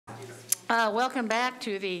Welcome back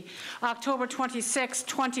to the October 26,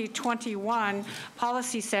 2021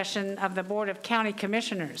 policy session of the Board of County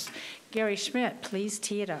Commissioners. Gary Schmidt, please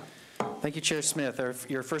tee it up. Thank you, Chair Smith.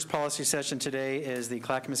 Your first policy session today is the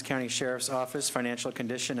Clackamas County Sheriff's Office Financial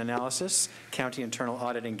Condition Analysis, County Internal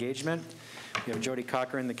Audit Engagement. We have Jody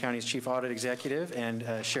Cochran, the county's Chief Audit Executive, and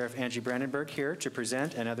Sheriff Angie Brandenburg here to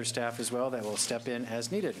present, and other staff as well that will step in as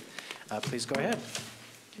needed. Please go ahead.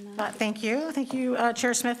 Thank you. Thank you,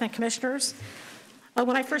 Chair Smith and Commissioners.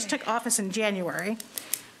 When I first took office in January,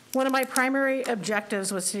 one of my primary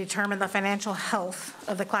objectives was to determine the financial health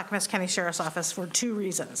of the Clackamas County Sheriff's Office for two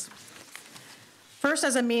reasons. First,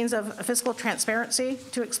 as a means of fiscal transparency,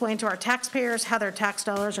 to explain to our taxpayers how their tax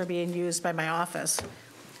dollars are being used by my office.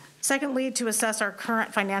 Secondly, to assess our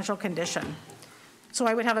current financial condition. So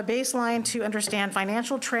I would have a baseline to understand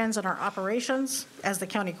financial trends in our operations as the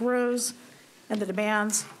county grows and the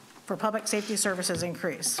demands for public safety services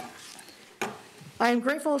increase. I am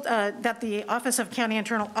grateful that the Office of County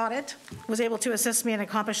Internal Audit was able to assist me in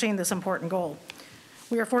accomplishing this important goal.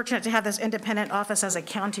 We are fortunate to have this independent office as a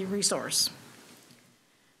county resource.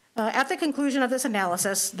 At the conclusion of this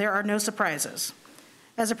analysis, there are no surprises.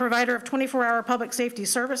 As a provider of 24-hour public safety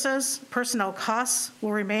services, personnel costs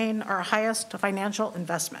will remain our highest financial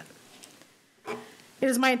investment. It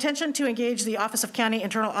is my intention to engage the Office of County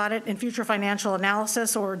Internal Audit in future financial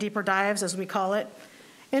analysis, or deeper dives as we call it,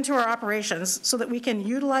 into our operations so that we can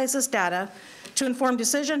utilize this data to inform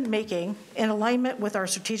decision-making in alignment with our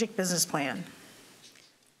strategic business plan.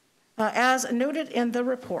 As noted in the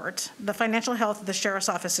report, the financial health of the Sheriff's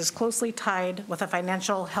Office is closely tied with the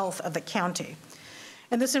financial health of the county.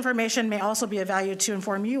 And this information may also be of value to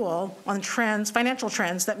inform you all on trends, financial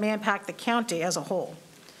trends that may impact the county as a whole.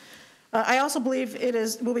 I also believe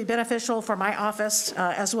will be beneficial for my office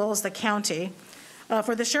as well as the county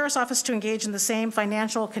for the Sheriff's Office to engage in the same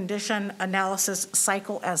financial condition analysis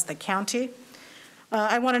cycle as the county.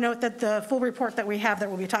 I want to note that the full report that we have that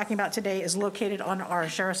we'll be talking about today is located on our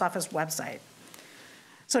Sheriff's Office website.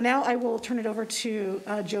 So now I will turn it over to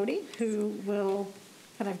Jody, who will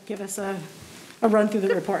kind of give us a run through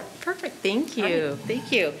the report. Perfect. Thank you. Right.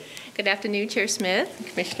 Thank you. Good afternoon, Chair Smith,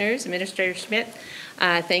 Commissioners, Administrator Schmidt.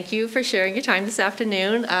 Thank you for sharing your time this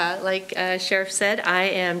afternoon. Like Sheriff said, I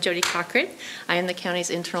am Jody Cochran. I am the county's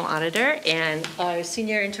internal auditor, and our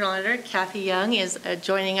senior internal auditor, Kathy Young, is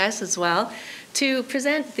joining us as well to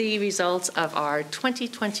present the results of our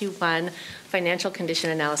 2021 financial condition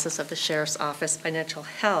analysis of the Sheriff's Office financial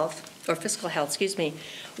health, or fiscal health, excuse me.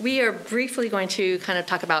 We are briefly going to kind of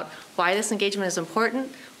talk about why this engagement is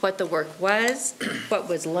important, what the work was, what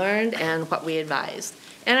was learned, and what we advised.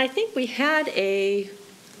 And I think we had a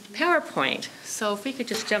PowerPoint, so if we could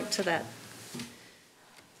just jump to that.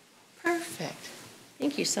 Perfect.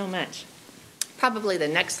 Thank you so much. Probably the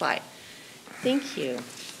next slide. Thank you.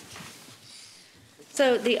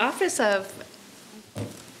 So the Office of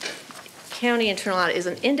County Internal Audit is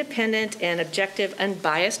an independent and objective,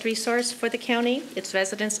 unbiased resource for the county, its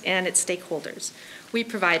residents, and its stakeholders. We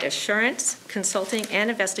provide assurance, consulting, and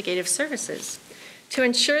investigative services. To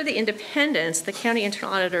ensure the independence, the County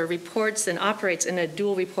Internal Auditor reports and operates in a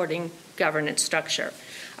dual reporting governance structure.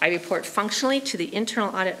 I report functionally to the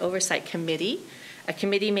Internal Audit Oversight Committee, a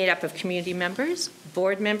committee made up of community members,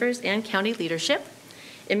 board members, and county leadership.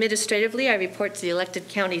 Administratively, I report to the elected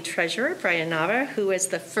county treasurer, Brian Nava, who is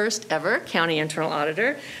the first ever county internal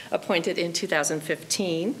auditor appointed in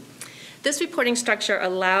 2015. This reporting structure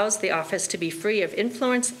allows the office to be free of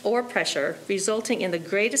influence or pressure, resulting in the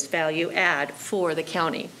greatest value add for the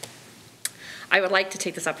county. I would like to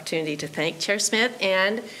take this opportunity to thank Chair Smith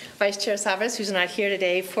and Vice Chair Savas, who's not here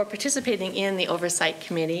today, for participating in the Oversight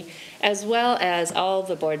Committee, as well as all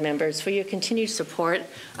the board members for your continued support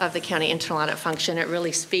of the county internal audit function. It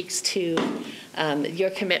really speaks to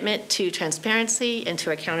your commitment to transparency and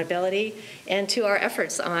to accountability and to our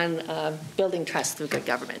efforts on building trust through good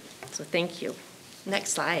government. So thank you.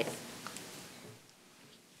 Next slide.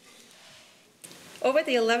 Over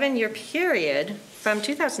the 11-year period from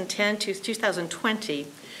 2010 to 2020,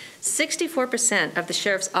 64% of the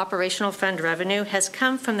Sheriff's operational fund revenue has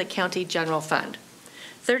come from the county general fund.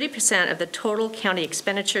 30% of the total county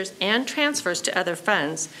expenditures and transfers to other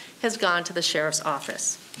funds has gone to the Sheriff's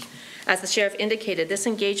Office. As the Sheriff indicated, this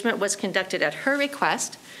engagement was conducted at her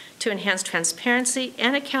request to enhance transparency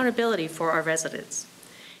and accountability for our residents.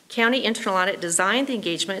 County Internal Audit designed the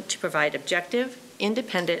engagement to provide objective,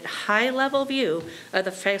 independent, high-level view of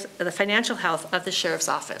the financial health of the Sheriff's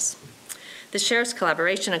Office. The Sheriff's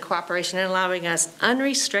collaboration and cooperation in allowing us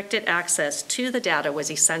unrestricted access to the data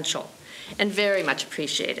was essential and very much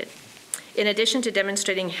appreciated. In addition to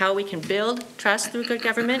demonstrating how we can build trust through good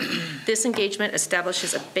government, this engagement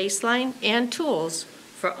establishes a baseline and tools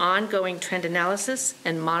for ongoing trend analysis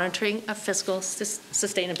and monitoring of fiscal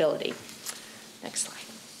sustainability. Next slide.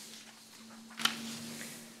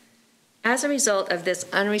 As a result of this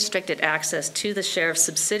unrestricted access to the sheriff's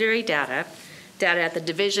subsidiary data at the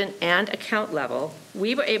division and account level,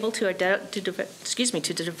 we were able to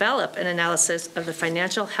develop an analysis of the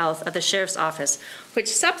financial health of the sheriff's office, which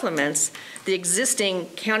supplements the existing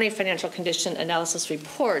county financial condition analysis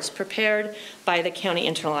reports prepared by the County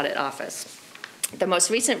Internal Audit Office. The most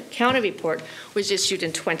recent county report was issued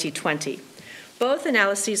in 2020. Both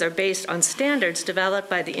analyses are based on standards developed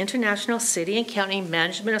by the International City and County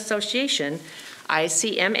Management Association,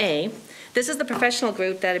 ICMA. This is the professional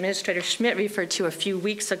group that Administrator Schmidt referred to a few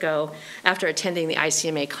weeks ago after attending the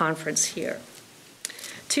ICMA conference here.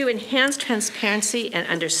 To enhance transparency and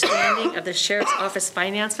understanding of the Sheriff's Office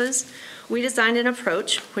finances, we designed an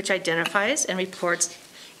approach which identifies and reports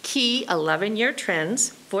key 11-year trends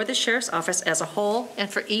for the Sheriff's Office as a whole and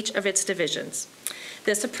for each of its divisions.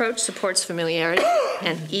 This approach supports familiarity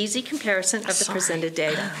and easy comparison of the presented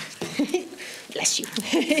data. Bless you.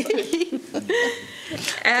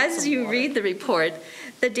 As you read the report,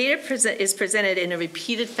 the data is presented in a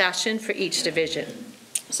repeated fashion for each division.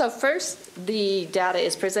 So first, the data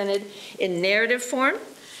is presented in narrative form,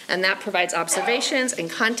 and that provides observations and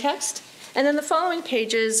context. And then the following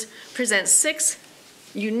pages present 6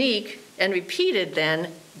 unique and repeated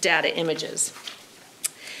then data images.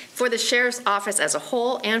 For the Sheriff's Office as a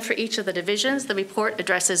whole and for each of the divisions, the report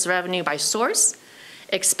addresses revenue by source,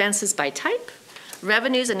 expenses by type,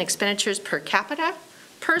 revenues and expenditures per capita,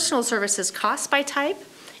 personal services costs by type,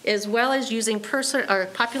 as well as using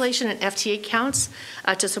population and FTA counts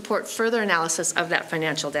to support further analysis of that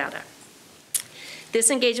financial data.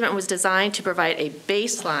 This engagement was designed to provide a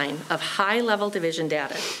baseline of high-level division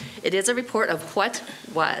data. It is a report of what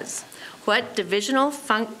divisional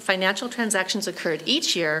financial transactions occurred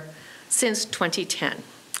each year since 2010.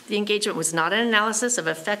 The engagement was not an analysis of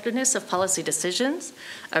effectiveness of policy decisions,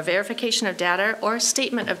 a verification of data, or a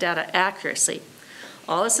statement of data accuracy.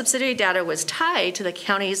 All the subsidiary data was tied to the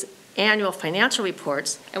county's annual financial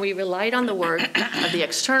reports, and we relied on the work of the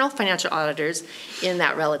external financial auditors in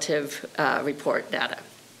that relative report data.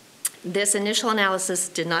 This initial analysis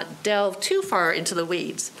did not delve too far into the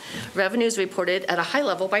weeds. Revenues reported at a high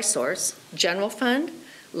level by source, general fund,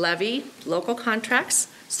 levy, local contracts,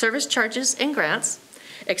 service charges, and grants.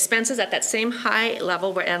 Expenses at that same high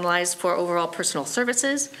level were analyzed for overall personal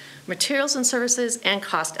services, materials and services, and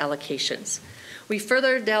cost allocations. We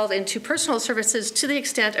further delve into personal services to the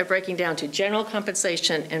extent of breaking down to general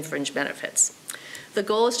compensation and fringe benefits. The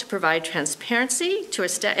goal is to provide transparency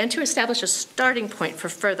and to establish a starting point for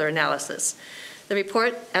further analysis. The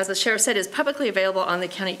report, as the sheriff said, is publicly available on the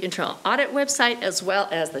County Internal Audit website as well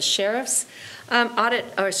as the sheriff's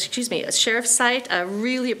sheriff's site. I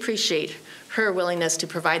really appreciate her willingness to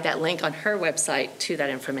provide that link on her website to that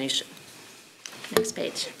information. Next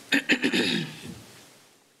page.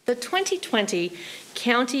 The 2020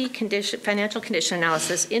 county financial condition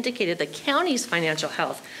analysis indicated the county's financial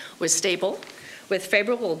health was stable, with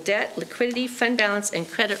favorable debt, liquidity, fund balance, and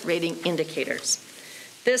credit rating indicators.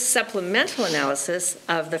 This supplemental analysis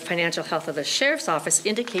of the financial health of the Sheriff's Office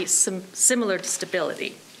indicates some similar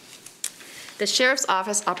stability. The Sheriff's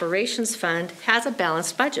Office Operations Fund has a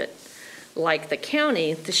balanced budget. Like the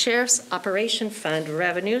county, the Sheriff's Operation Fund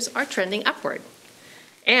revenues are trending upward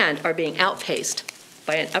and are being outpaced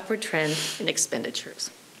by an upward trend in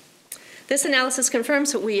expenditures. This analysis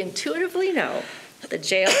confirms what we intuitively know. The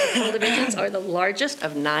jail and patrol divisions are the largest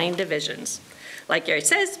of 9 divisions. Like Gary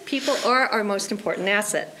says, people are our most important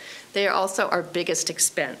asset. They are also our biggest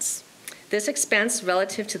expense. This expense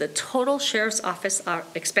relative to the total Sheriff's Office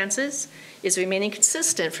expenses is remaining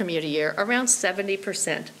consistent from year to year, around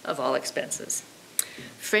 70% of all expenses.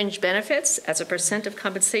 Fringe benefits as a percent of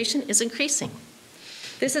compensation is increasing.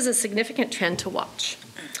 This is a significant trend to watch.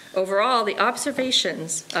 Overall, the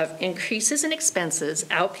observations of increases in expenses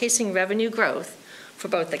outpacing revenue growth for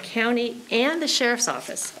both the county and the Sheriff's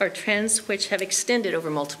Office are trends which have extended over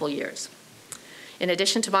multiple years. In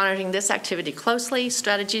addition to monitoring this activity closely,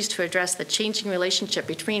 strategies to address the changing relationship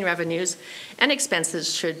between revenues and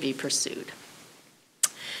expenses should be pursued.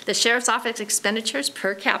 The Sheriff's Office expenditures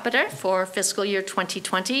per capita for fiscal year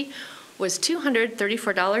 2020 was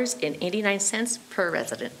 $234.89 per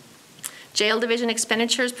resident. Jail division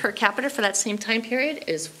expenditures per capita for that same time period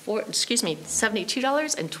is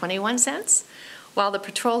 $72.21, while the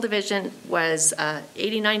patrol division was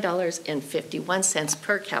 $89.51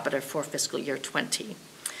 per capita for fiscal year 20.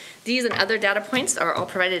 These and other data points are all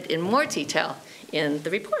provided in more detail in the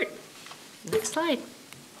report. Next slide.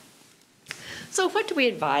 So what do we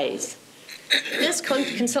advise? This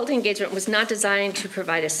consulting engagement was not designed to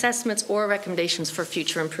provide assessments or recommendations for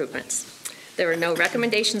future improvements. There are no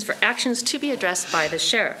recommendations for actions to be addressed by the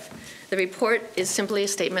sheriff. The report is simply a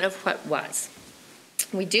statement of what was.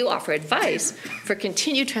 We do offer advice for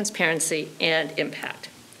continued transparency and impact.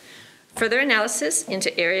 Further analysis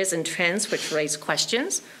into areas and trends which raise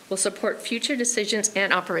questions will support future decisions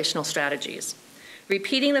and operational strategies.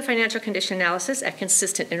 Repeating the financial condition analysis at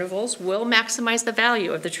consistent intervals will maximize the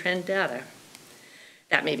value of the trend data.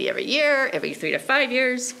 That may be every year, every 3 to 5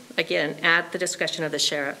 years, again, at the discretion of the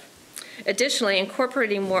sheriff. Additionally,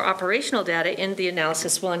 incorporating more operational data in the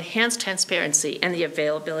analysis will enhance transparency and the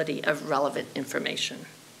availability of relevant information.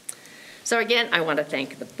 So again, I want to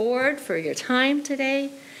thank the board for your time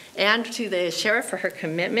today and to the sheriff for her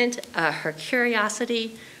commitment, her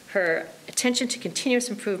curiosity, her attention to continuous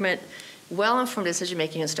improvement, well-informed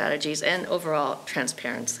decision-making and strategies, and overall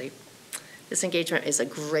transparency. This engagement is a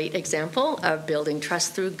great example of building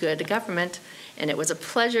trust through good government, and it was a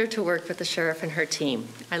pleasure to work with the sheriff and her team.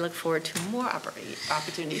 I look forward to more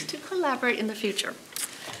opportunities to collaborate in the future.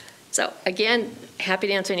 So again, happy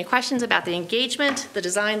to answer any questions about the engagement, the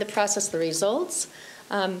design, the process, the results.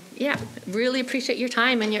 Yeah, really appreciate your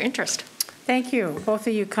time and your interest. Thank you, both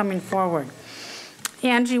of you coming forward.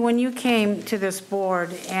 Angie, when you came to this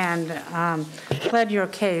board and pled your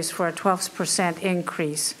case for a 12%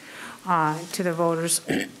 increase to the voters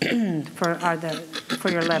for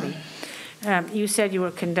your levy, you said you were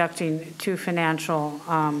conducting 2 financial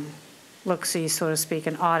look-sees, so to speak,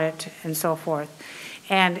 an audit and so forth.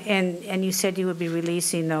 And you said you would be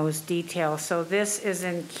releasing those details. So this is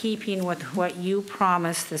in keeping with what you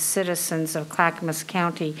promised the citizens of Clackamas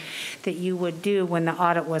County that you would do when the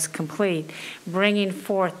audit was complete, bringing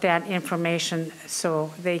forth that information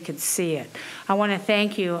so they could see it. I want to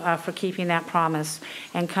thank you for keeping that promise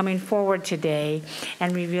and coming forward today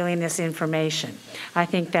and revealing this information. I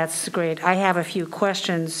think that's great. I have a few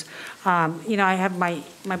questions. You know, I have my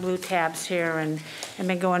blue tabs here and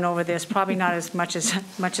been going over this, probably not as much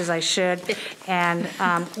as I should. And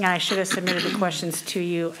I should have submitted the questions to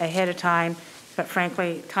you ahead of time, but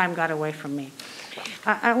frankly, time got away from me.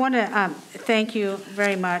 I want to thank you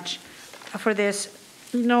very much for this.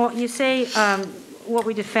 You know, you say what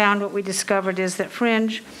we found, what we discovered is that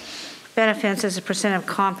fringe benefits as a percent of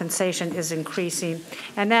compensation is increasing,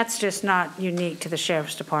 and that's just not unique to the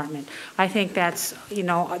Sheriff's Department. I think that's, you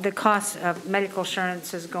know, the cost of medical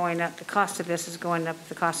insurance is going up, the cost of this is going up,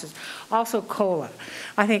 the cost is also COLA.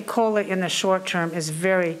 I think COLA in the short term is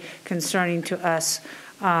very concerning to us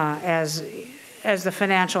as the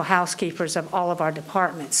financial housekeepers of all of our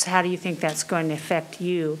departments. How do you think that's going to affect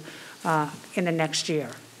you in the next year?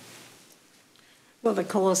 Well, the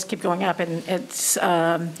COLAs keep going up, and it's,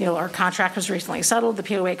 you know, our contract was recently settled, the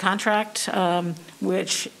POA contract,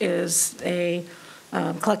 which is a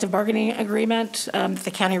collective bargaining agreement that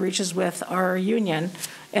the county reaches with our union,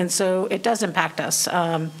 and so it does impact us.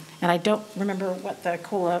 And I don't remember what the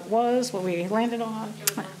COLA was, what we landed on.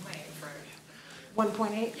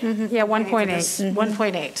 1.8? Mm-hmm. Yeah, 1.8.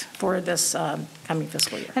 1.8 for this coming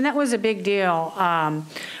fiscal year. And that was a big deal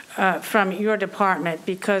from your department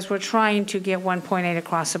because we're trying to get 1.8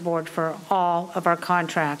 across the board for all of our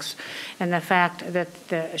contracts. And the fact that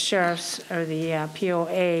the sheriffs or the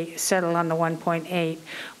POA settled on the 1.8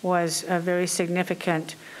 was a very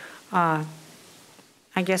significant, I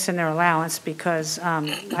guess, in their allowance because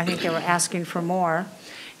I think they were asking for more.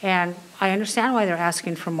 And I understand why they're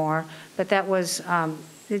asking for more, but that was,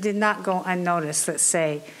 it did not go unnoticed, let's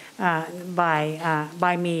say,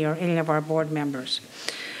 by me or any of our board members.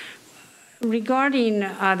 Regarding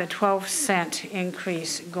the 12-cent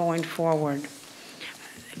increase going forward,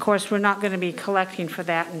 of course, we're not going to be collecting for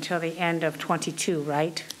that until the end of '22,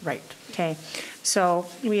 right? Right. Okay. So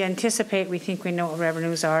we anticipate, we think we know what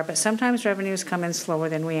revenues are, but sometimes revenues come in slower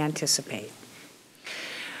than we anticipate.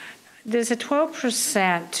 Does a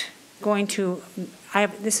 12% going to,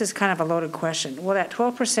 this is kind of a loaded question, will that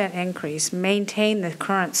 12% increase maintain the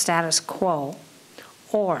current status quo,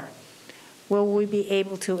 or will we be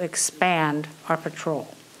able to expand our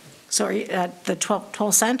patrol? So are you at the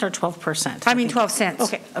 12 cent or 12%? I mean 12 cents.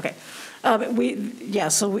 Okay, okay.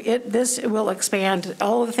 This will expand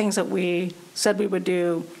all of the things that we said we would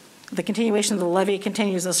do. The continuation of the levy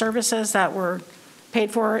continues the services that were paid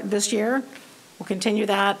for this year. We'll continue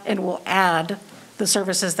that, and we'll add the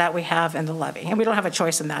services that we have in the levy. And we don't have a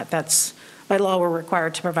choice in that. That's, by law, we're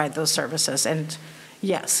required to provide those services. And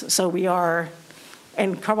yes, so we are,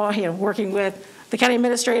 and working with the county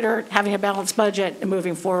administrator having a balanced budget and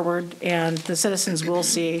moving forward, and the citizens will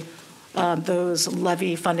see those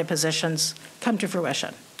levy-funded positions come to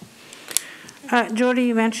fruition. Jody,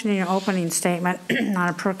 you mentioned in your opening statement, on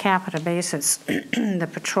a per capita basis, the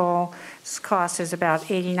patrol cost is about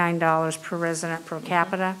 $89 per resident per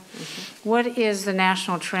capita. What is the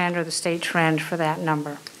national trend or the state trend for that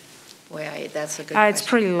number? Boy, that's a good question. It's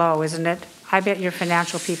pretty low, isn't it? I bet your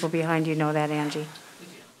financial people behind you know that, Angie.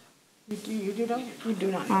 You do know? You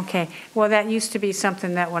do not. Okay, well, that used to be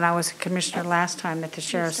something that when I was a commissioner last time that the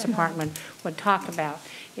sheriff's department would talk about,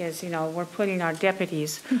 is, we're putting our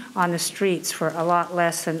deputies on the streets for a lot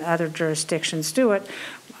less than other jurisdictions do it,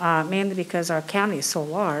 mainly because our county is so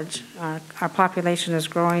large. Our population is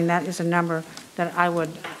growing. That is a number that I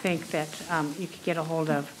would think that you could get a hold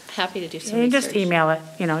of. Happy to do some You research. just email it,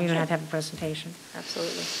 you don't have to have a presentation.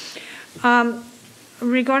 Absolutely.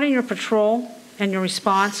 Regarding your patrol and your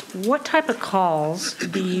response, what type of calls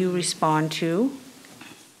do you respond to?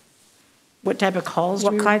 What type of calls?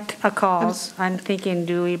 What kind of calls? I'm thinking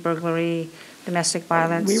Dewey, burglary, domestic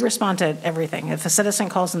violence. We respond to everything. If a citizen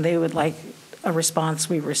calls and they would like a response,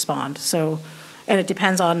 we respond. So, and it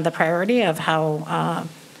depends on the priority of how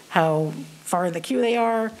far in the queue they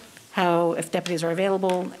are, if deputies are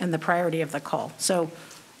available, and the priority of the call. So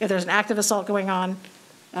if there's an active assault going on,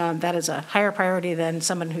 that is a higher priority than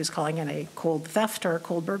someone who's calling in a cold theft or a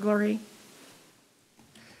cold burglary.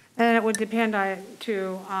 And it would depend,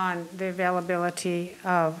 too, on the availability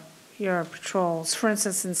of your patrols. For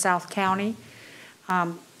instance, in South County,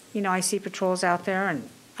 I see patrols out there, and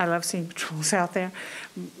I love seeing patrols out there,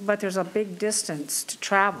 but there's a big distance to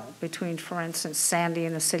travel between, for instance, Sandy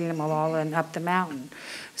and the city of Molalla and up the mountain.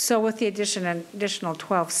 So with the additional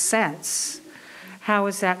 12 cents, how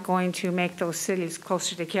is that going to make those cities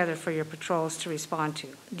closer together for your patrols to respond to?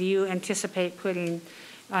 Do you anticipate putting,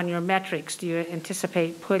 on your metrics, do you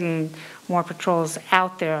anticipate putting more patrols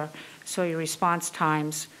out there so your response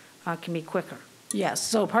times can be quicker? Yes,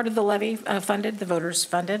 so part of the levy funded, the voters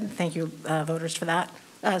funded, thank you, voters, for that.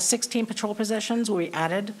 16 patrol positions will be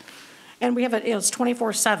added, and we have it's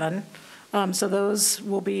 24/7, so those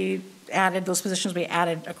will be added, those positions will be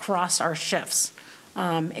added across our shifts.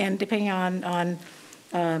 And depending on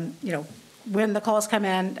when the calls come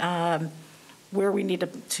in, where we need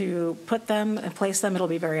to put them and place them, it'll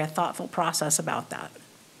be a thoughtful process about that,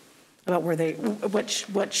 about where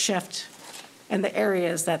what shift and the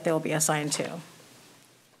areas that they'll be assigned to.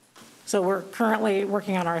 So we're currently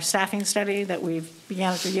working on our staffing study that we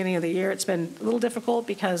began at the beginning of the year. It's been a little difficult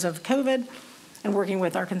because of COVID and working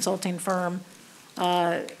with our consulting firm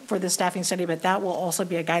for the staffing study, but that will also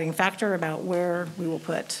be a guiding factor about where we will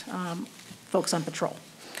put folks on patrol.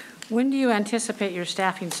 When do you anticipate your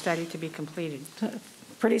staffing study to be completed?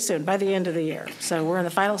 Pretty soon, by the end of the year. So we're in the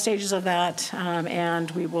final stages of that,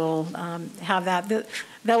 and we will have that.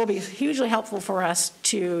 That will be hugely helpful for us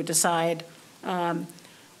to decide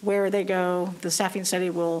where they go. The staffing study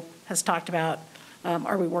has talked about,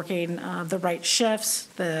 are we working the right shifts,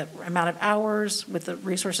 the amount of hours with the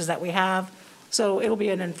resources that we have. So it'll be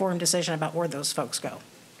an informed decision about where those folks go.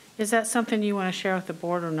 Is that something you want to share with the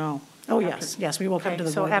board or no? Oh, yes, we will come to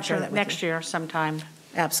the board and share that with you. So after next year sometime?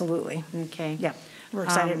 Absolutely. Okay. Yeah,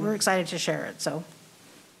 we're excited to share it, so.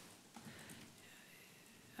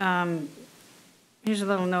 Here's a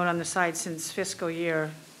little note on the side. Since fiscal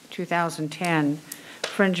year 2010,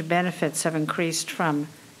 fringe benefits have increased from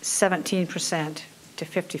 17% to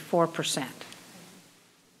 54%.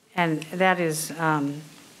 And that's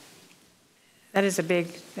a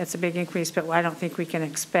big increase, but I don't think we can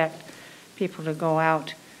expect people to go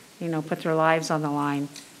out, put their lives on the line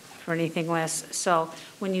for anything less. So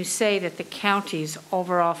when you say that the county's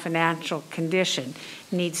overall financial condition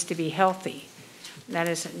needs to be healthy, that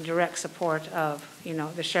is in direct support of,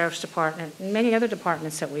 the sheriff's department and many other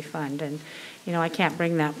departments that we fund. And, I can't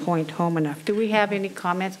bring that point home enough. Do we have any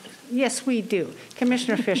comments? Yes, we do.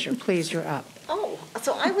 Commissioner Fisher, please, you're up. Oh,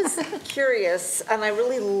 so I was curious, and I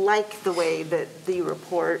really like the way that the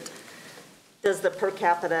report does the per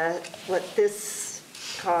capita, what this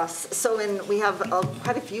costs. So we have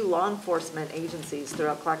quite a few law enforcement agencies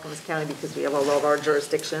throughout Clackamas County because we have all of our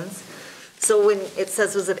jurisdictions. So when it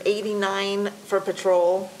says, was it 89 for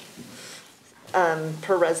patrol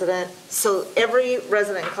per resident? So every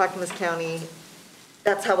resident in Clackamas County,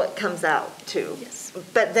 that's how it comes out too. Yes.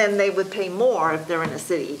 But then they would pay more if they're in a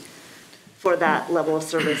city for that level of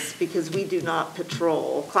service because we do not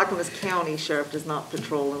patrol. Clackamas County Sheriff does not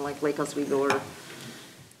patrol in like Lake Oswego or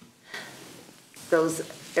those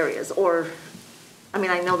areas, or I mean,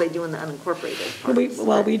 I know they do in the unincorporated Well, parts.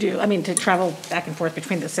 Well, we do, I mean, to travel back and forth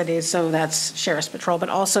between the cities, so that's Sheriff's Patrol, but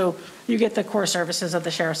also you get the core services of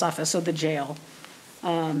the Sheriff's Office, so the jail,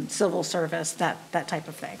 civil service, that type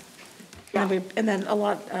of thing. And then a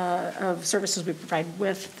lot of services we provide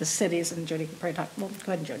with the cities, and Jody can probably talk, well,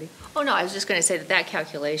 go ahead, Jody. Oh, no, I was just going to say that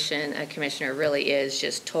calculation, Commissioner, really is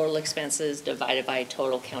just total expenses divided by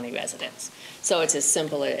total county residents. So it's as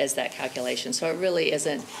simple as that calculation. So it really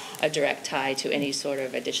isn't a direct tie to any sort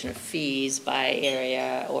of additional fees by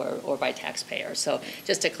area or by taxpayer. So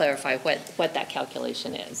just to clarify what that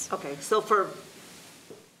calculation is. Okay, so for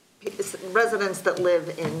residents that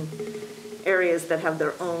live in areas that have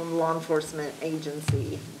their own law enforcement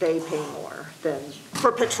agency, they pay more than,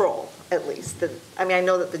 for patrol, at least. I mean, I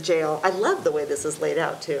know that the jail, I love the way this is laid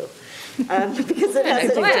out, too. Because it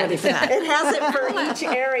has it for each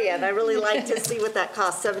area, and I really like to see what that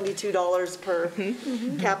costs, $72 per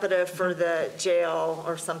capita for the jail,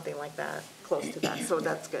 or something like that, close to that, so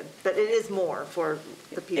that's good. But it is more for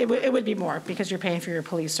the people. It would be more, because you're paying for your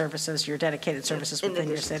police services, your dedicated services in within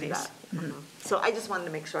your addition to cities. that. So I just wanted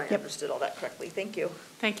to make sure I Yep. understood all that correctly. Thank you.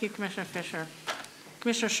 Thank you, Commissioner Fisher.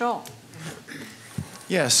 Commissioner Scholl?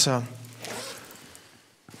 Yes.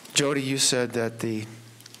 Jody, you said that the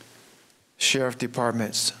sheriff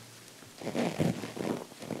department's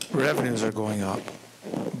revenues are going up,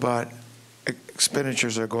 but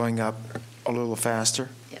expenditures are going up a little faster?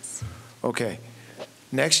 Yes. Okay.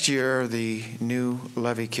 Next year, the new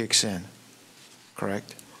levy kicks in,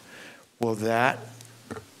 correct? Will that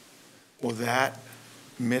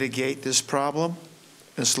mitigate this problem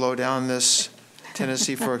and slow down this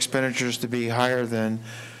tendency for expenditures to be higher than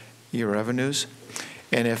your revenues?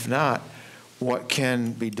 And if not, what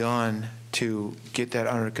can be done to get that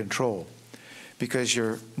under control? Because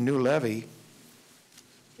your new levy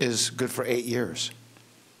is good for 8 years,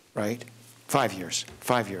 right? 5 years,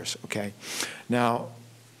 okay? Now,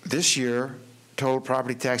 this year, total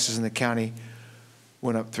property taxes in the county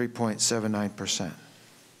went up 3.79%,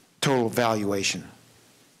 total valuation.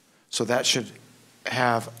 So that should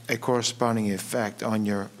have a corresponding effect on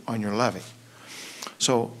your levy.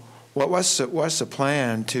 So what's the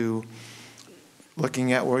plan to,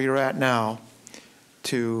 looking at where you're at now,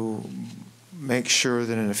 to make sure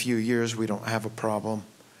that in a few years we don't have a problem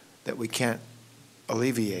that we can't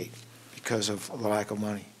alleviate because of the lack of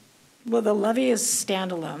money? Well, the levy is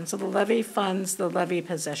standalone, so the levy funds the levy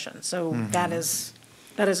position. So that is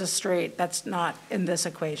a straight, that's not in this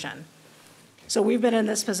equation. So we've been in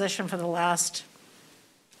this position for the last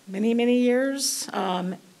many, many years.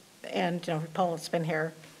 And, Paul has been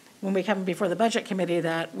here when we come before the Budget Committee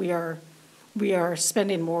that we are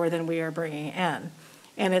spending more than we are bringing in.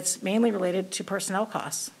 And it's mainly related to personnel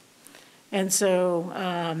costs. And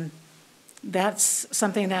so that's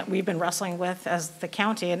something that we've been wrestling with as the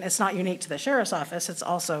county, and it's not unique to the Sheriff's Office, it's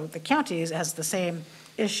also the county has the same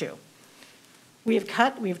issue. We've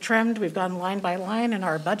cut, we've trimmed, we've gone line by line in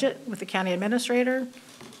our budget with the county administrator.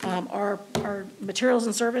 Our materials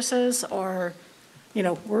and services are,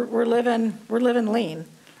 we're living lean.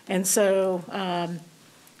 And so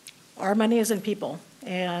our money is in people,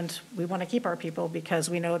 and we want to keep our people because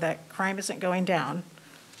we know that crime isn't going down.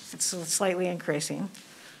 It's slightly increasing.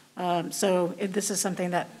 So this is something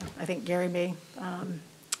that I think Gary may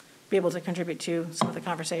be able to contribute to some of the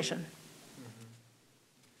conversation.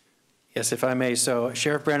 Yes, if I may. So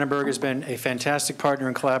Sheriff Brandenburg has been a fantastic partner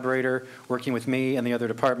and collaborator, working with me and the other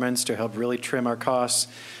departments to help really trim our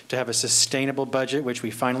costs, to have a sustainable budget, which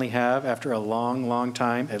we finally have after a long, long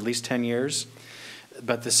time, at least 10 years.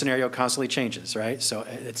 But the scenario constantly changes, right? So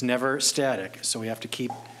it's never static. So we have to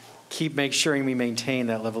keep make sure we maintain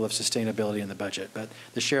that level of sustainability in the budget. But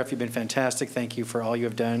the Sheriff, you've been fantastic. Thank you for all you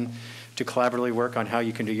have done to collaboratively work on how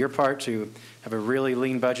you can do your part to have a really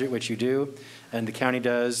lean budget, which you do, and the county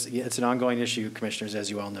does. It's an ongoing issue, Commissioners, as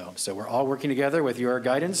you all know. So we're all working together with your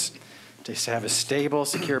guidance to have a stable,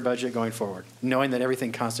 secure budget going forward, knowing that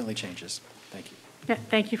everything constantly changes. Thank you. Yeah,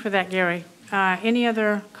 thank you for that, Gary. Any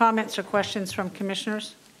other comments or questions from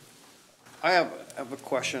Commissioners? I have a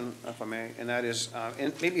question, if I may, and that is,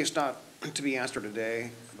 and maybe it's not to be answered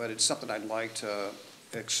today, but it's something I'd like to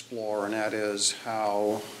explore, and that is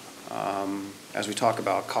how, as we talk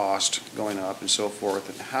about cost going up and so forth,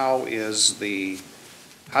 and how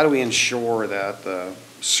do we ensure that the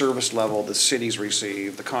service level the cities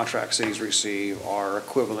receive, the contract cities receive, are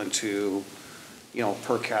equivalent to,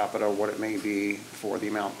 per capita, what it may be for the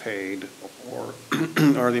amount paid or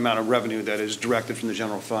the amount of revenue that is directed from the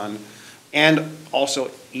general fund, and also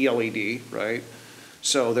ELED, right?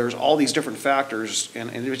 So there's all these different factors, and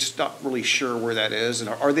we're just not really sure where that is. And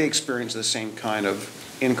are they experiencing the same kind of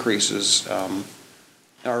increases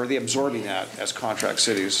Are they absorbing that as contract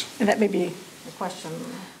cities? And that may be a question.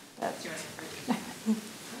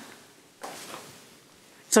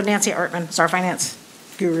 So Nancy Artman is our finance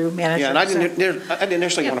guru manager. Yeah, and I so- didn't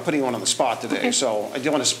initially want to put anyone on the spot today, so I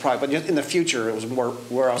didn't want to surprise, but in the future, it was more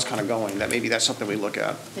where I was kind of going, that maybe that's something we look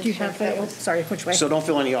at. Do you have the, oh, sorry, which way? So don't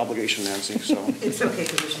feel any obligation, Nancy, so It's okay.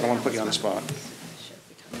 I don't want to put you on the spot.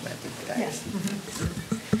 Yes.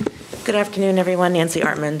 Good afternoon, everyone. Nancy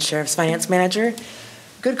Artman, Sheriff's Finance Manager.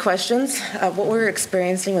 Good questions. What we're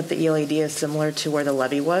experiencing with the ELAD is similar to where the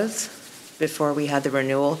levy was before we had the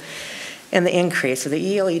renewal and the increase. So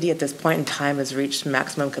the ELAD at this point in time has reached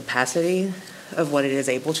maximum capacity of what it is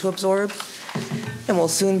able to absorb, and will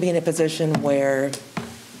soon be in a position where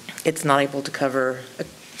it's not able to cover a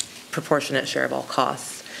proportionate share of all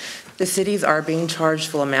costs. The cities are being charged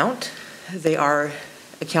full amount. They are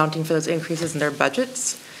accounting for those increases in their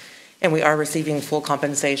budgets, and we are receiving full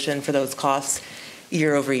compensation for those costs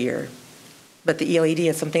year over year. But the ELAD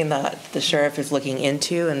is something that the sheriff is looking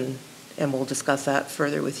into, and we'll discuss that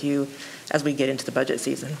further with you as we get into the budget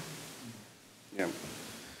season. Yeah.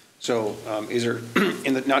 So is there,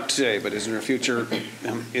 not today, but is there a future,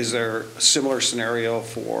 is there a similar scenario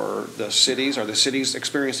for the cities? Are the cities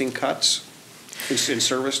experiencing cuts in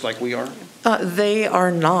service like we are? They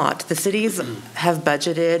are not. The cities have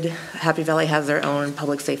budgeted. Happy Valley has their own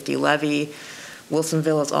public safety levy.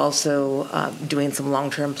 Wilsonville is also doing some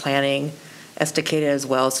long-term planning, Estacada as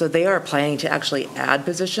well. So they are planning to actually add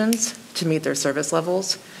positions to meet their service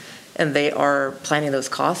levels, and they are planning those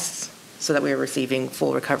costs so that we are receiving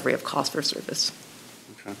full recovery of cost for service.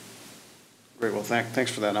 Okay. Great, well,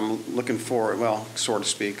 thanks for that. I'm looking forward, well, so to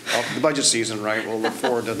speak, the budget season, right? We'll look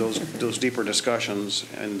forward to those deeper discussions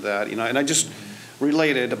and that, and I just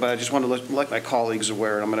related, but I just want to let my colleagues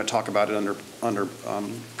aware, and I'm going to talk about it under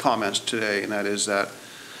comments today, and that is that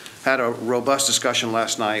I had a robust discussion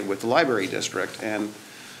last night with the library district, and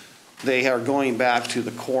they are going back to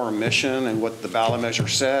the core mission and what the ballot measure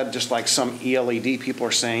said, just like some ELAD people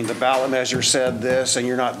are saying, the ballot measure said this and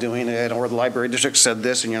you're not doing it, or the library district said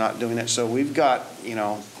this and you're not doing it. So we've got,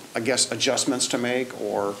 I guess, adjustments to make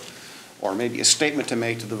or maybe a statement to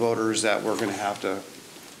make to the voters that we're going to have to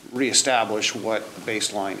reestablish what the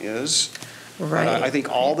baseline is. Right. I think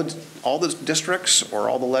all the districts or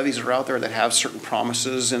all the levies that are out there that have certain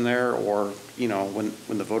promises in there, or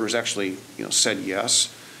when the voters actually said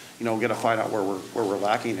yes, we're going to find out where we're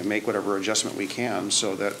lacking and make whatever adjustment we can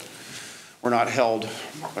so that we're not held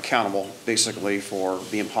accountable basically for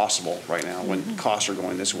the impossible right now when costs are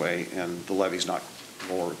going this way and the levy's not,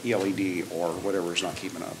 or ELAD or whatever is not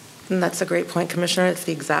keeping up. And that's a great point, Commissioner. It's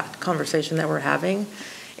the exact conversation that we're having.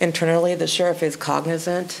 Internally, the sheriff is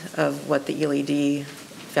cognizant of what the ELAD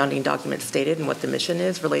founding document stated and what the mission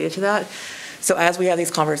is related to that. So as we have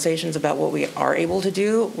these conversations about what we are able to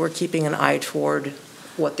do, we're keeping an eye toward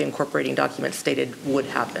what the incorporating document stated would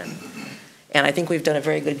happen. And I think we've done a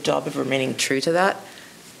very good job of remaining true to that.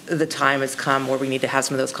 The time has come where we need to have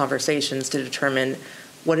some of those conversations to determine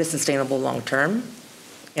what is sustainable long-term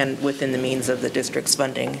and within the means of the district's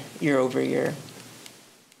funding year over year.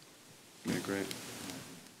 Okay, great.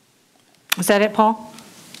 Is that it, Paul?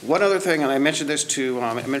 One other thing, and I mentioned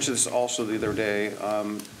this also the other day,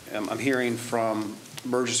 I'm hearing from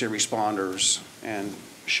emergency responders, and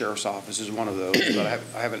sheriff's office is one of those, but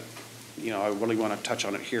I haven't, I really want to touch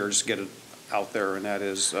on it here, just get it out there, and that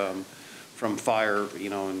is from fire,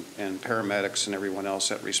 and paramedics and everyone else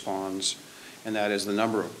that responds, and that is the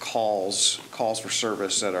number of calls for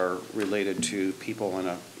service that are related to people in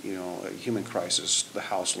a human crisis, the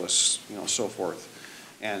houseless, so forth,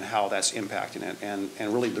 and how that's impacting it,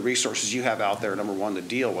 and really the resources you have out there, number one, to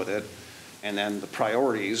deal with it, and then the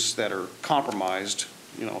priorities that are compromised,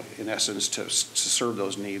 in essence, to serve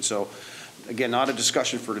those needs. So, again, not a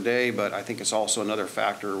discussion for today, but I think it's also another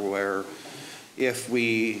factor where if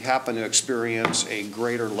we happen to experience a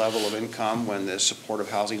greater level of income when the supportive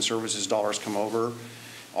housing services dollars come over,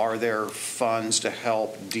 are there funds to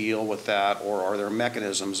help deal with that, or are there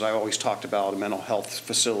mechanisms? I always talked about a mental health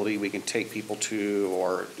facility we can take people to,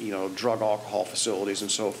 or drug alcohol facilities and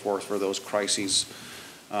so forth for those crises.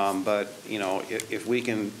 But if we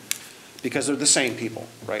can, because they're the same people,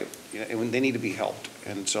 right? And they need to be helped,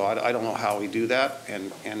 and so I don't know how we do that,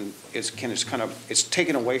 and it's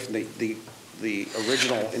taken away from the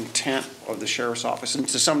original intent of the sheriff's office, and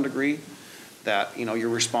to some degree, that you're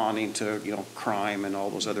responding to crime and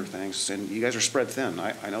all those other things, and you guys are spread thin.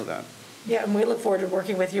 I know that. Yeah, and we look forward to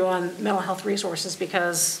working with you on mental health resources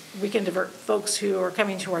because we can divert folks who are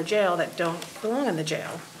coming to our jail that don't belong in the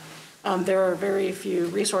jail. There are very few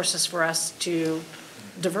resources for us to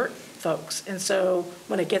divert folks. And so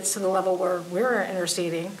when it gets to the level where we're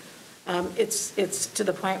interceding, it's to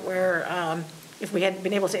the point where if we had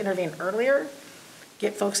been able to intervene earlier,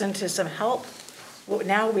 get folks into some help, well,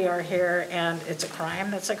 now we are here and it's a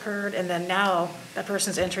crime that's occurred, and then now that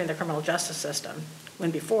person's entering the criminal justice system,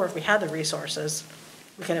 when before, if we had the resources,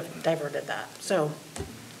 we could have diverted that. So,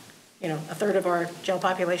 you know, a third of our jail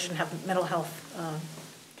population have mental health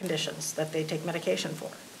conditions that they take medication for.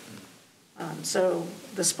 So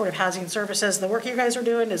the supportive housing services, the work you guys are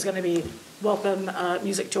doing is going to be welcome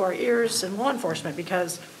music to our ears in law enforcement,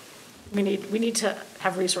 because we need to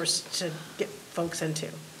have resources to get folks into,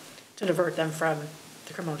 to divert them from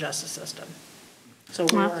the criminal justice system. So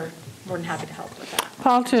we're more than happy to help with that.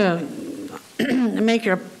 Paul, to make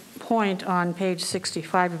your point on page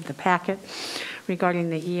 65 of the packet regarding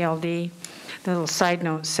the ELD, the little side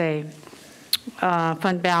notes say,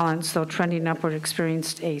 fund balance, though trending upward,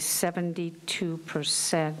 experienced a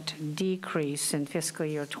 72% decrease in fiscal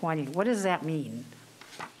year 20. What does that mean?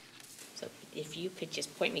 So if you could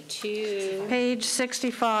just point me to, Page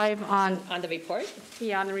 65 on on the report?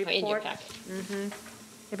 the Or in your report. packet?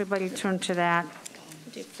 Everybody turn to that.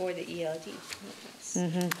 For the ELD.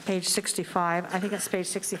 Page 65. I think it's page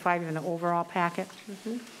 65 in the overall packet.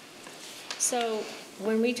 So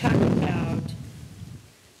when we talk about,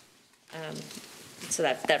 so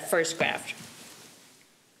that first graph,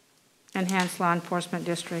 Enhanced law enforcement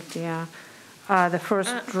district, yeah. The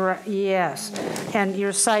first, yes. And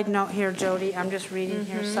your side note here, Jody, I'm just reading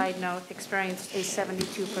here, side note, experienced a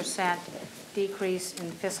 72% decrease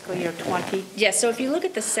in fiscal year 20. yes, so if you look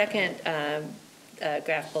at the second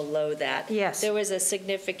graph below that. Yes. There was a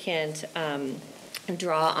significant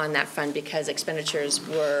draw on that fund because expenditures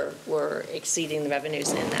were exceeding the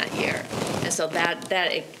revenues in that year. And so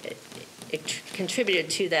it contributed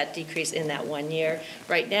to that decrease in that 1 year.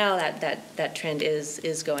 Right now, that trend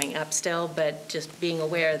is going up still, but just being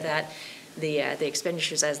aware that the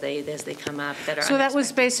expenditures as they come up that are So that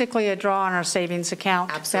was unexpected. basically a draw on our savings account?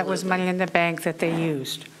 That was Absolutely. money in the bank that they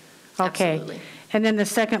used? Okay. Absolutely. And then the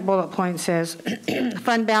second bullet point says,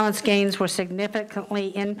 fund balance gains were significantly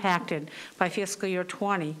impacted by fiscal year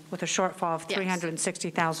 20 with a shortfall of Yes.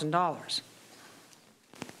 $360,000.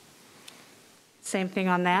 Same thing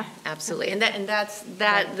on that? Absolutely, and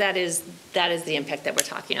that is the impact that we're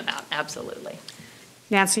talking about, absolutely.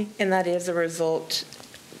 Nancy? And that is a result,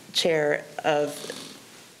 Chair, of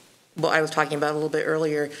what I was talking about a little bit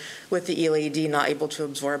earlier with the ELAD not able to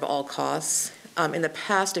absorb all costs. In the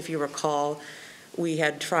past, if you recall, we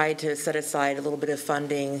had tried to set aside a little bit of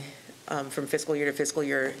funding from fiscal year to fiscal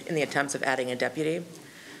year in the attempts of adding a deputy.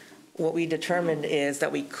 What we determined is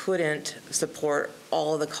that we couldn't support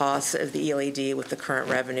all of the costs of the ELAD with the current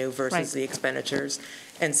revenue versus Right. the expenditures.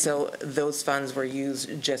 And so those funds were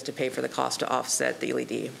used just to pay for the cost to offset the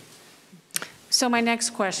ELAD. So my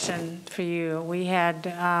next question for you, we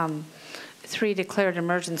had 3 declared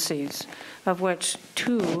emergencies, of which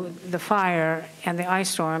 2, the fire and the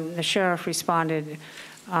ice storm, the sheriff responded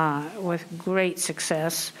with great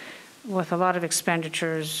success, with a lot of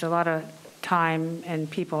expenditures, a lot of time and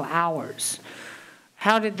people hours.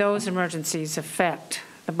 How did those emergencies affect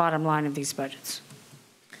the bottom line of these budgets?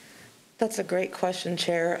 That's a great question,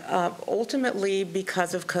 Chair. Ultimately,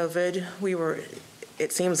 because of COVID,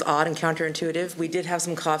 it seems odd and counterintuitive. We did have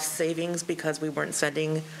some cost savings because we weren't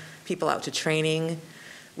sending people out to training.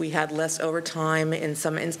 We had less overtime in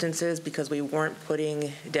some instances because we weren't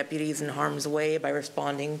putting deputies in harm's way by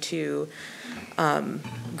responding to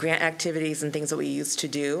grant activities and things that we used to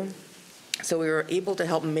do. So we were able to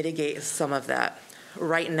help mitigate some of that.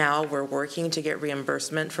 Right now, we're working to get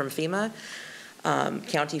reimbursement from FEMA.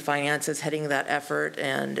 County Finance is heading that effort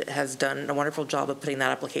and has done a wonderful job of putting that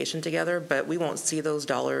application together, but we won't see those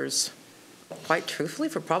dollars, quite truthfully,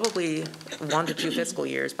 for probably 1 to 2 fiscal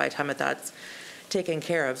years by the time that's taken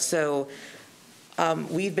care of. So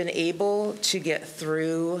we've been able to get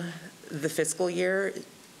through the fiscal year,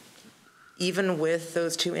 even with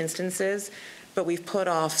those 2 instances, but we've put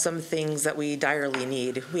off some things that we direly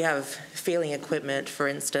need. We have failing equipment, for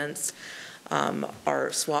instance.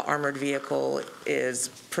 Our SWAT armored vehicle is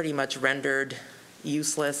pretty much rendered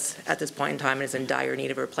useless at this point in time and is in dire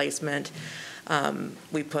need of replacement.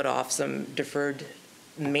 We put off some deferred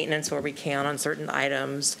maintenance where we can on certain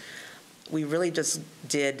items. We really just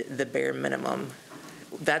did the bare minimum.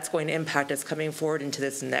 That's going to impact us coming forward into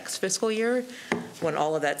this next fiscal year when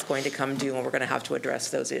all of that's going to come due and we're going to have to address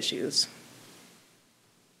those issues.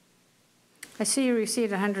 I see you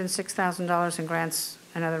received $106,000 in grants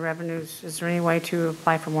and other revenues. Is there any way to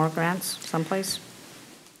apply for more grants someplace?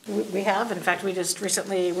 We have. In fact, we just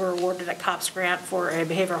recently were awarded a COPS grant for a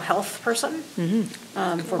behavioral health person. For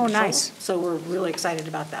Oh, patrol. nice. So we're really excited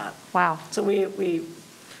about that. Wow. So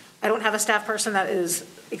I don't have a staff person that is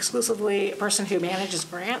exclusively a person who manages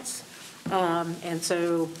grants. And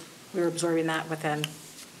so we're absorbing that within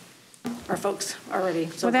our folks already.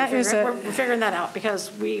 So Well, that is we're figuring that out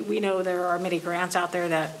because we know there are many grants out there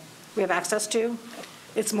that we have access to.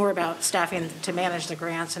 It's more about staffing to manage the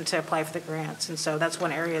grants and to apply for the grants. And so that's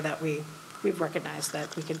one area that we've recognized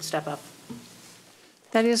that we could step up.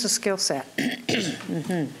 That is a skill set.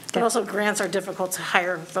 But also grants are difficult to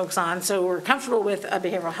hire folks on. So we're comfortable with a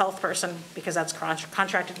behavioral health person because that's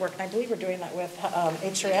contracted work. And I believe we're doing that with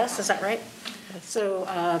H3S, is that right? So,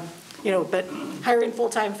 but hiring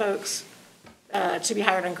full-time folks to be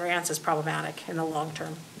hired on grants is problematic in the long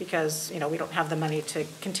term because, we don't have the money to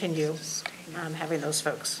continue having those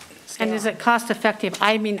folks stay And is on. it cost effective?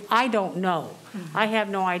 I mean, I don't know. I have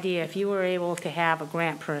no idea if you were able to have a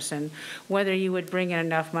grant person, whether you would bring in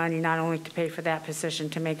enough money not only to pay for that position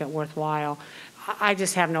to make it worthwhile. I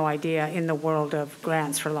just have no idea in the world of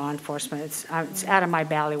grants for law enforcement. It's out of my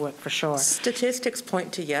bailiwick for sure. Statistics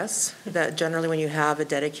point to yes, that generally when you have a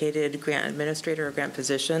dedicated grant administrator or grant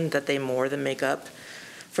position, that they more than make up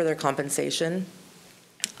for their compensation.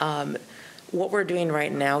 What we're doing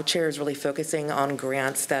right now, Chair, is really focusing on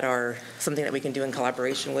grants that are something that we can do in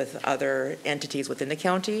collaboration with other entities within the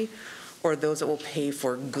county, or those that will pay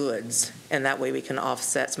for goods, and that way we can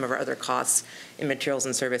offset some of our other costs in materials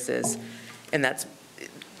and services. And that's,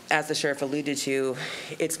 as the sheriff alluded to,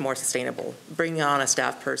 it's more sustainable. Bringing on a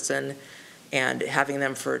staff person and having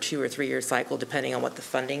them for a 2 or 3 year cycle, depending on what the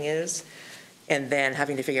funding is, and then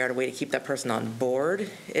having to figure out a way to keep that person on board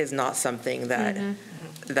is not something that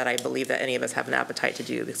that I believe that any of us have an appetite to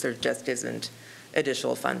do because there just isn't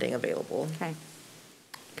additional funding available. Okay.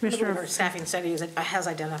 Commissioner, Commissioner, our staffing study has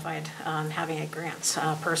identified having a grants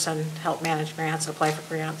person help manage grants, apply for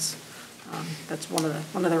grants. That's one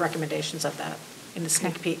of the recommendations of that in the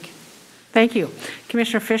sneak peek. thank you.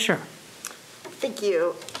 Commissioner Fisher. Thank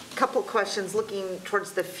you. Couple questions looking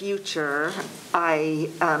towards the future.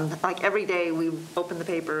 Like every day we open the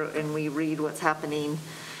paper and we read what's happening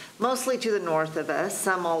mostly to the north of us,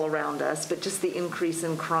 some all around us, but just the increase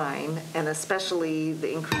in crime and especially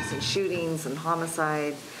the increase in shootings and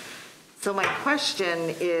homicide. So my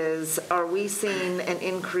question is, are we seeing an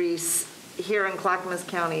increase here in Clackamas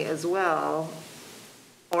County as well?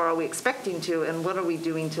 Or are we expecting to, and what are we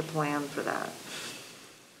doing to plan for that?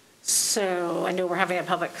 So I know we're having a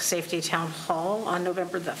public safety town hall on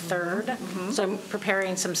November the 3rd. So I'm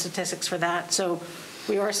preparing some statistics for that. So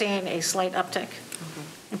we are seeing a slight uptick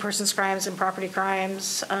in persons crimes and property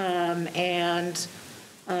crimes, and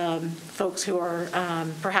folks who are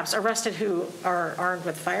perhaps arrested who are armed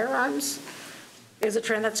with firearms is a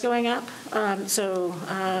trend that's going up. So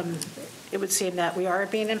it would seem that we are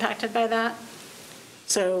being impacted by that.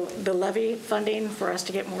 So the levy funding for us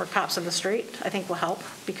to get more cops on the street, I think will help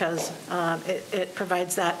because it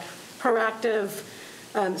provides that proactive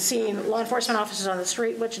seeing law enforcement officers on the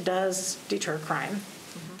street, which does deter crime.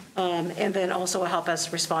 And then also will help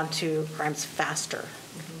us respond to crimes faster,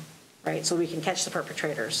 right? So we can catch the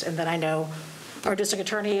perpetrators. And then I know our district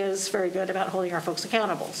attorney is very good about holding our folks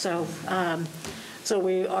accountable. So, so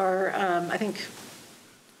we are, I think,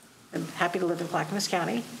 I'm happy to live in Clackamas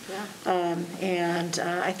County. Yeah. And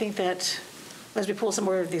I think that as we pull some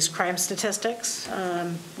more of these crime statistics,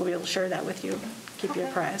 we'll be able to share that with you, keep you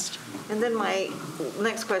apprised. And then my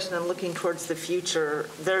next question, I'm looking towards the future.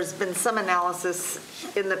 There's been some analysis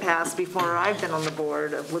in the past before I've been on the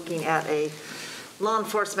board of looking at a law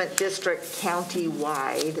enforcement district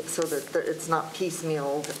county-wide so that it's not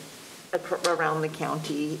piecemealed around the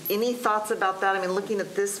county. Any thoughts about that? I mean, looking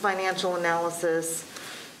at this financial analysis,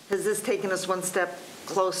 has this taken us one step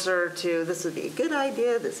closer to this would be a good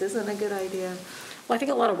idea, this isn't a good idea? Well, I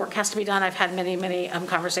think a lot of work has to be done. I've had many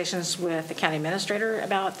conversations with the county administrator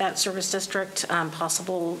about that service district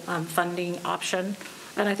possible funding option.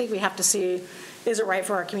 And I think we have to see, is it right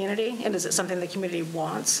for our community? And is it something the community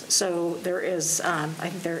wants? So there is, I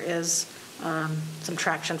think there is some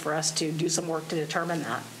traction for us to do some work to determine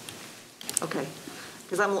that. Okay,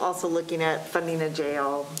 because I'm also looking at funding a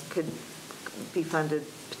jail could be funded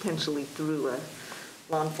potentially through a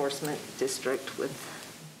law enforcement district with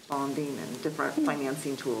bonding and different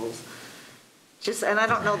financing tools. Just, and I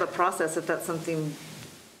don't know the process if that's something,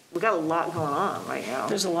 we got a lot going on right now.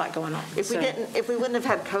 There's a lot going on. If we So- didn't, if we wouldn't have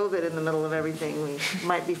had COVID in the middle of everything, we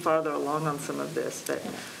might be farther along on some of this, but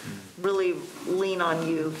really lean on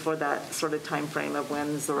you for that sort of time frame of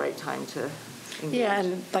when's the right time to Yeah,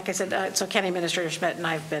 and like I said, so County Administrator Schmidt and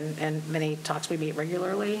I have been in many talks. We meet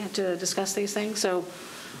regularly to discuss these things. So,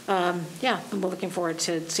 yeah, we're looking forward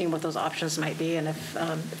to seeing what those options might be and if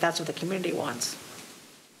that's what the community wants.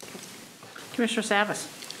 Commissioner Savas.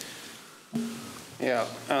 Yeah,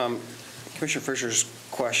 Commissioner Fisher's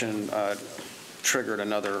question triggered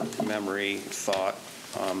another memory thought,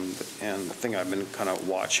 and the thing I've been kind of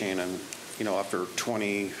watching, and, you know, after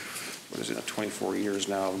 24 years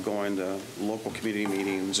now of going to local community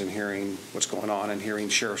meetings and hearing what's going on and hearing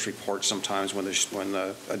sheriff's reports sometimes when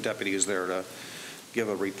a deputy is there to give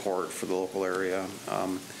a report for the local area,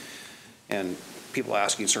 and people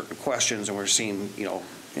asking certain questions, and we're seeing, you know,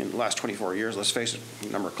 in the last 24 years, let's face it, the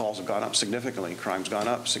number of calls have gone up significantly, crime's gone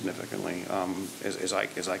up significantly, as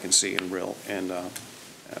I can see and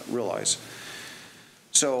realize.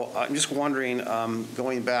 So I'm just wondering,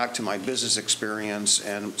 going back to my business experience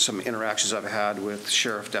and some interactions I've had with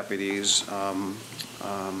sheriff deputies on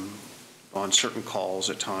certain calls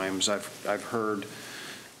at times, I've heard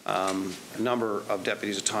a number of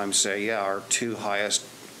deputies at times say, yeah, our two highest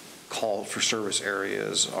call for service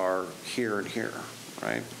areas are here and here,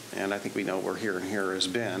 right? And I think we know where here and here has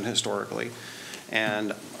been historically.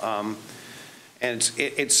 And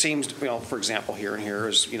it seems, you know, for example, here and here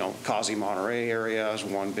is, you know, Causey Monterey area is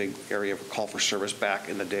one big area of call for service back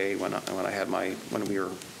in the day when I had my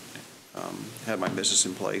business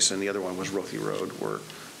in place, and the other one was Rothy Road, where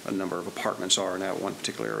a number of apartments are in that one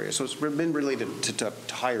particular area. So it's been related to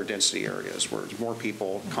higher density areas where it's more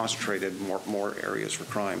people concentrated, more areas for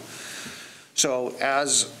crime. So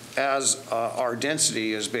as our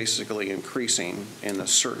density is basically increasing in a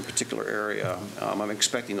certain particular area, I'm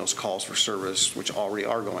expecting those calls for service, which already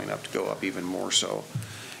are going up, to go up even more so.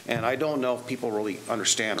 And I don't know if people really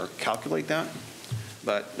understand or calculate that,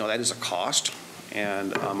 but no, that is a cost,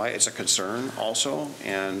 and it's a concern also,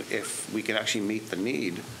 and if we can actually meet the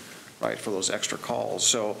need, right, for those extra calls.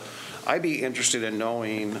 So I'd be interested in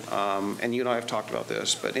knowing, and you and I have talked about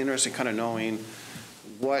this, but interested in kind of knowing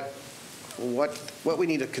what we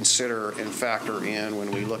need to consider and factor in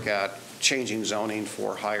when we look at changing zoning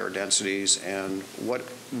for higher densities, and what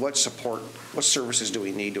services do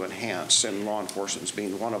we need to enhance, and law enforcement's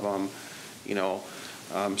being one of them, you know,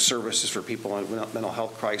 services for people in mental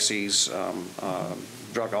health crises,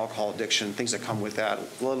 drug, alcohol addiction, things that come with that,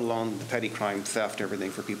 let alone the petty crime, theft,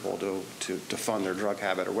 everything for people to fund their drug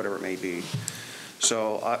habit or whatever it may be.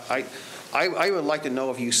 So I would like to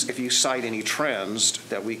know if you cite any trends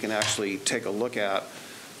that we can actually take a look at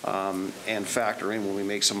and factor in when we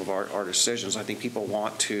make some of our decisions. I think people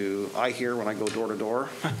want to, I hear when I go door to door,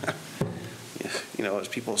 you know, as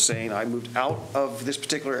people saying, I moved out of this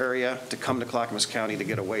particular area to come to Clackamas County to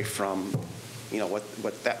get away from, you know,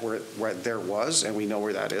 where there was, and we know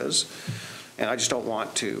where that is. And I just don't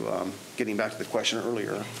want to, getting back to the question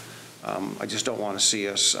earlier, I just don't want to see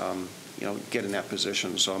us, you know, get in that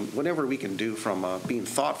position. So whatever we can do from being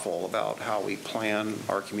thoughtful about how we plan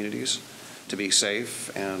our communities to be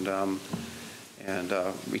safe and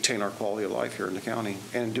retain our quality of life here in the county,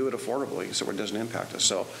 and do it affordably so it doesn't impact us.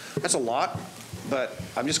 So that's a lot, but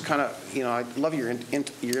I'm just kind of, you know, I'd love your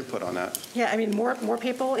input on that. Yeah, I mean, more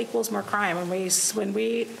people equals more crime. When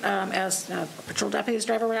we as patrol deputies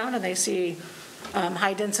drive around and they see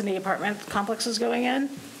high-density apartment complexes going in,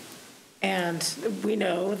 and we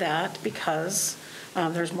know that because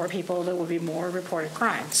there's more people, there will be more reported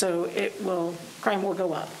crime. So crime will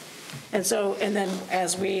go up. And then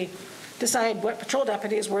as we decide what patrol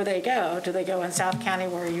deputies, where they go, do they go in South County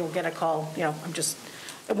where you'll get a call, you know, I'm just,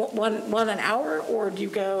 one an hour, or do you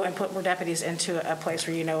go and put more deputies into a place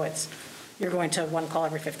where you know you're going to one call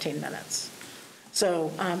every 15 minutes?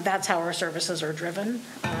 So that's how our services are driven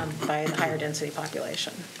by the higher density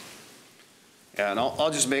population. Yeah, and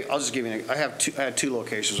I'll just give you. I had two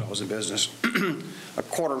locations when I was in business,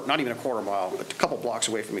 not even a quarter mile, but a couple blocks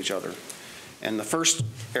away from each other. And the first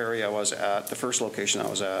location I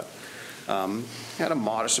was at, had a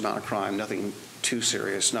modest amount of crime, nothing too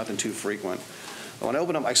serious, nothing too frequent. But when I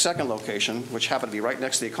opened up my second location, which happened to be right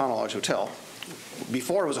next to the Econo Lodge Hotel,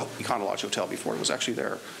 before it was a Econo Lodge Hotel, before it was actually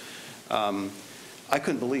there, I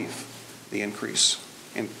couldn't believe the increase.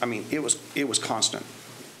 And I mean, it was constant.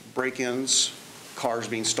 Break-ins, cars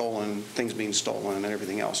being stolen, things being stolen, and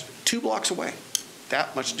everything else. 2 blocks away,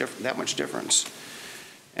 that much difference.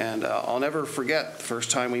 And I'll never forget the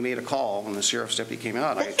first time we made a call when the sheriff's deputy came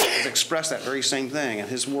out. I expressed that very same thing, and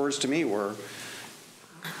his words to me were,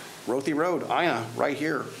 Rothy Road, Ina, right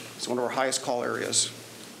here. It's one of our highest call areas.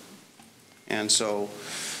 And so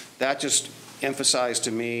that just, emphasized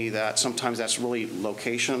to me that sometimes that's really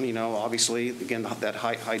location, obviously, again, that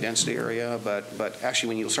high-density area, but actually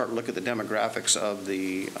when you start to look at the demographics of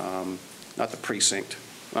the, not the precinct,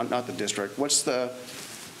 not the district, what's the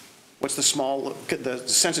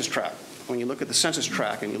census tract? When you look at the census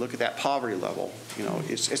tract and you look at that poverty level,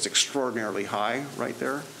 it's extraordinarily high right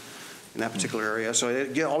there in that particular area. So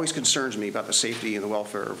it always concerns me about the safety and the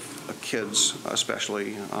welfare of kids,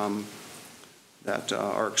 especially, that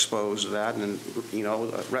are exposed to that. And,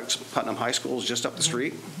 Rex Putnam High School is just up the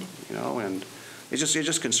street, and it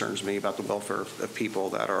just concerns me about the welfare of people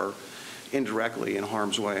that are indirectly in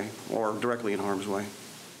harm's way or directly in harm's way.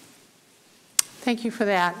 Thank you for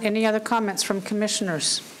that. Any other comments from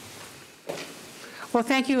commissioners? Well,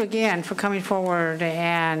 thank you again for coming forward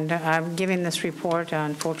and giving this report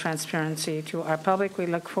on full transparency to our public. We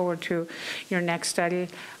look forward to your next study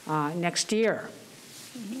next year.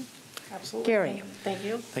 Absolutely. Gary. Thank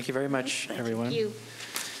you. Thank you very much, everyone. Thank you.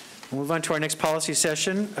 We'll move on to our next policy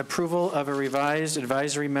session, approval of a revised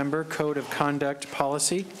advisory member code of conduct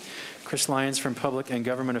policy. Chris Lyons from Public and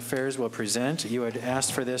Government Affairs will present. You had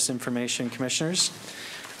asked for this information, commissioners,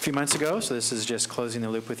 a few months ago, so this is just closing the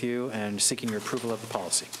loop with you and seeking your approval of the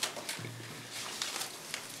policy.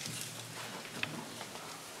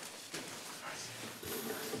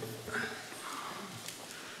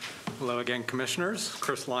 Hello again, Commissioners.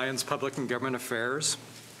 Chris Lyons, Public and Government Affairs.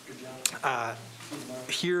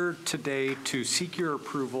 Here today to seek your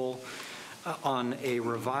approval on a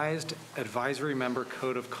revised advisory member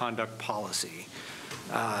code of conduct policy.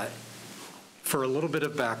 For a little bit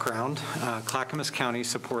of background, Clackamas County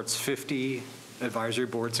supports 50 advisory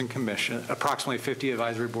boards and commissions, approximately 50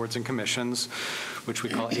 advisory boards and commissions, which we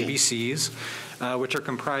call ABCs, which are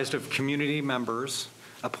comprised of community members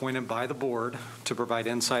appointed by the board to provide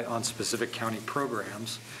insight on specific county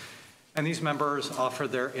programs. And these members offer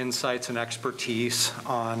their insights and expertise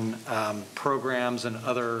on programs and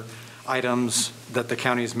other items that the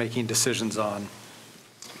county is making decisions on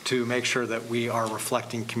to make sure that we are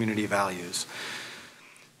reflecting community values.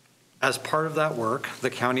 As part of that work, the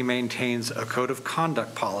county maintains a code of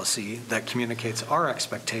conduct policy that communicates our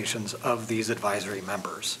expectations of these advisory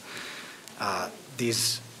members.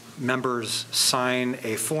 These members sign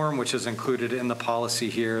a form which is included in the policy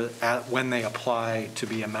here when they apply to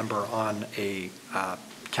be a member on a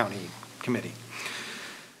county committee.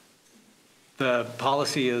 The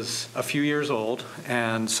policy is a few years old,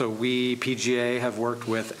 and so we, PGA, have worked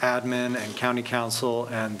with admin and county council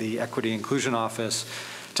and the Equity Inclusion Office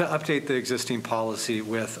to update the existing policy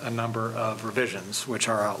with a number of revisions, which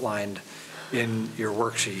are outlined in your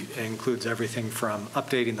worksheet. It includes everything from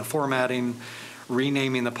updating the formatting,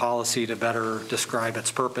 renaming the policy to better describe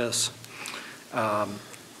its purpose,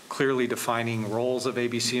 clearly defining roles of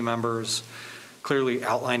ABC members, clearly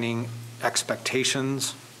outlining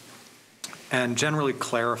expectations, and generally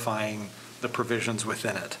clarifying the provisions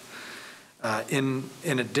within it. In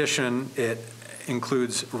addition, it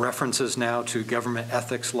includes references now to government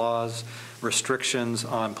ethics laws, restrictions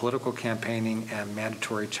on political campaigning, and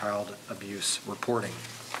mandatory child abuse reporting.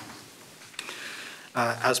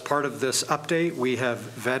 As part of this update, we have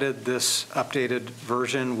vetted this updated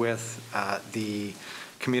version with the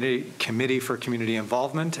Committee for Community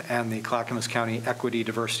Involvement and the Clackamas County Equity,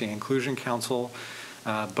 Diversity, and Inclusion Council,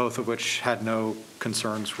 both of which had no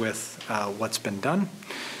concerns with what's been done.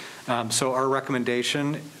 So our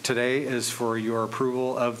recommendation today is for your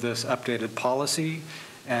approval of this updated policy.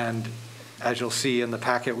 And as you'll see in the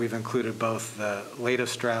packet, we've included both the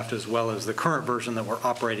latest draft as well as the current version that we're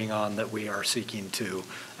operating on that we are seeking to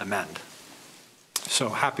amend. So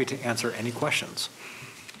happy to answer any questions.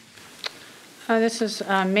 This is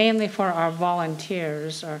mainly for our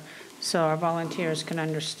volunteers, so our volunteers can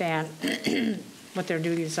understand what their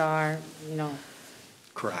duties are,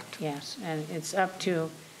 Correct. Yes, and it's up to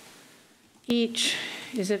each,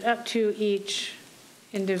 is it up to each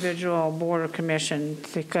individual board or commission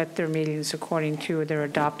to cut their meetings according to their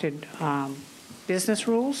adopted business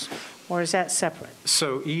rules, or is that separate?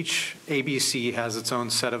 So each ABC has its own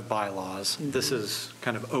set of bylaws. Mm-hmm. This is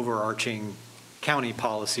kind of overarching county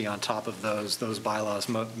policy on top of those. Those bylaws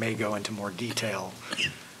may go into more detail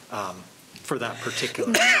for that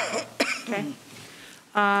particular. Okay.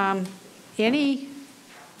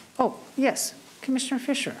 Oh, yes, Commissioner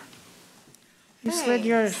Fisher. You slid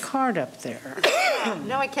your card up there.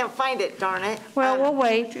 No, I can't find it, darn it. Well, we'll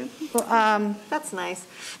wait. That's nice.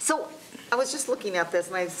 So I was just looking at this,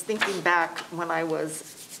 and I was thinking back when I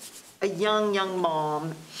was a young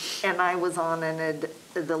mom, and I was on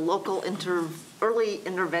the local early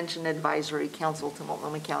intervention advisory council to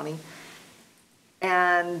Multnomah County.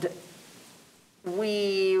 And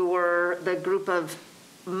the group of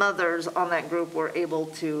mothers on that group were able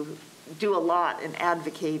to do a lot in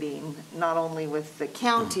advocating, not only with the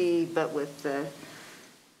county, but with the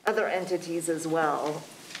other entities as well.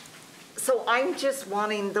 So I'm just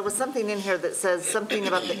wanting, there was something in here that says something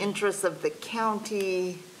about the interests of the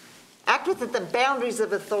county, act within the boundaries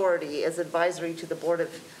of authority as advisory to the Board of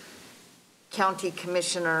County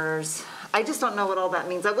Commissioners. I just don't know what all that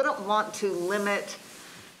means. I wouldn't want to limit,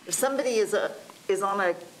 if somebody is on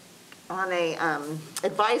a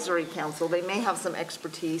advisory council, they may have some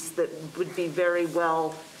expertise that would be very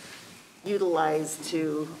well utilized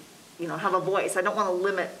to, have a voice. I don't want to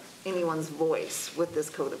limit anyone's voice with this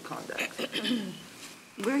code of conduct.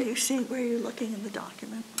 Where are you looking in the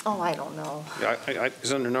document? Oh, I don't know. Yeah,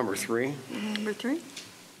 it's under number 3. Number 3?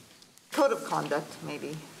 Code of conduct,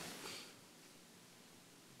 maybe.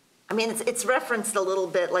 I mean, it's referenced a little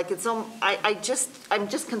bit, like I'm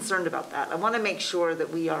just concerned about that. I want to make sure that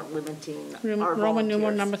we aren't limiting our Roman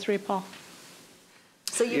numeral volunteers. number 3, Paul.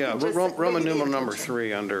 So you Yeah, can just Roman maybe the numeral number intention.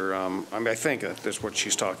 3 under, I think that's what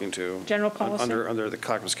she's talking to. General policy? Under the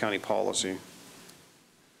Clackamas County policy.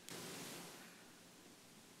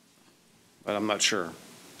 But I'm not sure.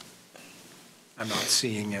 I'm not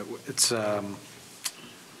seeing it. It's, I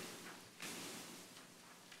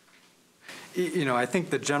think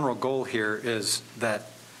the general goal here is that,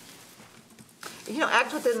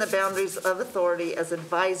 Act within the boundaries of authority as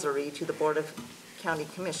advisory to the Board of County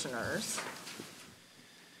Commissioners.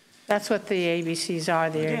 That's what the ABCs are.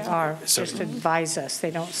 They are just advise us.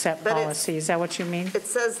 They don't set But it's- policy. Is that what you mean? It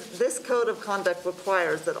says, this code of conduct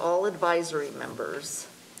requires that all advisory members.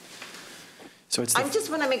 So it's I just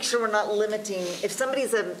want to make sure we're not limiting, if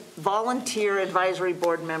somebody's a volunteer advisory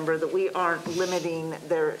board member, that we aren't limiting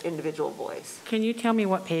their individual voice. Can you tell me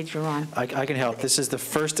what page you're on? I can help. This is the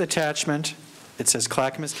first attachment. It says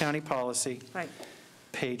Clackamas County Policy, Right.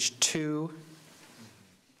 page 2,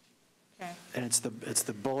 Okay. and it's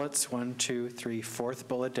the bullets, 1, 2, 3, fourth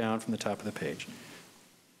bullet down from the top of the page.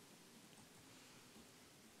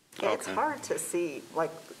 And it's Okay. hard to see,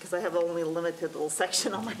 because I have only a limited little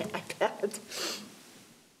section on my iPad.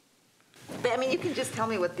 But, I mean, you can just tell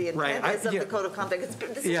me what the intent Right, is of yeah. the code of conduct.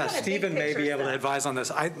 This is yeah, kind of big Stephen may be picture able to stuff. advise on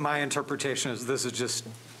this. My interpretation is this is just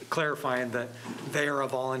clarifying that they are a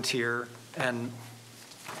volunteer and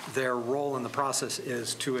their role in the process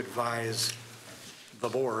is to advise the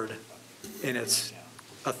board in its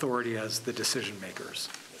authority as the decision makers.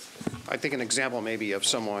 I think an example maybe of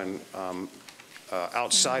someone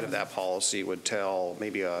outside of that policy would tell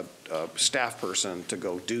maybe a staff person to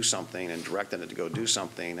go do something and direct them to go do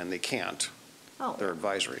something, and they can't. Oh. They're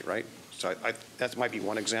advisory, right? So that might be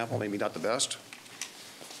one example, maybe not the best.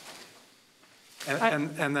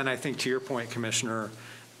 And then I think to your point, Commissioner,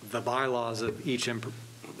 the bylaws of each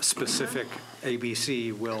specific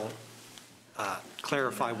ABC will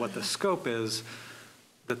clarify what the scope is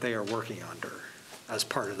that they are working under as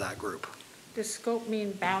part of that group. Does scope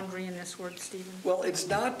mean boundary in this word, Stephen? Well, it's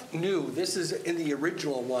not new. This is in the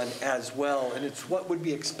original one as well, and it's what would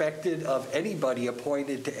be expected of anybody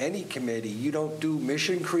appointed to any committee. You don't do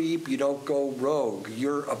mission creep, you don't go rogue.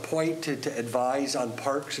 You're appointed to advise on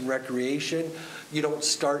parks and recreation. You don't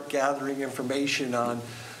start gathering information on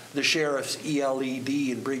the sheriff's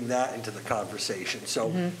ELED and bring that into the conversation.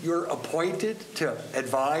 So you're appointed to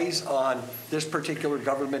advise on this particular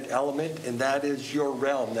government element, and that is your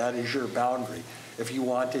realm, that is your boundary. If you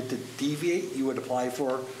wanted to deviate, you would apply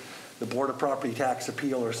for the Board of Property Tax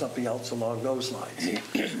Appeal or something else along those lines.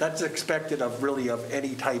 That's expected of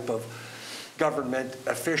any type of government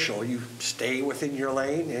official. You stay within your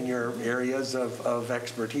lane and your areas of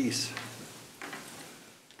expertise.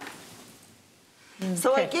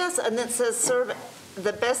 So I Okay. guess, and it says serve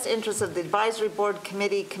the best interests of the advisory board,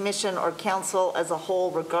 committee, commission, or council as a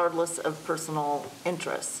whole, regardless of personal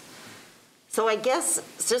interests. So I guess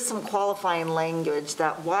it's just some qualifying language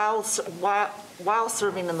that while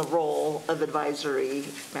serving in the role of advisory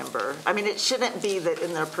member, I mean, it shouldn't be that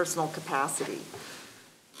in their personal capacity.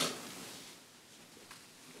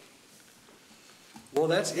 Well,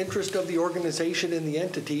 that's interest of the organization and the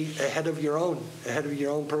entity ahead of your own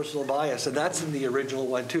personal bias. And that's in the original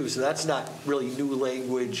one too. So that's not really new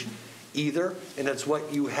language either. And it's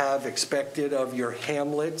what you have expected of your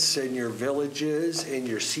hamlets and your villages and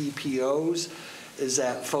your CPOs, is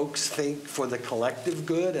that folks think for the collective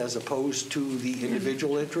good as opposed to the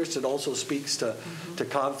individual interest. It also speaks to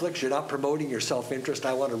conflicts. You're not promoting your self-interest.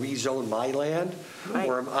 I want to rezone my land, Right.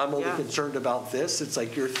 or I'm only Yeah. concerned about this. It's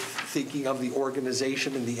like you're thinking of the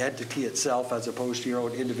organization and the entity itself as opposed to your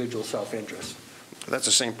own individual self-interest. That's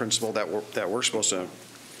the same principle that we're supposed to,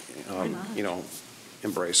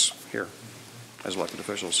 embrace here. as elected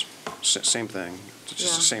officials. Same thing, it's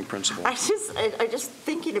just the same principle. I just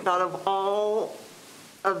thinking about of all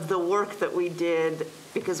of the work that we did,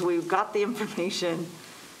 because we got the information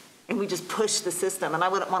and we just pushed the system, and I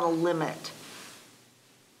wouldn't want to limit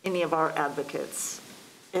any of our advocates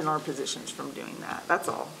in our positions from doing that, that's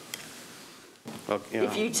all. Well, you know,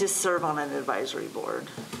 If you just serve on an advisory board.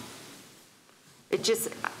 It just,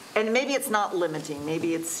 and maybe it's not limiting,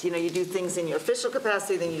 maybe it's, you do things in your official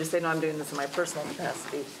capacity, then you just say, no, I'm doing this in my personal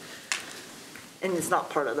capacity. And it's not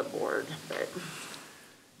part of the board, but.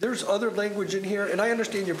 There's other language in here, and I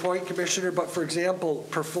understand your point, Commissioner, but for example,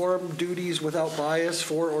 perform duties without bias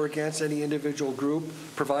for or against any individual group,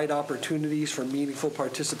 provide opportunities for meaningful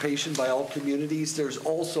participation by all communities. There's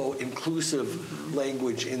also inclusive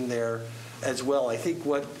language in there as well. I think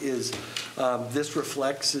what this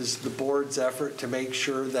reflects is the board's effort to make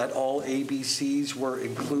sure that all ABCs were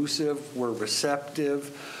inclusive, were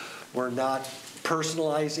receptive, were not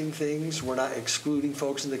personalizing things, we're not excluding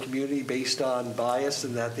folks in the community based on bias,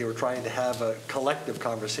 and that they were trying to have a collective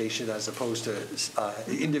conversation as opposed to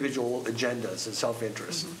individual agendas and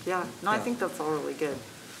self-interest. Yeah, no, I think that's all really good.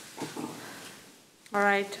 All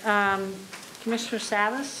right, Commissioner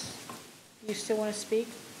Salas, you still want to speak?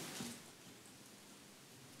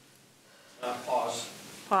 Pause.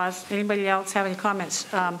 Pause. Anybody else have any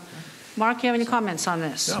comments? Mark, you have any comments on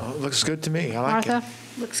this? No, it looks good to me. I like it. Martha?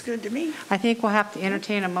 Looks good to me. I think we'll have to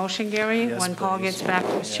entertain a motion, Gary, Yes, when Paul please. gets back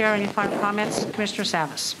to his chair. Any final comments? Commissioner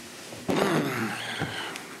Savas.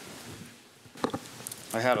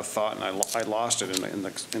 I had a thought, and I lost it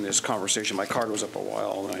in this conversation. My card was up a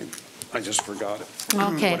while, and I just forgot it.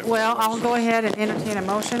 Okay, What it well, was. I'll go ahead and entertain a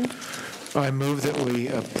motion. I move that we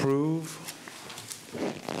approve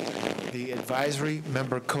the advisory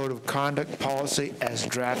member code of conduct policy as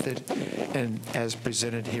drafted and as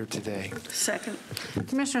presented here today. Second.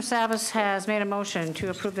 Commissioner Savas has made a motion to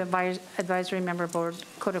approve the advisory member board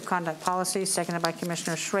code of conduct policy, seconded by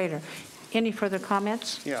Commissioner Schrader. Any further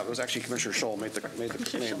comments? Yeah, it was actually Commissioner Scholl made the Oh, made the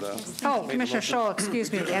Commissioner motion. Scholl, excuse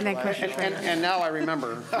me, and then Commissioner Schrader. And now I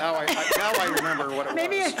remember, now I remember what it was.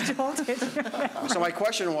 Maybe I told it. So my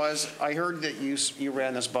question was, I heard that you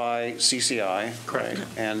ran this by CCI. Correct.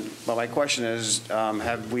 Right? But my question is,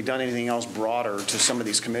 have we done anything else broader to some of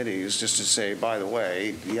these committees, just to say, by the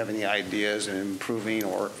way, do you have any ideas in improving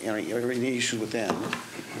or any issues within?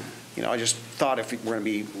 I just thought if we're going to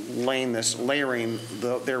be layering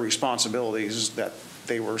their responsibilities, that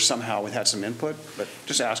they were somehow had some input, but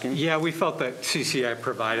just asking. Yeah, we felt that CCI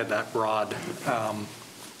provided that broad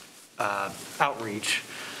outreach.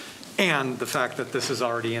 And the fact that this is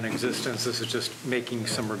already in existence, this is just making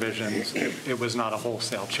some revisions. It was not a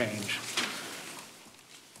wholesale change.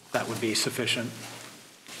 That would be sufficient.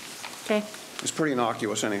 Okay, It's pretty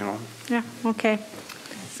innocuous anyhow. yeah, okay.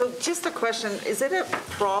 So just a question, is it a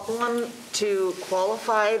problem to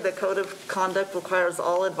qualify the code of conduct requires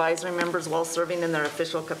all advisory members while serving in their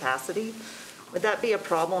official capacity? Would that be a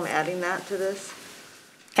problem adding that to this?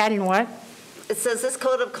 Adding what? It says this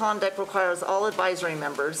code of conduct requires all advisory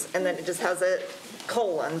members, and then it just has a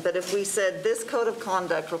colon, but if we said this code of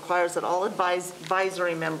conduct requires that all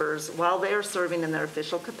advisory members while they are serving in their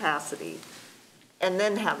official capacity, and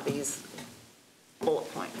then have these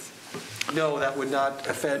bullet points. No, that would not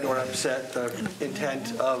offend or upset the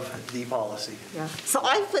intent of the policy. Yeah. So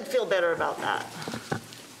I would feel better about that.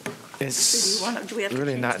 It's Do we have to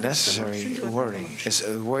really change not the necessary motion to a wording. motion? It's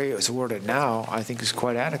the way it's worded now, I think is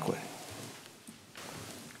quite adequate.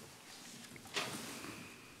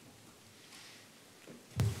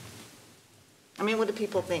 I mean, what do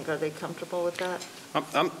people think? Are they comfortable with that?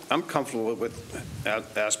 I'm comfortable with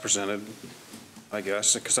as presented, I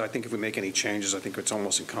guess, because I think if we make any changes, I think it's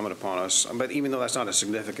almost incumbent upon us. But even though that's not a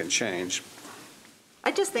significant change,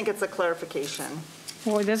 I just think it's a clarification.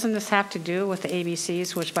 Well, doesn't this have to do with the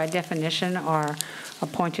ABCs, which by definition are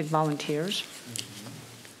appointed volunteers?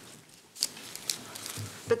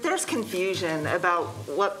 But there's confusion about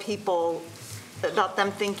about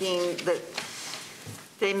them thinking that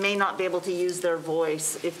they may not be able to use their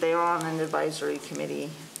voice if they are on an advisory committee.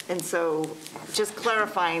 And so just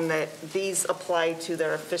clarifying that these apply to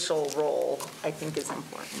their official role, I think is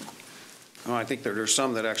important. well, I think there's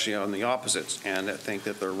some that actually are on the opposite end that think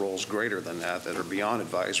that their role's greater than that are beyond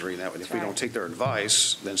advisory, and that if we don't take their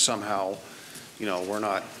advice, then somehow, we're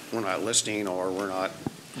not listening, or we're not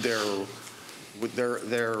with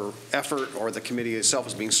their effort, or the committee itself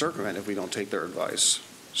is being circumvented if we don't take their advice.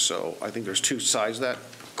 So I think there's two sides of that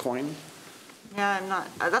coin. Yeah,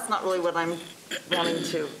 that's not really what I'm wanting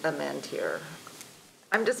to amend here.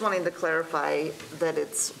 I'm just wanting to clarify that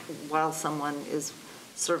it's while someone is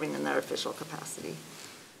serving in their official capacity.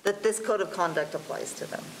 that this code of conduct applies to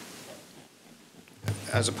them,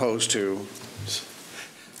 As opposed to,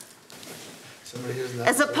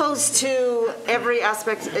 as opposed to every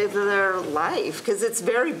aspect of their life, because it's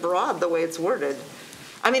very broad the way it's worded.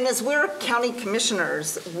 I mean, as we're county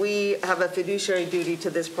commissioners, we have a fiduciary duty to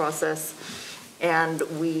this process, and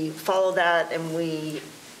we follow that, and we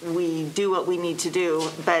do what we need to do.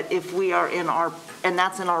 But if we are in our, and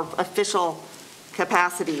that's in our official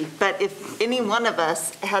capacity, but if any one of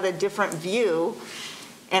us had a different view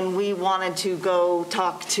and we wanted to go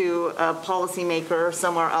talk to a policymaker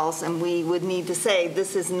somewhere else, and we would need to say,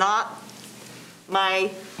 this is not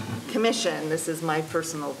my commission, this is my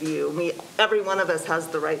personal view. Every one of us has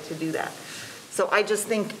the right to do that. So I just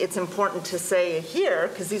think it's important to say here,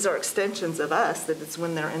 because these are extensions of us, that it's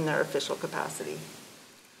when they're in their official capacity.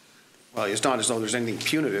 well, it's not as though there's anything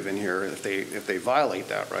punitive in here if they violate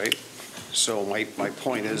that, right? So my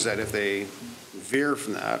point is that if they veer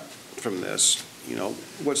from this, you know,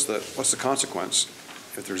 what's the consequence?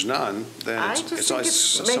 If there's none, then I it's just think it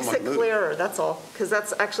somewhat makes it moot. clearer, that's all, because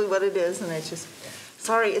that's actually what it is, and it's just,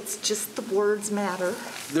 sorry, it's just the words matter.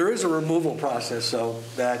 There is a removal process, though,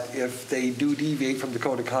 that if they do deviate from the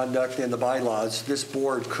code of conduct and the bylaws, this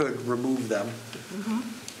board could remove them.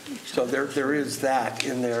 So there is that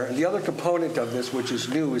in there. And the other component of this, which is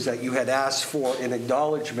new, is that you had asked for an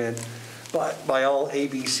acknowledgement by all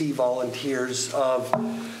ABC volunteers of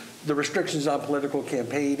the restrictions on political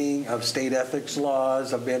campaigning, of state ethics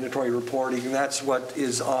laws, of mandatory reporting, and that's what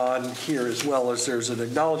is on here, as well as there's an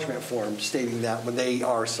acknowledgement form stating that when they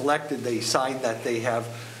are selected, they sign that they have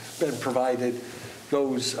been provided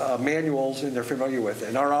those manuals and they're familiar with it.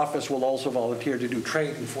 And our office will also volunteer to do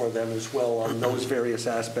training for them as well on those various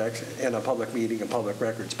aspects in a public meeting and public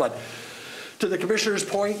records. But to the commissioner's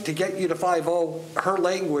point, to get you to 5-0, her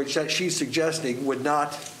language that she's suggesting would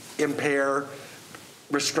not impair,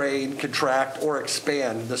 restrain, contract, or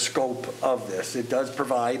expand the scope of this. It does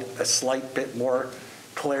provide a slight bit more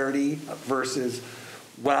clarity versus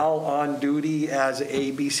while on duty as an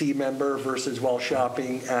ABC member versus while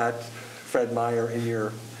shopping at Fred Meyer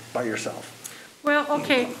and by yourself. Well,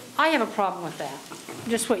 okay, I have a problem with that,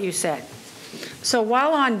 just what you said. So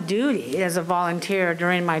while on duty as a volunteer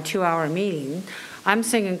during my 2-hour meeting, I'm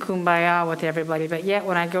singing Kumbaya with everybody, but yet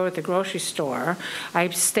when I go to the grocery store, I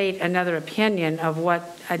state a different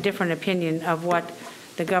opinion of what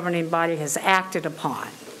the governing body has acted upon.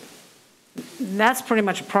 That's pretty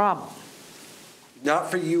much a problem. Not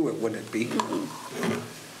for you, it wouldn't be.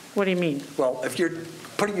 What do you mean? Well, if you're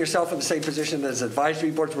putting yourself in the same position as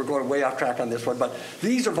advisory boards, we're going way off track on this one, but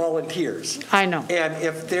these are volunteers. I know. And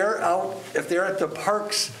if they're at the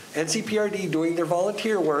parks, NCPRD doing their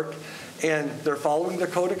volunteer work, and they're following the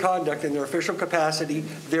code of conduct in their official capacity,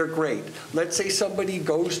 they're great. Let's say somebody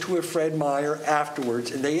goes to a Fred Meyer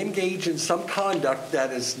afterwards and they engage in some conduct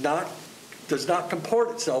that does not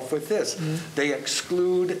comport itself with this. Mm-hmm. They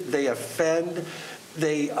exclude, they offend,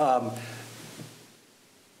 they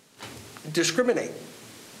discriminate.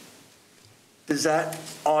 Does that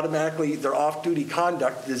automatically, their off-duty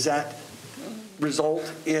conduct, does that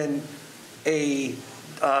result in a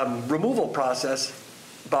removal process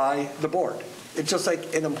by the board? It's just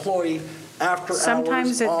like an employee after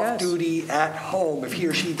hours, off duty, at home, if he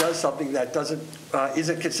or she does something that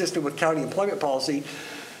isn't consistent with county employment policy,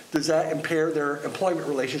 does that impair their employment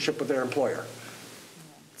relationship with their employer?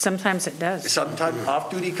 Sometimes it does. Sometimes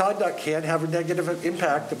off-duty conduct can have a negative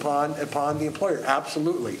impact upon the employer,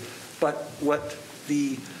 absolutely. But what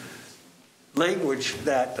the language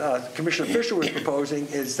that Commissioner Fisher was proposing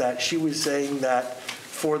is that she was saying that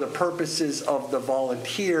for the purposes of the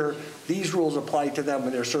volunteer, these rules apply to them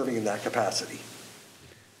when they're serving in that capacity.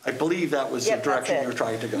 I believe that was the direction you're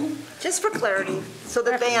trying to go. Just for clarity, so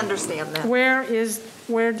that they understand that. Where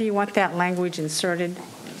do you want that language inserted?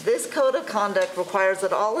 This code of conduct requires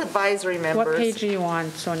that all advisory members. What page are you on,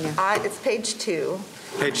 Sonia? It's page 2.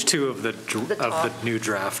 Page 2 of the new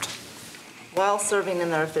draft. While serving in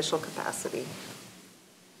their official capacity.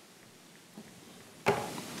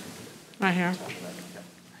 Right here.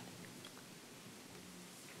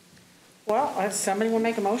 Well, somebody will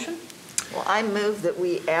make a motion? Well, I move that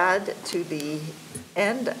we add to the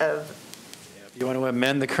end of. You want to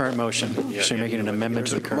amend the current motion? So you're making an amendment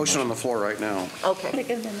to the current motion on the floor right now. Okay.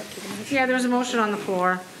 Yeah, there's a motion on the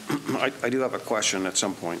floor. I do have a question at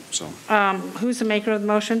some point, so. Who's the maker of the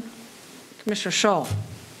motion? Commissioner Scholl.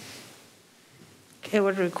 It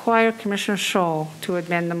would require Commissioner Scholl to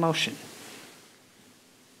amend the motion.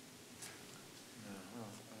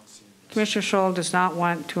 Commissioner Scholl does not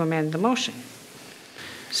want to amend the motion.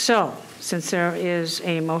 So, since there is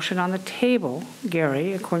a motion on the table,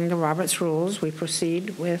 Gary, according to Robert's rules, we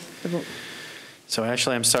proceed with the vote. So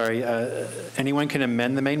actually, I'm sorry, anyone can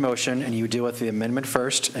amend the main motion, and you deal with the amendment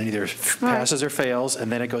first, and either passes or fails,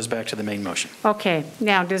 and then it goes back to the main motion. Okay,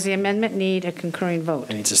 now, does the amendment need a concurring vote?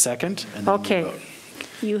 It needs a second, and then you Okay, vote.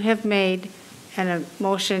 you have made a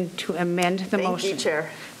motion to amend the motion. Thank you,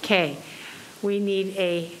 Chair. Okay, we need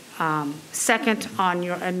a second on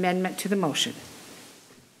your amendment to the motion.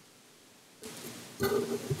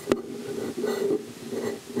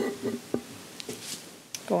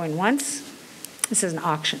 Going once. This is an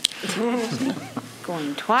auction.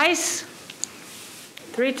 Going twice.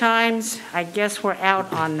 3 times. I guess we're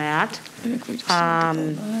out on that.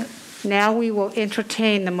 Now we will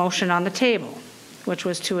entertain the motion on the table, which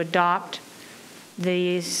was to adopt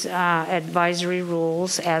these advisory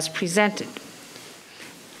rules as presented.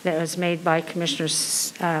 That was made by Commissioner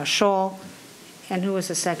Scholl, and who was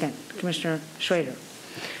the second? Commissioner Schrader.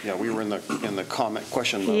 Yeah, we were in the comment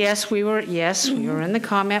question. Yes, we were in the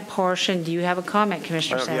comment portion. Do you have a comment,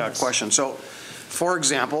 Commissioner Sanders? Yeah, question. So, for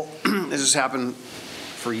example, this has happened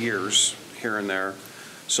for years here and there.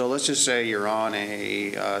 So let's just say you're on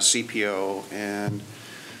a CPO and,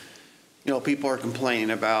 people are complaining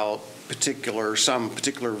about some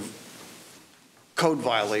particular code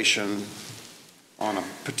violation on a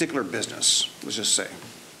particular business, let's just say.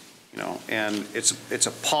 And it's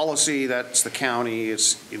a policy that's the county,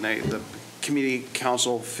 the community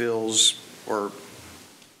council feels, or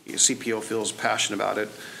CPO feels passionate about it.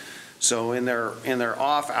 So in their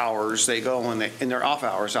off hours, they go in their off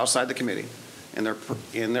hours outside the committee,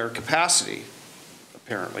 in their capacity,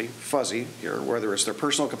 apparently fuzzy here, whether it's their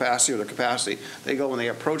personal capacity or their capacity, they go and they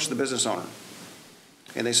approach the business owner,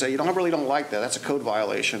 and they say, I really don't like that. That's a code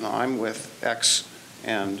violation. I'm with X,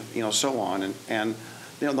 and so on, and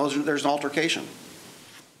there's an altercation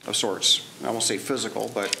of sorts. I won't say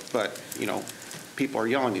physical, but people are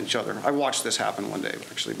yelling at each other. I watched this happen one day,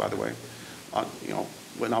 actually, by the way.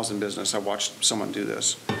 When I was in business, I watched someone do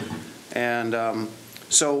this. And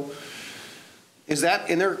so is that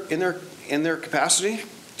in their capacity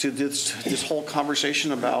to this whole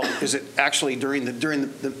conversation about, is it actually during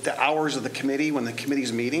the hours of the committee when the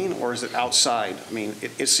committee's meeting, or is it outside? I mean,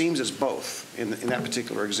 it seems it's both in that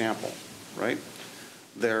particular example, right?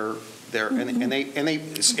 There are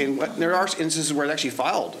instances where it actually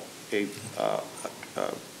filed a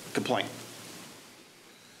complaint.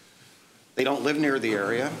 They don't live near the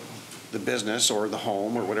area, the business or the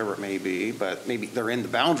home or whatever it may be, but maybe they're in the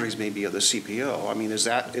boundaries maybe of the CPO. I mean, is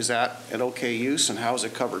that an okay use, and how is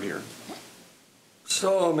it covered here?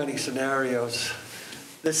 So many scenarios.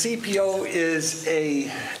 The CPO is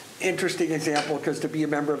a interesting example, because to be a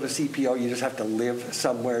member of a CPO, you just have to live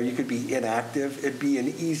somewhere. You could be inactive. It'd be an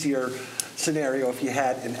easier scenario if you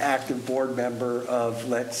had an active board member of,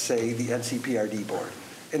 let's say, the NCPRD board.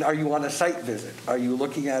 And are you on a site visit? Are you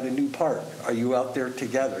looking at a new park? Are you out there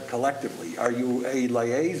together collectively? Are you a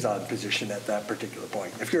liaison position at that particular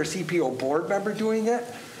point? If you're a CPO board member doing it,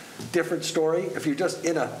 different story. If you're just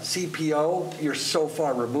in a CPO, you're so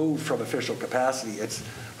far removed from official capacity, it's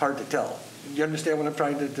hard to tell. You understand what I'm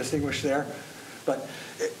trying to distinguish there? But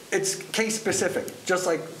it's case specific, just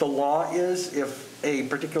like the law is if a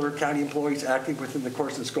particular county employee is acting within the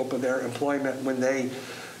course and scope of their employment when they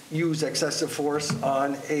use excessive force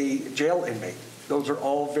on a jail inmate. Those are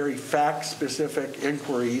all very fact-specific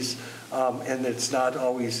inquiries, and it's not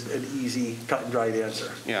always an easy cut and dried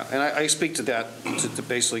answer. Yeah, and I speak to that,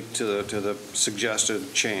 basically to the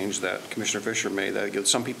suggested change that Commissioner Fisher made, that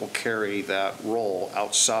some people carry that role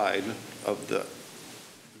outside of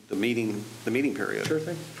the meeting period. Sure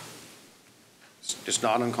thing. It's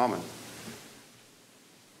not uncommon.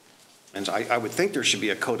 And I would think there should be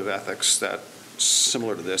a code of ethics that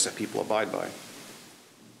similar to this that people abide by.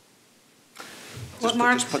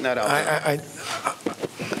 Just putting that out there.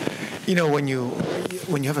 When you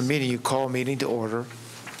have a meeting, you call a meeting to order,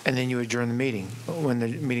 and then you adjourn the meeting. When the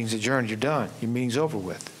meeting's adjourned, you're done. Your meeting's over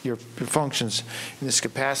with. Your functions in this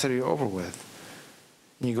capacity are over with.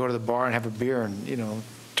 And you go to the bar and have a beer and,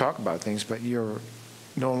 talk about things, but you're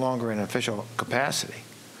no longer in an official capacity.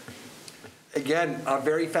 Again,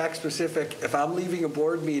 very fact-specific. If I'm leaving a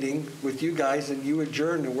board meeting with you guys and you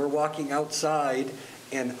adjourn and we're walking outside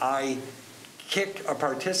and I kick a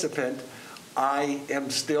participant, I am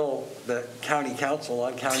still the county council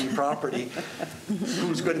on county property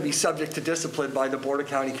who's going to be subject to discipline by the Board of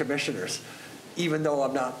County Commissioners, even though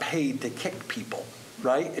I'm not paid to kick people.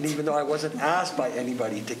 right? And even though I wasn't asked by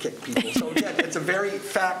anybody to kick people. So again, it's a very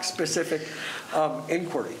fact-specific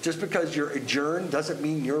inquiry. Just because you're adjourned doesn't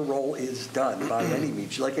mean your role is done by any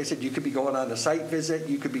means. Like I said, you could be going on a site visit,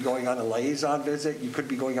 you could be going on a liaison visit, you could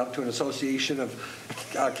be going up to an association of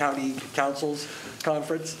county councils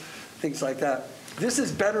conference, things like that. This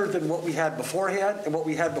is better than what we had beforehand, and what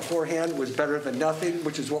we had beforehand was better than nothing,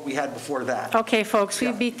 which is what we had before that. Okay, folks,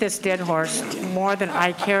 we beat this dead horse more than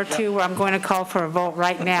I care to. I'm going to call for a vote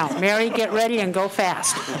right now. Mary, get ready and go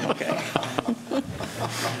fast. Okay.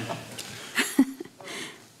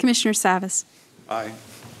 Commissioner Savas. Aye.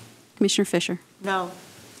 Commissioner Fisher. No.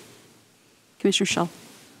 Commissioner Schull.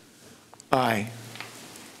 Aye.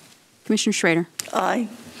 Commissioner Schrader. Aye.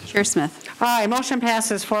 Chair Smith. Aye, motion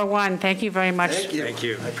passes 4-1. Thank you very much. Thank you. Thank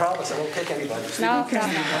you. I promise I won't kick anybody. No, no,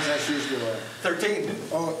 no. 13.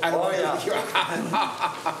 Oh, I don't yeah.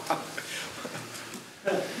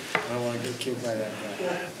 I don't want to get kicked by that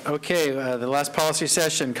guy. Okay, the last policy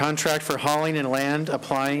session, contract for hauling and land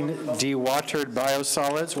applying dewatered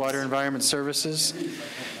biosolids, Water Environment Services.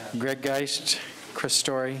 Greg Geist, Chris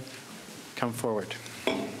Story, come forward,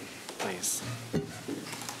 please.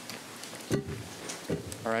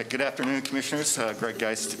 All right, good afternoon, Commissioners. Greg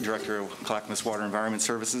Geist, Director of Clackamas Water Environment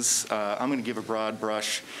Services. I'm going to give a broad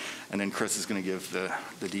brush, and then Chris is going to give the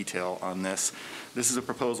detail on this. This is a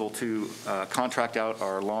proposal to contract out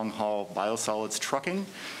our long-haul biosolids trucking.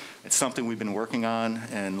 It's something we've been working on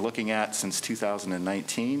and looking at since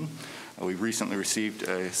 2019. We recently received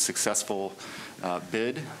a successful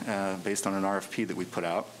bid based on an RFP that we put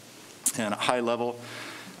out. And at high level,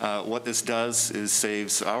 what this does is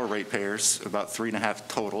saves our ratepayers about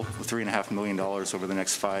 $3.5 million over the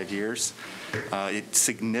next 5 years. It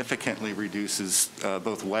significantly reduces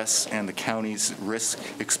both WES and the county's risk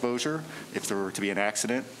exposure if there were to be an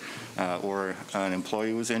accident or an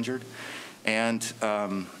employee was injured. And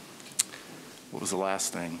what was the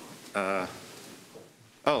last thing? And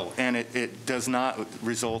it does not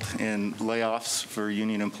result in layoffs for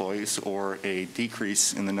union employees or a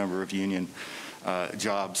decrease in the number of union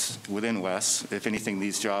jobs within WES. If anything,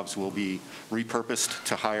 these jobs will be repurposed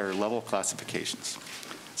to higher level classifications.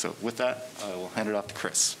 So with that, I will hand it off to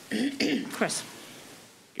Chris. Chris.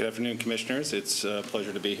 Good afternoon, Commissioners. It's a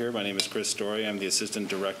pleasure to be here. My name is Chris Story. I'm the Assistant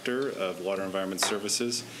Director of Water Environment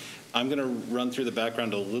Services. I'm going to run through the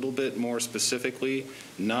background a little bit more specifically,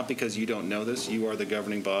 not because you don't know this. You are the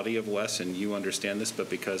governing body of WES and you understand this, but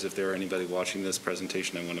because if there are anybody watching this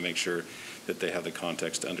presentation, I want to make sure that they have the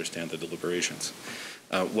context to understand the deliberations.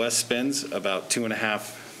 WES spends about a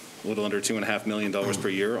little under $2.5 million per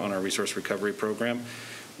year on our resource recovery program.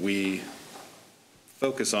 We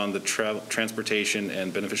focus on the transportation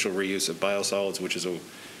and beneficial reuse of biosolids, which is a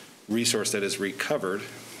resource that is recovered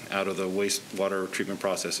out of the wastewater treatment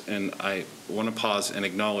process. And I want to pause and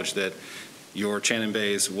acknowledge that your Shannon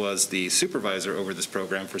Bays was the supervisor over this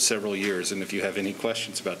program for several years, and if you have any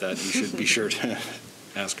questions about that, you should be sure to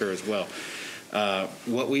ask her as well.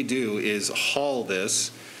 What we do is haul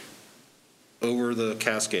this over the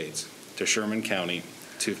Cascades to Sherman County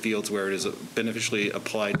to fields where it is beneficially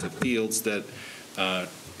applied to fields that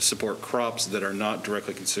support crops that are not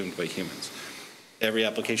directly consumed by humans. Every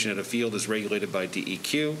application at a field is regulated by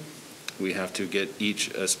DEQ. We have to get each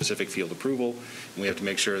a specific field approval, and we have to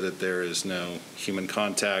make sure that there is no human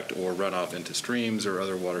contact or runoff into streams or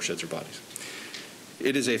other watersheds or bodies.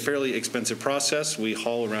 It is a fairly expensive process. We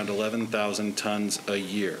haul around 11,000 tons a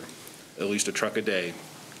year. At least a truck a day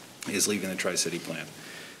is leaving the Tri-City plant.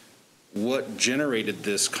 What generated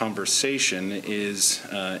this conversation is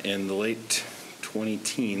in the late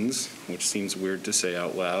 20-teens, which seems weird to say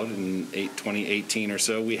out loud, in 2018 or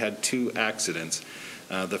so, we had 2 accidents.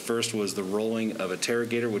 The first was the rolling of a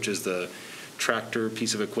Terrigator, which is the tractor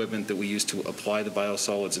piece of equipment that we use to apply the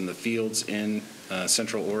biosolids in the fields in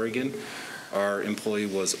Central Oregon. Our employee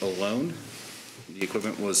was alone. The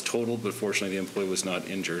equipment was totaled, but fortunately the employee was not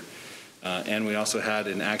injured. And we also had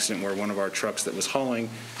an accident where one of our trucks that was hauling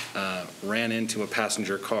ran into a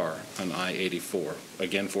passenger car on I-84.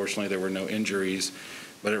 Again, fortunately, there were no injuries,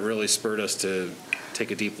 but it really spurred us to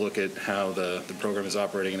take a deep look at how the program is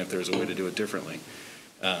operating and if there's a way to do it differently.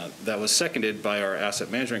 That was seconded by our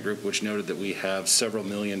asset management group, which noted that we have several $1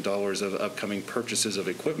 million of upcoming purchases of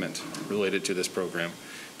equipment related to this program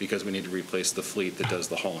because we need to replace the fleet that does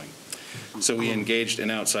the hauling. So we engaged an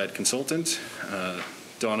outside consultant,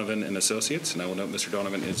 Donovan and Associates, and I will note Mr.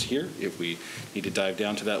 Donovan is here if we need to dive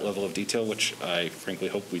down to that level of detail, which I frankly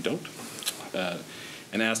hope we don't,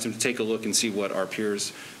 and asked him to take a look and see what our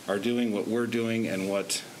peers are doing, what we're doing, and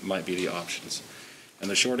what might be the options. And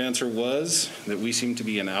the short answer was that we seem to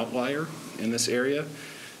be an outlier in this area.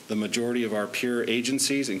 The majority of our peer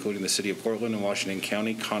agencies, including the City of Portland and Washington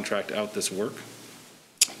County, contract out this work.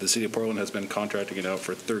 The City of Portland has been contracting it out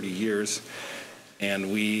for 30 years,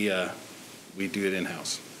 and we do it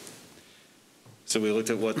in-house. So we looked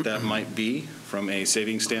at what that might be from a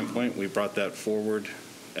savings standpoint. We brought that forward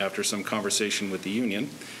after some conversation with the union.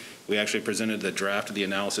 We actually presented the draft of the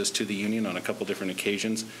analysis to the union on a couple different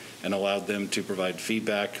occasions and allowed them to provide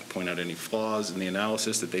feedback, point out any flaws in the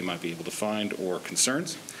analysis that they might be able to find or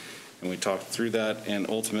concerns. And we talked through that and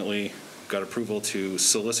ultimately got approval to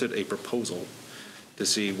solicit a proposal to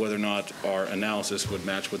see whether or not our analysis would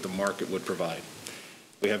match what the market would provide.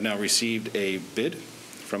 We have now received a bid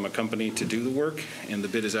from a company to do the work, and the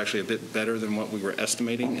bid is actually a bit better than what we were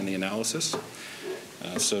estimating in the analysis.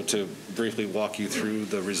 So to briefly walk you through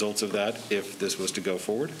the results of that, if this was to go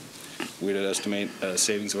forward, we'd estimate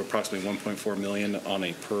savings of approximately $1.4 million on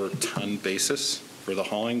a per ton basis for the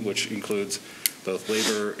hauling, which includes both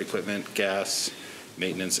labor, equipment, gas,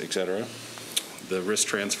 maintenance, et cetera. The risk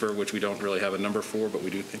transfer, which we don't really have a number for, but we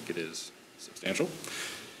do think it is substantial.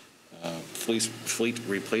 Fleet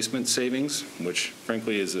replacement savings, which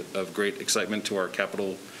frankly is of great excitement to our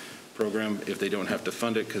capital program if they don't have to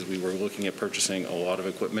fund it, because we were looking at purchasing a lot of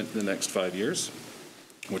equipment in the next 5 years,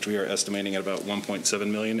 which we are estimating at about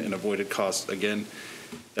 $1.7 million in avoided costs. Again,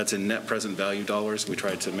 that's in net present value dollars. We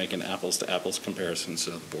tried to make an apples to apples comparison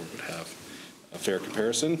so the board would have a fair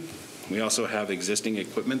comparison. We also have existing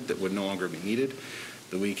equipment that would no longer be needed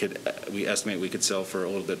that we estimate we could sell for a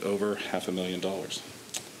little bit over $500,000.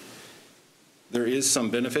 There is some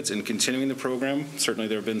benefits in continuing the program. Certainly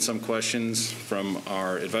there have been some questions from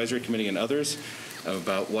our advisory committee and others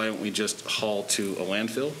about why don't we just haul to a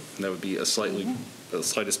landfill. And that would be the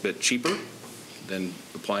slightest bit cheaper than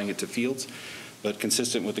applying it to fields. But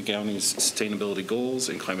consistent with the county's sustainability goals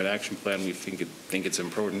and climate action plan, we think it's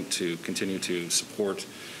important to continue to support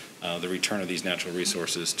the return of these natural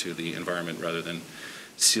resources to the environment rather than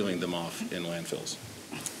sealing them off in landfills.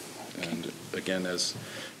 And again, as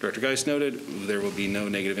Director Geist noted, there will be no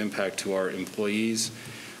negative impact to our employees.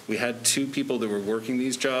 We had 2 people that were working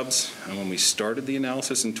these jobs, and when we started the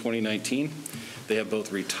analysis in 2019, they have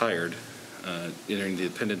both retired entering the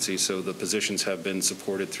dependency, so the positions have been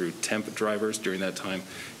supported through temp drivers during that time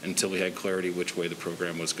until we had clarity which way the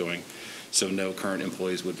program was going. So no current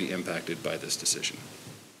employees would be impacted by this decision.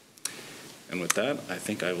 And with that, I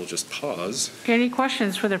think I will just pause. Any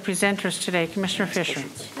questions for the presenters today? Commissioner Fisher.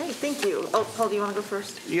 Hey, thank you. Oh, Paul, do you want to go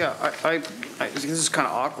first? Yeah, this is kind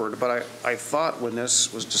of awkward, but I thought when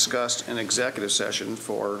this was discussed in executive session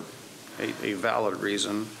for a valid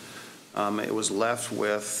reason, it was left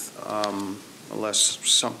with,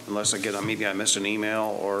 unless again, maybe I missed an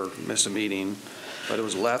email or missed a meeting, but it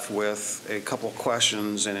was left with a couple of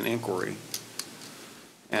questions and an inquiry.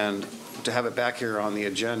 And to have it back here on the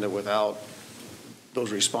agenda without those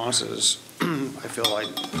responses, I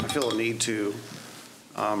feel a need to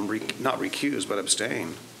not recuse, but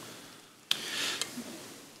abstain.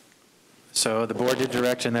 So the board did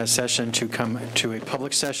direct in that session to come to a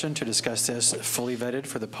public session to discuss this, fully vetted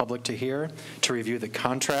for the public to hear, to review the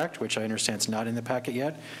contract, which I understand is not in the packet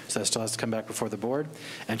yet, so that still has to come back before the board,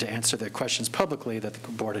 and to answer the questions publicly that the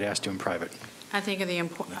board had asked you in private. I think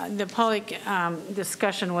the public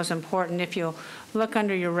discussion was important. If you look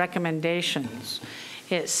under your recommendations,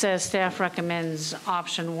 it says staff recommends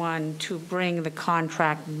option 1 to bring the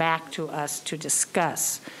contract back to us to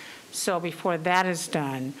discuss. So before that is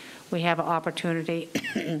done, we have an opportunity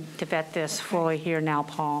to vet this fully here now,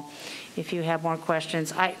 Paul. If you have more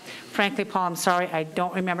questions. Frankly, Paul, I'm sorry, I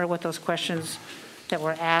don't remember what those questions that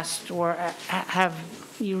were asked or have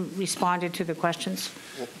you responded to the questions?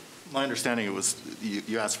 Well, my understanding it was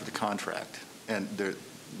you asked for the contract, and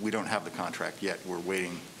we don't have the contract yet. We're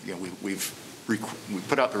waiting. You know, we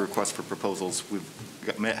put out the request for proposals. We've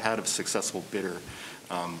had a successful bidder.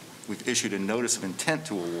 We've issued a notice of intent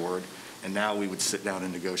to award, and now we would sit down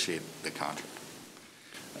and negotiate the contract.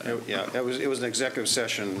 Yeah, it was an executive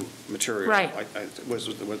session material. Right. Was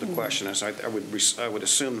the question. So I would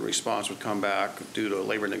assume the response would come back due to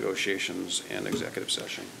labor negotiations and executive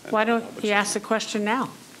session. Why don't you ask the question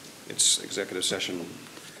now? It's executive session.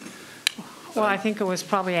 Well, I think it was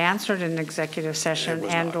probably answered in executive session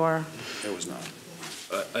and/or. It was not.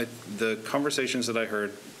 The conversations that I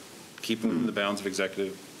heard, keeping within the bounds of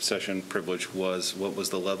executive session privilege, was what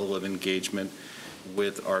was the level of engagement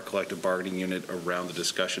with our collective bargaining unit around the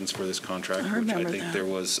discussions for this contract, which I think there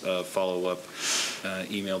was a follow-up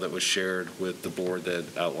email that was shared with the board that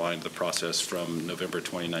outlined the process from November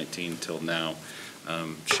 2019 till now,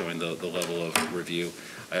 showing the level of review.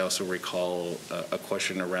 I also recall a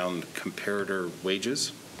question around comparator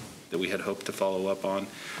wages that we had hoped to follow up on.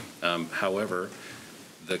 However,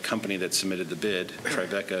 the company that submitted the bid,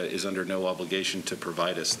 Tribeca, is under no obligation to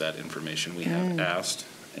provide us that information. We have asked,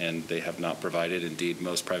 and they have not provided. Indeed,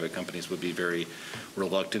 most private companies would be very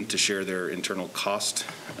reluctant to share their internal cost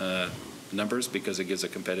numbers because it gives a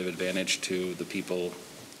competitive advantage to the people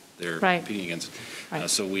they're competing against.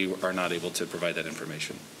 So we are not able to provide that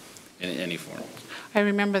information in any form. I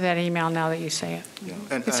remember that email now that you say it. Yeah.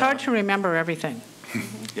 And, It's hard to remember everything.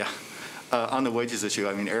 Yeah. On the wages issue,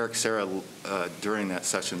 I mean, Eric Serra, during that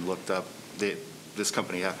session, looked up, this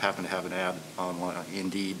company happened to have an ad online,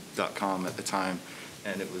 Indeed.com at the time,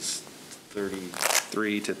 and it was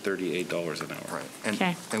 $33 to $38 an hour.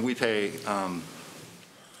 Right. And we pay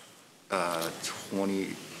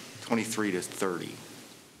 23 to 30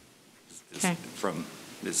 from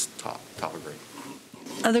this top of grade.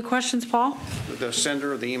 Other questions, Paul? The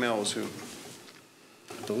sender of the email is who?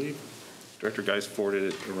 I believe Director Geist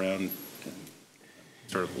forwarded it around and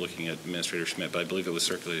started looking at Administrator Schmidt, but I believe it was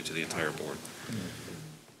circulated to the entire board.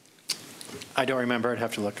 I don't remember. I'd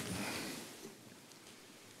have to look.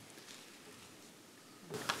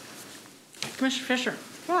 Commissioner Fisher.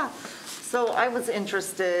 Yeah, so I was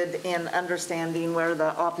interested in understanding where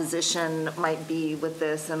the opposition might be with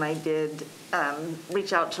this, and I did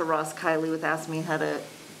reach out to Ross Kiley with Ask Me, had a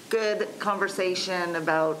good conversation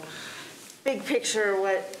about big picture,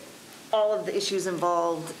 what all of the issues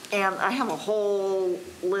involved, and I have a whole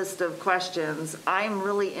list of questions. I'm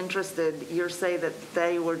really interested, you say that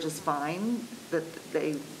they were just fine, that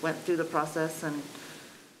they went through the process and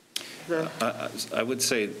I would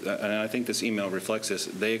say, and I think this email reflects this,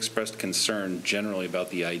 they expressed concern generally about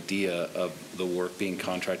the idea of the work being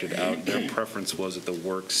contracted out. Their preference was that the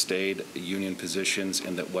work stayed union positions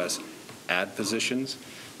and that Wes add positions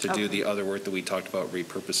to do the other work that we talked about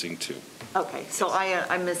repurposing to. Okay, so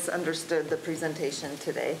I misunderstood the presentation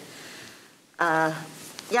today.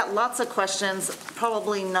 Yeah, lots of questions,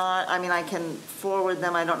 probably not, I mean, I can forward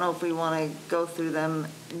them. I don't know if we want to go through them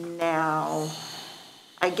now.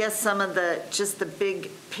 I guess some of just the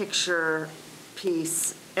big picture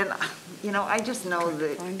piece, and, you know, I just know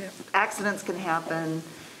that accidents can happen,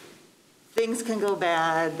 things can go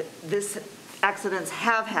bad, accidents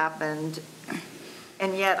have happened,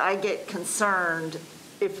 and yet I get concerned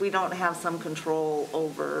if we don't have some control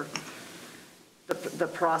over the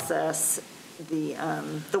process,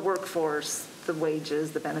 the workforce, the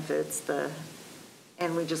wages, the benefits,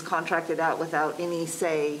 and we just contract it out without any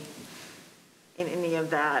say in any of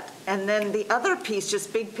that. And then the other piece,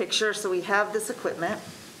 just big picture, so we have this equipment.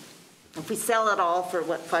 If we sell it all for,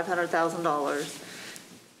 what, $500,000,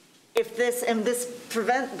 if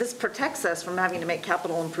this protects us from having to make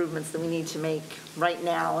capital improvements that we need to make right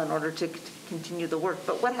now in order to continue the work.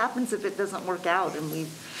 But what happens if it doesn't work out and we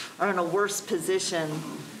are in a worse position?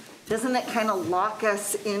 Doesn't it kind of lock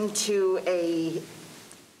us into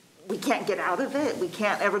we can't get out of it? We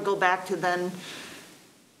can't ever go back to then,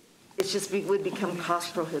 it would become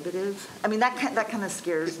cost prohibitive? I mean, that kind of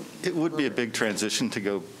scares me. It would be a big transition to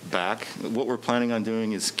go back. What we're planning on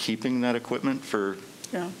doing is keeping that equipment for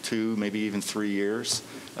 2, maybe even 3 years,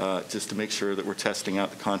 just to make sure that we're testing out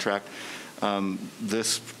the contract.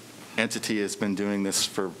 This entity has been doing this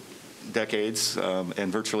for decades,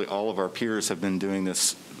 and virtually all of our peers have been doing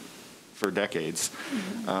this for decades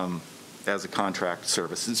as a contract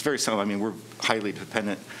service. It's very simple. I mean, we're highly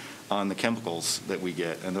dependent on the chemicals that we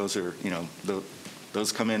get, and those are, you know,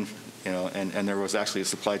 those come in, you know, and there was actually a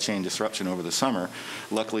supply chain disruption over the summer.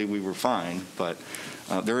 Luckily, we were fine, but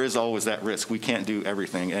there is always that risk. We can't do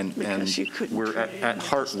everything, and we're at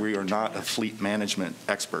heart, we are not a fleet management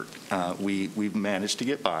expert. We've managed to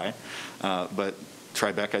get by, but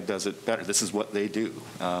Tribeca does it better. This is what they do,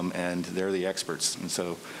 and they're the experts. And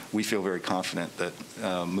so we feel very confident that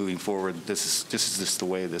moving forward, this is just the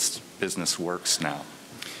way this business works now.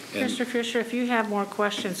 Mr. Fisher, if you have more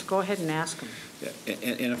questions, go ahead and ask them. Yeah,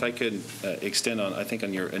 and if I could extend on, I think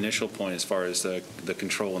on your initial point as far as the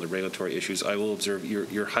control and the regulatory issues, I will observe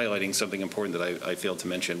you're highlighting something important that I failed to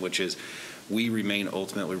mention, which is we remain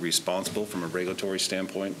ultimately responsible from a regulatory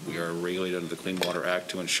standpoint. We are regulated under the Clean Water Act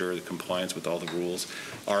to ensure the compliance with all the rules.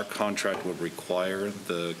 Our contract would require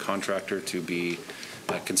the contractor to be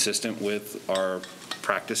consistent with our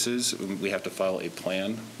practices. We have to file a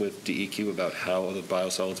plan with DEQ about how the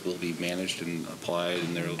biosolids will be managed and applied,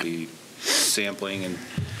 and there will be sampling and,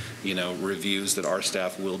 you know, reviews that our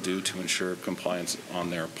staff will do to ensure compliance on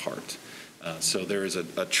their part. So there is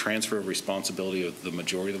a transfer of responsibility of the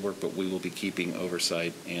majority of the work, but we will be keeping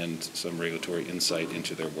oversight and some regulatory insight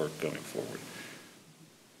into their work going forward.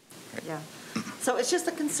 Yeah. So it's just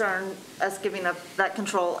a concern, us giving up that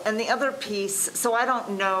control. And the other piece, so I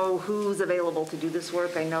don't know who's available to do this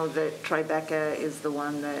work. I know that Tribeca is the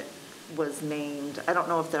one that was named. I don't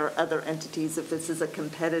know if there are other entities, if this is a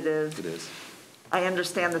competitive. It is. I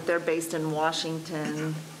understand that they're based in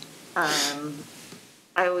Washington.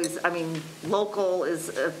 Local is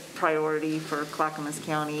a priority for Clackamas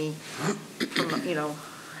County, from,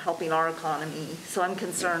 helping our economy. So I'm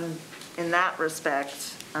concerned in that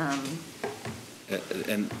respect.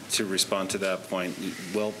 And to respond to that point,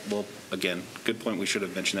 well, again, good point. We should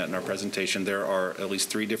have mentioned that in our presentation. There are at least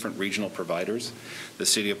 3 different regional providers. The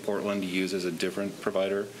city of Portland uses a different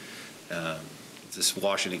provider. This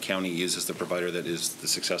Washington County uses the provider that is the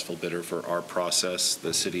successful bidder for our process.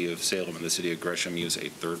 The city of Salem and the city of Gresham use a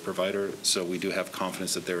 3rd provider. So we do have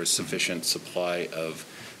confidence that there is sufficient supply of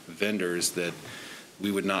vendors that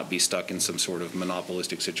we would not be stuck in some sort of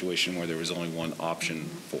monopolistic situation where there was only one option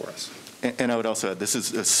for us. And I would also add, this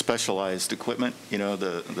is a specialized equipment,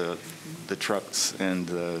 the trucks and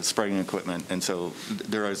the spraying equipment, and so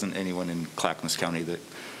there isn't anyone in Clackamas County that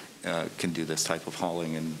can do this type of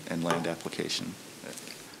hauling and land application.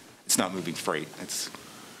 It's not moving freight. It's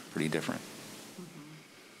pretty different.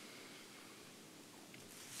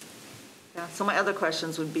 Yeah, so my other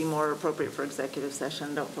questions would be more appropriate for executive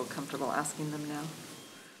session. Don't feel comfortable asking them now.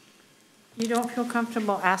 You don't feel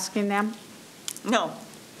comfortable asking them? No.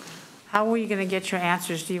 How are you going to get your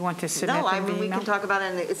answers? Do you want to submit them No, via we email? can talk about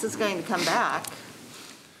it, and this is going to come back.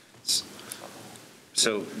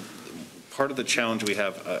 So part of the challenge we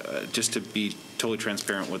have, just to be totally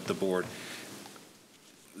transparent with the board,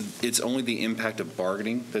 it's only the impact of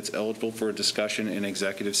bargaining that's eligible for a discussion in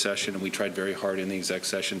executive session, and we tried very hard in the exec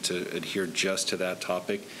session to adhere just to that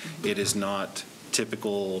topic. It is not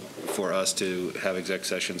typical for us to have exec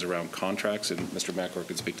sessions around contracts, and Mr. McElroy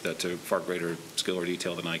can speak to that to far greater skill or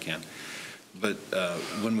detail than I can. But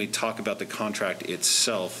when we talk about the contract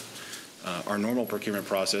itself, our normal procurement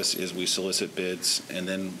process is we solicit bids, and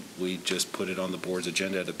then we just put it on the board's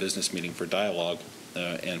agenda at a business meeting for dialogue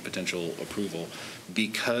and potential approval.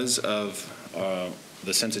 Because of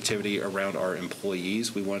the sensitivity around our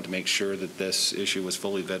employees, we wanted to make sure that this issue was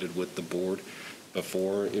fully vetted with the board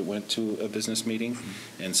before it went to a business meeting.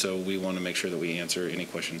 And so we want to make sure that we answer any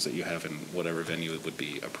questions that you have in whatever venue would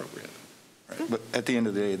be appropriate. Right. But at the end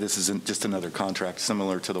of the day, this isn't just another contract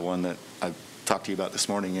similar to the one that I've talked to you about this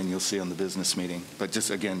morning and you'll see on the business meeting. But just,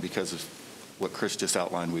 again, because of what Chris just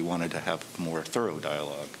outlined, we wanted to have more thorough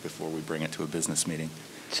dialogue before we bring it to a business meeting.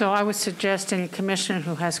 So I would suggest any commissioner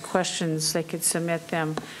who has questions, they could submit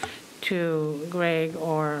them to Greg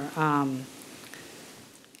or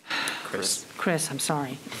Chris, I'm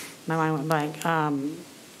sorry. My mind went blank.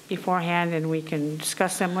 Beforehand, and we can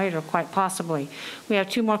discuss them later, quite possibly. We have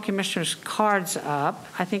 2 more commissioners' cards up.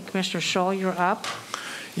 I think Commissioner Scholl, you're up.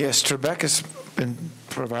 Yes, Tribeca's been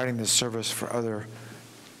providing this service for other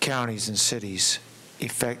counties and cities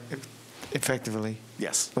effectively.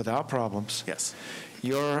 Yes. Without problems. Yes.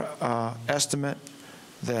 Your estimate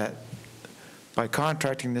that by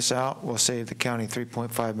contracting this out will save the county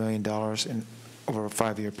 $3.5 million in over a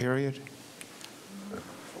 5-year period?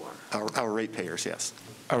 Our ratepayers, yes.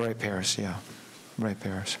 Our ratepayers, yeah.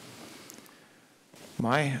 Ratepayers.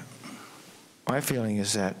 My feeling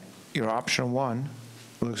is that your option 1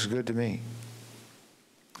 looks good to me.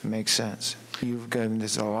 It makes sense. You've given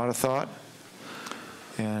this a lot of thought,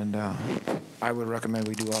 and I would recommend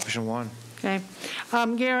we do option 1. Okay.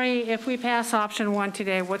 Gary, if we pass option 1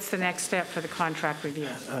 today, what's the next step for the contract review?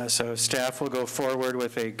 So staff will go forward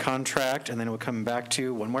with a contract, and then we'll come back to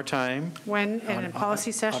you one more time. When, in a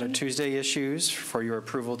policy session? On a Tuesday issues for your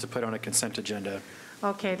approval to put on a consent agenda.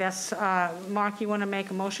 Okay, that's, Mark, you want to make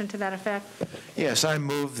a motion to that effect? Yes, I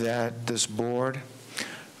move that this board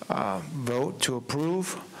vote to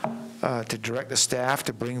approve, to direct the staff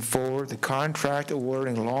to bring forward the contract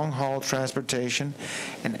awarding long-haul transportation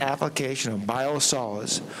and application of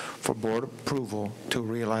biosolids for board approval to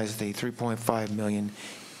realize the $3.5 million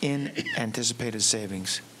in anticipated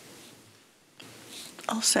savings.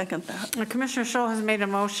 I'll second that. Commissioner Scholl has made a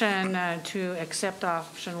motion to accept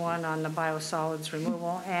option 1 on the biosolids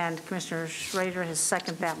removal, and Commissioner Schrader has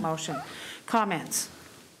seconded that motion. Comments?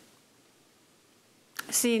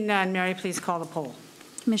 Seeing none, Mary, please call the poll.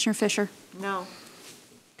 Commissioner Fisher? No.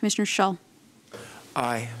 Commissioner Schull?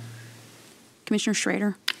 Aye. Commissioner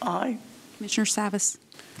Schrader? Aye. Commissioner Savas?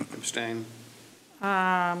 Abstain. Go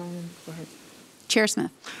ahead. Chair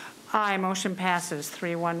Smith? Aye, motion passes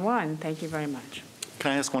 3-1-1. Thank you very much. Can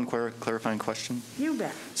I ask one clarifying question? You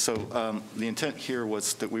bet. So the intent here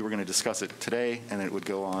was that we were going to discuss it today, and it would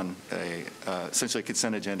go on essentially a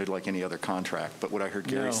consent agenda like any other contract. But what I heard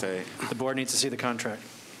Gary No. say... The board needs to see the contract.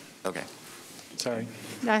 Okay. Sorry.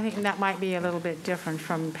 I think that might be a little bit different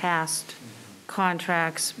from past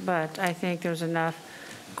contracts, but I think there's enough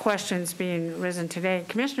questions being risen today.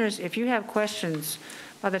 Commissioners, if you have questions,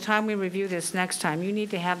 by the time we review this next time, you need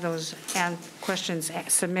to have those questions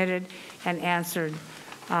submitted and answered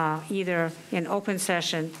either in open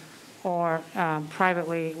session or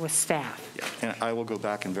privately with staff. Yeah. And I will go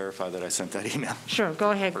back and verify that I sent that email. Sure,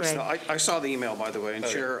 go ahead, Greg. I saw the email, by the way, and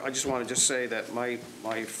Chair, I just want to just say that my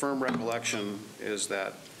firm recollection is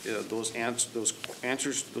that those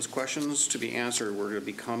questions to be answered were going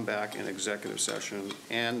to come back in executive session,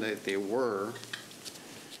 and that they were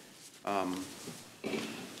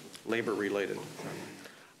labor-related.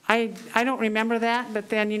 I don't remember that, but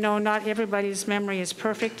then, not everybody's memory is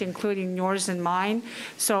perfect, including yours and mine.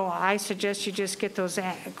 So I suggest you just get those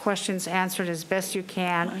questions answered as best you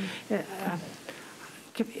can.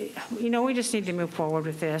 We just need to move forward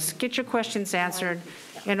with this. Get your questions answered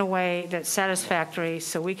in a way that's satisfactory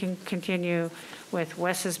so we can continue with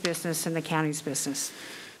Wes's business and the county's business.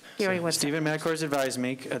 Gary, what's that? Stephen Matcor's advised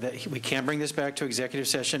me that we can bring this back to executive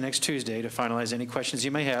session next Tuesday to finalize any questions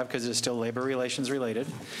you may have, because it's still labor relations related.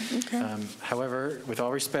 Okay. However, with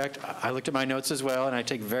all respect, I looked at my notes as well, and I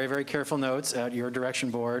take very, very careful notes at your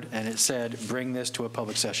direction board, and it said, bring this to a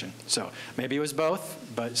public session. So maybe it was both,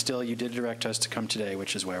 but still you did direct us to come today,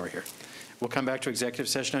 which is why we're here. We'll come back to executive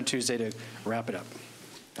session on Tuesday to wrap it up.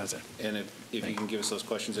 That's it. And if you can give us those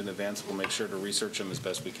questions in advance, we'll make sure to research them as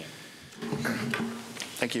best we can.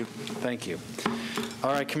 Thank you. Thank you.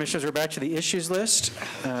 All right, Commissioners, we're back to the issues list.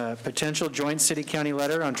 Potential joint city-county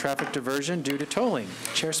letter on traffic diversion due to tolling.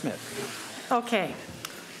 Chair Smith. Okay.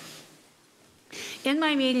 In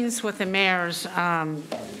my meetings with the mayors,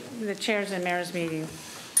 the chairs and mayors meeting,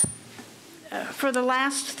 for the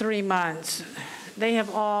last 3 months, they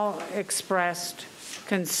have all expressed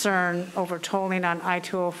concern over tolling on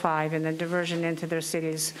I-205 and the diversion into their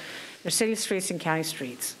city streets and county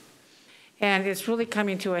streets. And it's really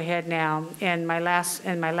coming to a head now. In my last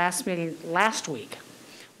meeting last week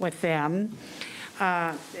with them,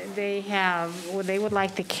 they would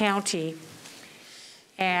like the county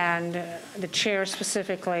and the chair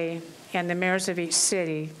specifically and the mayors of each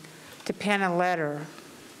city to pen a letter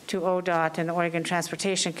to ODOT and the Oregon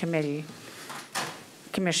Transportation Commission,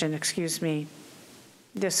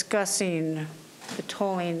 discussing the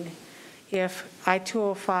tolling if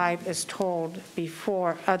I-205 is tolled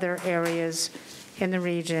before other areas in the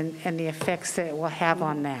region and the effects that it will have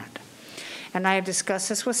on that. And I have discussed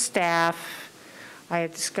this with staff. I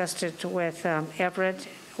have discussed it with Everett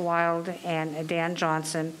Wild and Dan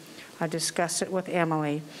Johnson. I discussed it with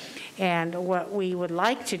Emily. And what we would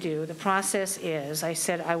like to do, the process is, I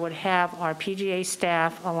said I would have our PGA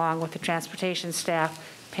staff along with the transportation staff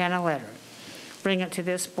pen a letter, bring it to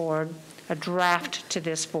this board, a draft to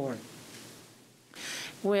this board,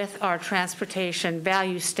 with our transportation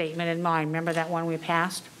value statement in mind. Remember that one we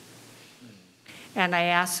passed? And I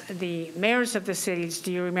asked the mayors of the cities,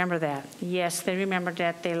 do you remember that? Yes, they remembered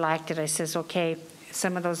that. They liked it. I says, okay,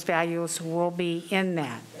 some of those values will be in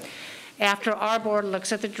that. After our board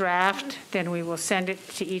looks at the draft, then we will send it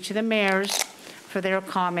to each of the mayors for their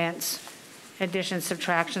comments, additions,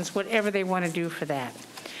 subtractions, whatever they want to do for that.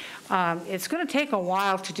 It's going to take a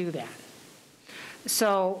while to do that.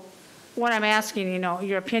 So what I'm asking,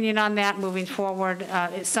 your opinion on that moving forward,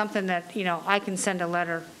 it's something that, I can send a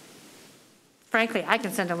letter. Frankly, I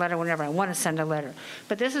can send a letter whenever I want to send a letter.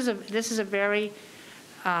 But this is a very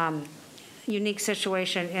unique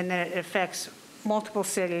situation in that it affects multiple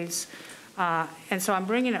cities. And so I'm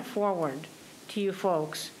bringing it forward to you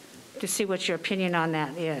folks to see what your opinion on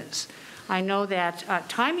that is. I know that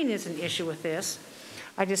timing is an issue with this.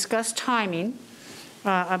 I discussed timing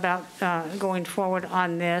about going forward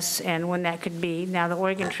on this and when that could be. Now, the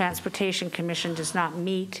Oregon Transportation Commission does not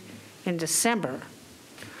meet in December.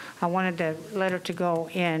 I wanted the letter to go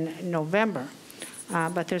in November,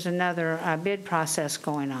 but there's another bid process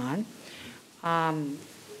going on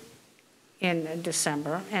in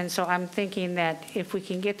December. And so I'm thinking that if we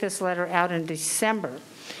can get this letter out in December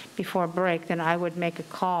before break, then I would make a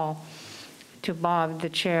call to Bob, the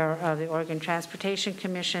chair of the Oregon Transportation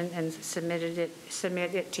Commission, and submit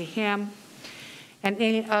it to him and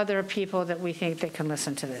any other people that we think that can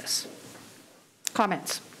listen to this.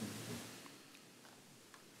 Comments?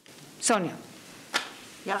 Sonia.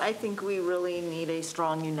 Yeah, I think we really need a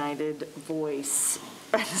strong, united voice.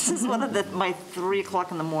 This is one of my 3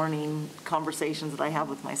 o'clock in the morning conversations that I have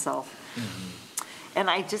with myself. And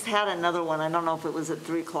I just had another one, I don't know if it was at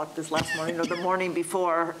 3 o'clock this last morning or the morning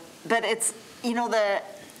before, but it's, you know,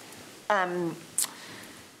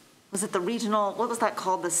 was it the regional, what was that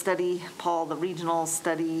called, the study, Paul, the regional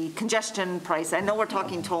study, congestion price? I know we're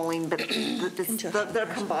talking tolling, but they're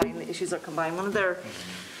combined, the issues are combined. One of their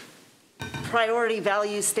priority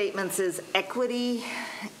value statements is equity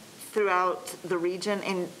throughout the region.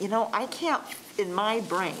 And, you know, I can't, in my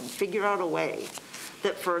brain, figure out a way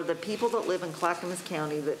that for the people that live in Clackamas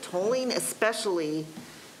County, that tolling, especially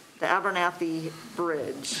the Abernathy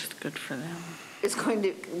Bridge, Good for them. is going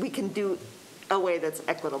to, we can do a way that's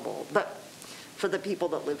equitable, but for the people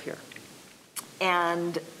that live here.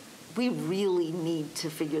 And we really need to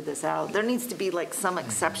figure this out. There needs to be like some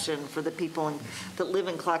exception for the people that live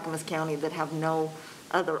in Clackamas County that have no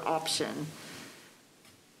other option.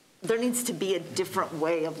 There needs to be a different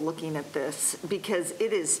way of looking at this, because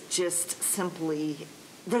it is just simply,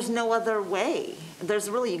 there's no other way. There's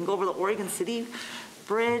really, you can go over the Oregon City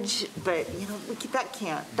Bridge, but you know,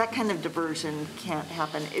 that kind of diversion can't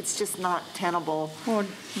happen. It's just not tenable.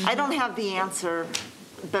 I don't have the answer,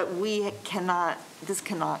 but this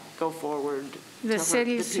cannot go forward. The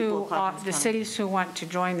cities who want to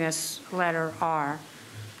join this letter are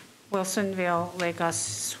Wilsonville, Lake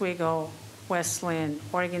Oswego, West Lynn,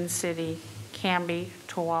 Oregon City, Canby,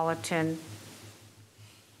 Tualatin,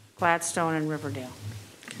 Gladstone, and Riverdale.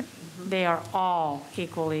 They are all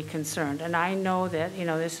equally concerned. And I know that, you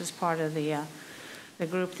know, this is part of the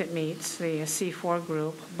group that meets, the C4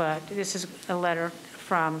 group, but this is a letter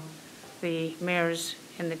from the mayors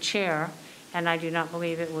and the chair, and I do not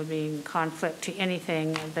believe it would be in conflict to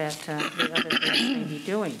anything that the other groups may be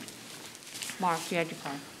doing. Mark, you had your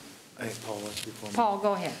card. I think Paul wants to be formal. Paul,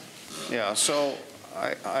 go ahead. Yeah, so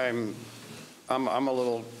I'm a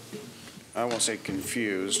little, I won't say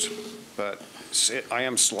confused, but I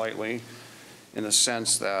am slightly, in the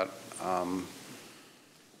sense that,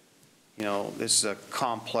 you know, this is a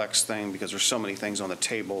complex thing because there's so many things on the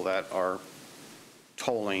table that are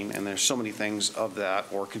tolling, and there's so many things of that,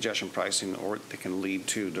 or congestion pricing, or that can lead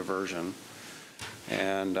to diversion.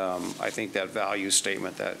 And I think that value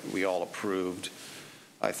statement that we all approved,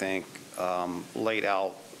 I think, laid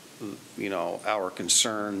out, you know, our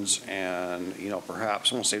concerns and, you know,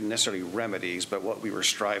 perhaps, I won't say necessarily remedies, but what we were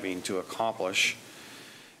striving to accomplish.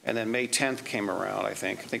 And then May 10th came around, I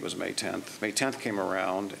think it was May 10th. May 10th came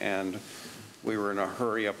around, and we were in a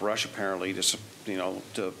hurry-up rush, apparently, to, you know,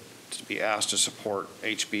 to be asked to support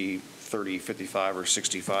HB 30, 55, or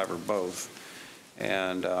 65, or both.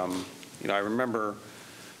 And, you know, I remember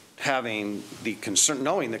having the concern,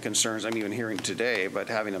 knowing the concerns I'm even hearing today, but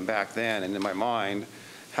having them back then, and in my mind,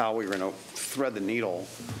 how we were going to thread the needle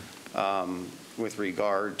with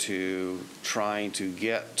regard to trying to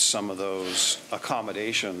get some of those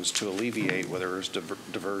accommodations to alleviate whether it's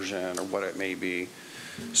diversion or what it may be.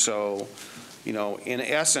 So, you know, in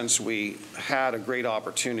essence, we had a great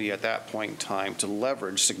opportunity at that point in time to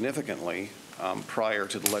leverage significantly prior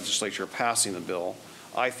to the legislature passing the bill.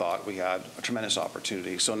 I thought we had a tremendous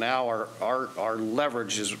opportunity. So now our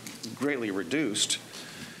leverage is greatly reduced.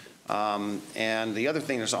 And the other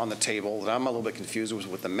thing that's on the table that I'm a little bit confused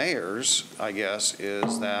with the mayors, I guess,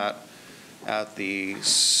 is that at the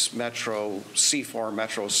C4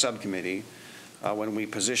 Metro Subcommittee, when we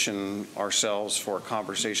position ourselves for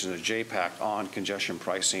conversations at JPAC on congestion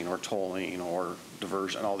pricing or tolling or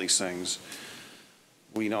diversion, all these things,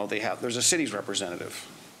 we know there's a city's representative,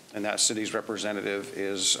 and that city's representative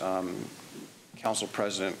is Council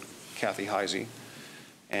President Kathy Heisey,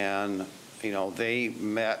 and you know they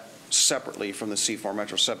met separately from the C4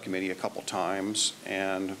 Metro Subcommittee a couple times,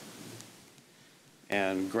 and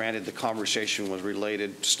granted the conversation was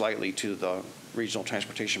related slightly to the Regional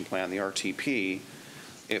Transportation Plan, the RTP,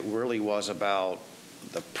 it really was about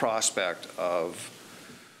the prospect of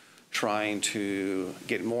trying to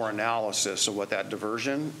get more analysis of what that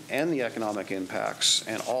diversion and the economic impacts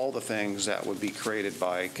and all the things that would be created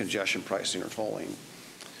by congestion pricing or tolling.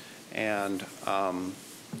 And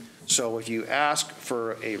so if you ask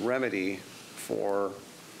for a remedy for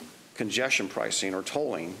congestion pricing or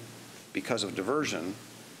tolling because of diversion,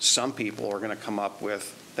 some people are going to come up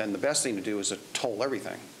with, then the best thing to do is to toll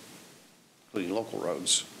everything, including local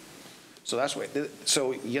roads. So that's what,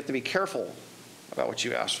 so you have to be careful about what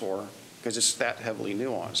you ask for because it's that heavily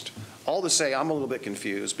nuanced. All to say, I'm a little bit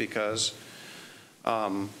confused because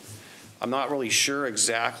I'm not really sure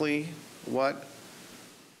exactly why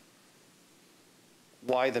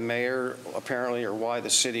the mayor apparently, or why the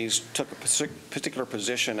cities took a particular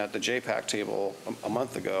position at the JPAC table a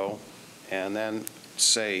month ago and then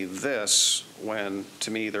say this when to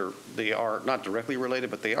me they are not directly related,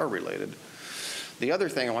 but they are related. The other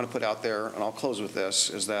thing I want to put out there, and I'll close with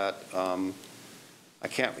this, is that I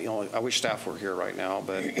can't, I wish staff were here right now,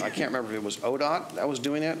 but I can't remember if it was ODOT that was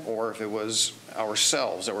doing it or if it was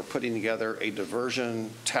ourselves that were putting together a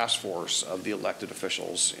diversion task force of the elected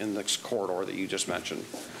officials in this corridor that you just mentioned.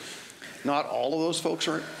 Not all of those folks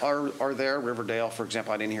are there. Riverdale, for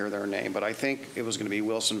example, I didn't hear their name, but I think it was going to be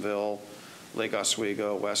Wilsonville, Lake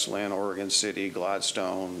Oswego, Westland, Oregon City,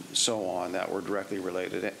 Gladstone, so on, that were directly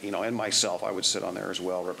related. And myself, I would sit on there as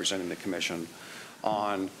well, representing the commission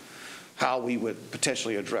on how we would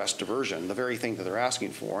potentially address diversion, the very thing that they're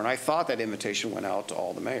asking for. And I thought that invitation went out to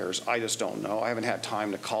all the mayors. I just don't know. I haven't had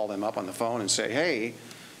time to call them up on the phone and say, hey,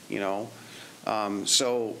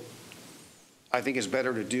 so I think it's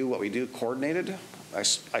better to do what we do coordinated. I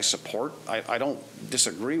support. I don't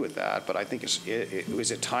disagree with that, but I think is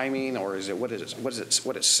it timing, or is it what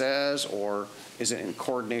it says, or is it in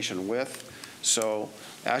coordination with? So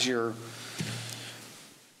as your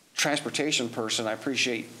transportation person, I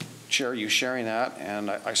appreciate, Chair, you sharing that, and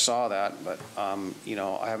I saw that, but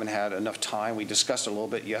I haven't had enough time. We discussed it a little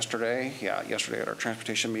bit yesterday, yesterday at our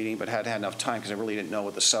transportation meeting, but hadn't had enough time because I really didn't know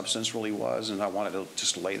what the substance really was, and I wanted to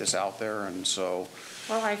just lay this out there, and so.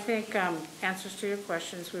 Well, I think answers to your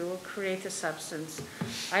questions, we will create the substance.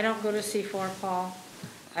 I don't go to C4, Paul.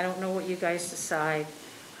 I don't know what you guys decide.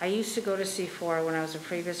 I used to go to C4 when I was a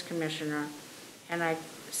previous commissioner, and I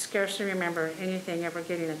scarcely remember anything ever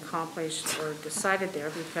getting accomplished or decided there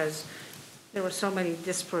because there were so many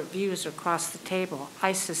disparate views across the table.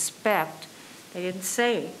 I suspect they didn't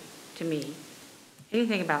say to me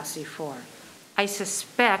anything about C4. I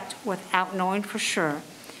suspect, without knowing for sure,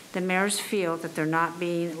 the mayors feel that they're not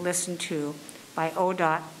being listened to by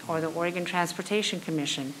ODOT or the Oregon Transportation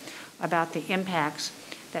Commission about the impacts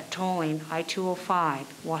that tolling I-205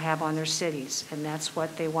 will have on their cities, and that's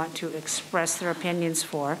what they want to express their opinions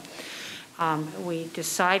for. We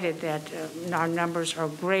decided that our numbers are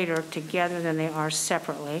greater together than they are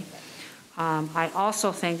separately. I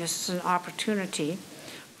also think this is an opportunity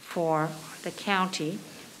for the county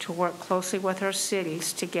to work closely with our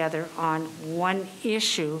cities together on one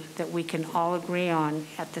issue that we can all agree on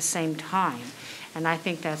at the same time. And I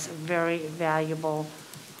think that's very valuable.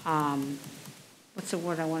 What's the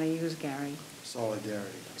word I want to use, Gary? Solidarity.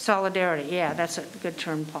 Solidarity, yeah, that's a good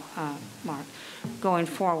term, Mark, going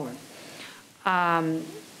forward. Now,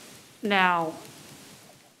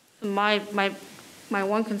 my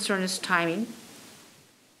one concern is timing,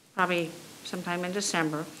 probably sometime in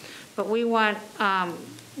December, but we want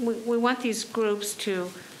these groups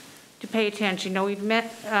to pay attention. We've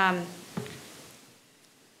met,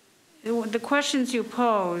 the questions you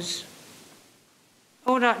pose,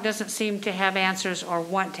 ODOT doesn't seem to have answers or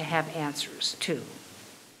want to have answers to,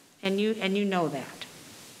 and you know that.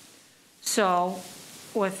 So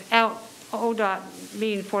without ODOT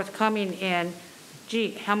being forthcoming in,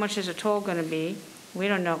 gee, how much is a toll going to be? We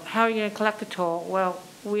don't know. How are you going to collect the toll? Well,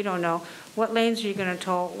 we don't know. What lanes are you going to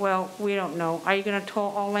toll? Well, we don't know. Are you going to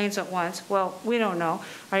toll all lanes at once? Well, we don't know.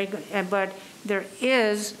 But there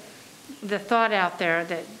is the thought out there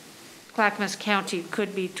that Clackamas County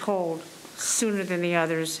could be tolled sooner than the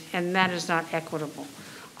others, and that is not equitable.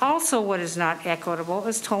 Also, what is not equitable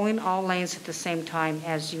is tolling all lanes at the same time,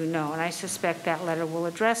 as you know, and I suspect that letter will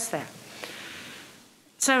address that.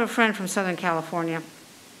 So I have a friend from Southern California.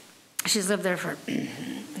 She's lived there for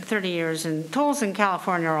 30 years, and tolls in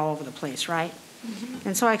California are all over the place, right? Mm-hmm.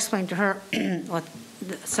 And so I explained to her what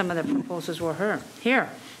some of the proposals were here.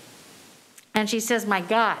 And she says, my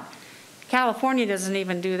God, California doesn't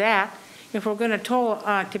even do that. If we're going to toll,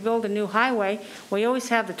 to build a new highway, we always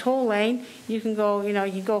have the toll lane. You can go, you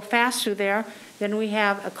can go fast through there. Then we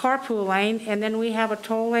have a carpool lane, and then we have a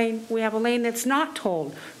toll lane. We have a lane that's not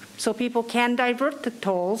tolled, so people can divert the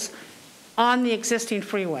tolls on the existing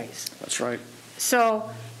freeways. That's right. So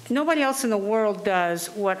nobody else in the world does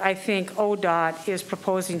what I think ODOT is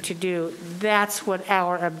proposing to do. That's what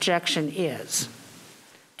our objection is,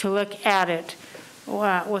 to look at it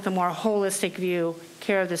with a more holistic view,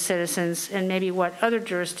 care of the citizens, and maybe what other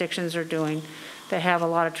jurisdictions are doing that have a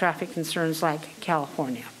lot of traffic concerns like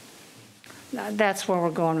California. That's where we're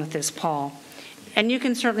going with this, Paul. And you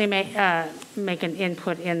can certainly make an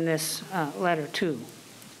input in this letter too.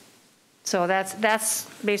 So that's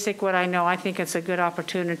basic what I know. I think it's a good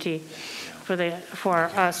opportunity for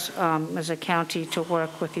us as a county to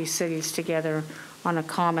work with these cities together on a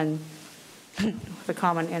common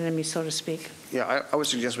enemy, so to speak. Yeah, I would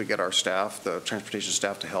suggest we get our staff, the transportation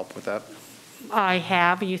staff, to help with that. I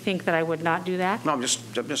have. You think that I would not do that? No, I'm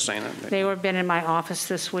just saying that. They have been in my office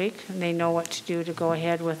this week, and they know what to do to go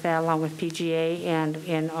ahead with that, along with PGA and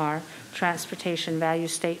in our transportation value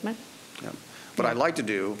statement. Yeah. What I'd like to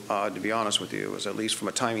do, to be honest with you, is at least from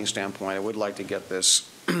a timing standpoint, I would like to get this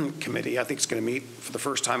committee, I think it's going to meet for the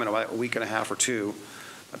first time in about a week and a half or two,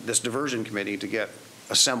 this diversion committee to get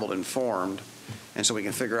assembled and formed, and so we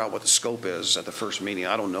can figure out what the scope is at the first meeting.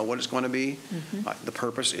 I don't know what it's going to be. The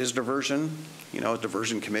purpose is diversion,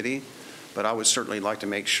 diversion committee, but I would certainly like to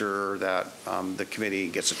make sure that the committee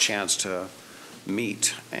gets a chance to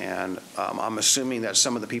meet, and I'm assuming that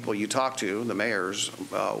some of the people you talk to, the mayors,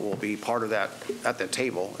 will be part of that at that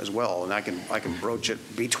table as well, and I can broach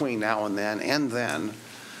it between now and then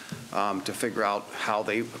to figure out how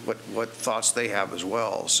what thoughts they have as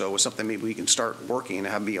well. So it's something maybe we can start working and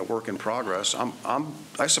have be a work in progress.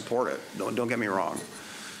 I support it. Don't get me wrong,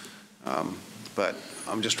 but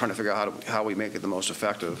I'm just trying to figure out how we make it the most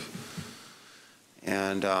effective.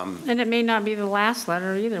 And it may not be the last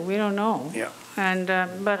letter either. We don't know. Yeah. And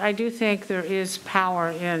but I do think there is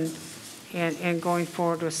power in going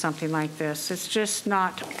forward with something like this. It's just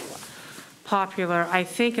not popular. I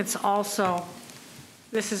think it's also,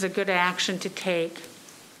 this is a good action to take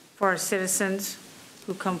for our citizens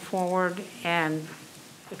who come forward and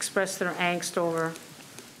express their angst over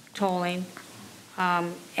tolling.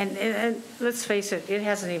 And let's face it, it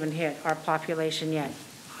hasn't even hit our population yet.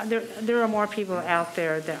 There are more people out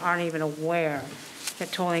there that aren't even aware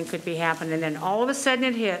that tolling could be happening, and then all of a sudden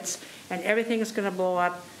it hits, and everything is going to blow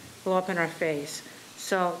up in our face.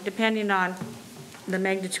 So depending on the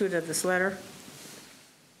magnitude of this letter,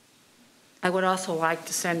 I would also like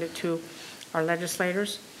to send it to our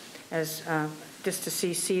legislators, as just to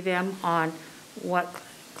see them on what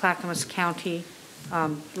Clackamas County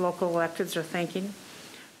local electeds are thinking,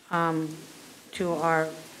 to our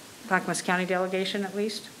Clackamas County delegation at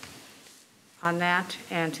least on that,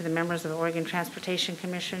 and to the members of the Oregon Transportation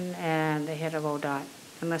Commission and the head of ODOT,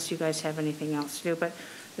 unless you guys have anything else to do. But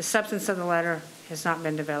the substance of the letter has not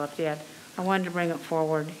been developed yet. I wanted to bring it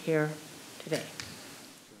forward here today.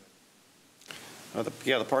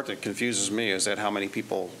 The part that confuses me is that how many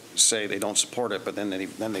people say they don't support it, but then they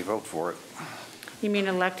vote for it. You mean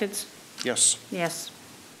electeds? Yes. Yes.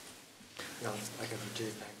 No, I got a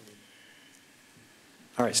JPEG.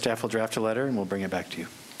 All right, staff will draft a letter, and we'll bring it back to you.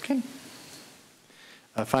 Okay.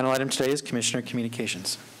 Final item today is Commissioner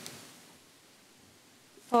Communications.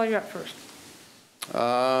 Paul, you're up first.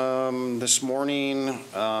 This morning,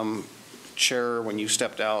 Chair, when you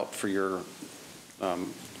stepped out for your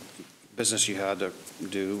business you had to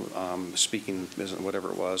do, speaking business,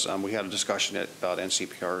 whatever it was, we had a discussion about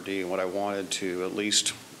NCPRD, and what I wanted to at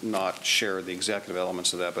least not share the executive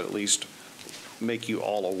elements of that, but at least make you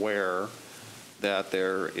all aware that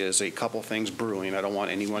there is a couple things brewing. I don't want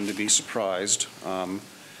anyone to be surprised.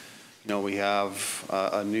 We have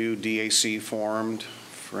a new DAC formed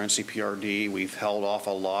for NCPRD. We've held off a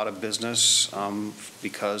lot of business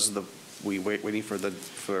because we're waiting for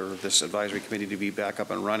this advisory committee to be back up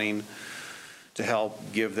and running to help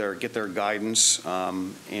get their guidance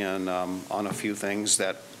on a few things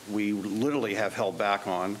that we literally have held back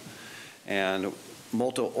on. And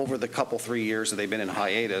over the 3 years that they've been in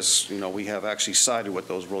hiatus, we have actually cited what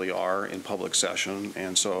those really are in public session,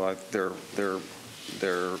 and so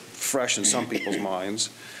they're fresh in some people's minds.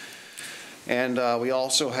 And we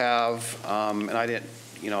also have, and I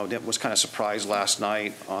was kind of surprised last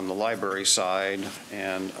night on the library side,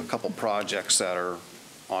 and a couple projects that are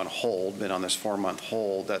on hold, been on this 4-month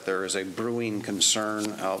hold, that there is a brewing concern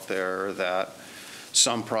out there that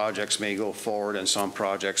some projects may go forward and some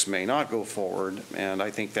projects may not go forward. And I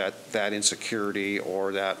think that insecurity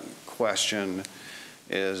or that question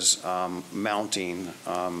is mounting.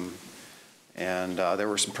 And there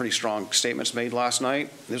were some pretty strong statements made last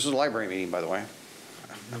night. This was a library meeting, by the way.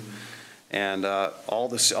 And all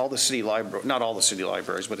the city libraries, not all the city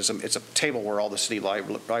libraries, but it's a table where all the city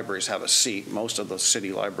libraries have a seat. Most of the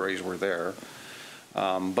city libraries were there.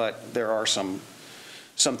 But there are some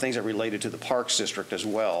things that related to the Parks District as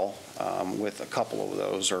well, with a couple of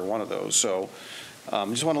those, or one of those. So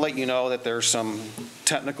just want to let you know that there's some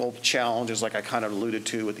technical challenges, like I kind of alluded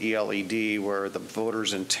to with ELED, where the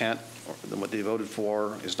voters' intent, or what they voted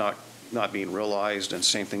for, is not being realized, and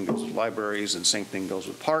same thing goes with libraries, and same thing goes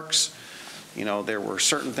with parks. There were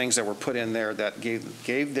certain things that were put in there that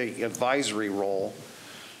gave the advisory role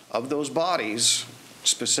of those bodies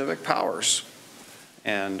specific powers.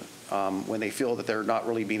 And when they feel that they're not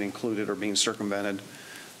really being included or being circumvented,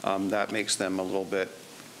 that makes them a little bit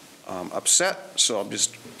upset. So I'm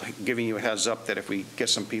just giving you a heads up that if we get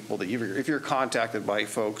some people that if you're contacted by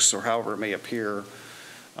folks, or however it may appear,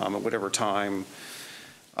 at whatever time,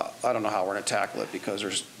 I don't know how we're going to tackle it, because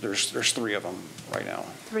there's 3 of them right now.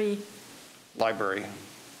 3. Library,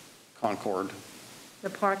 Concord, The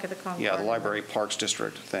park at the Concord. Yeah, the Library Parks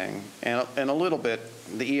District thing. And a little bit,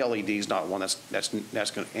 the ELED is not one that's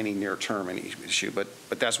any near-term any issue, but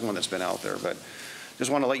that's one that's been out there. But just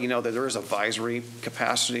want to let you know that there is advisory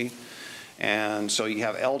capacity. And so you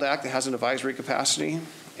have LDAC that has an advisory capacity,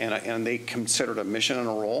 and they considered a mission and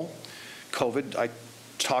a role. COVID, I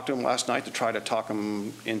talked to them last night to try to talk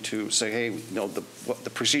them into, say, hey, you know, the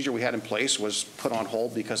procedure we had in place was put on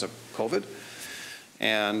hold because of COVID.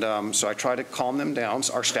 And so I tried to calm them down.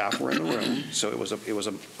 Our staff were in the room, so it was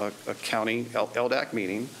a county LDAC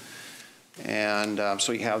meeting. And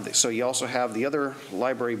so you also have the other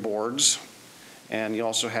library boards, and you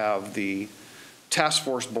also have the task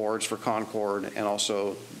force boards for Concord, and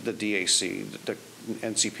also the DAC, the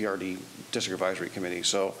NCPRD District Advisory Committee.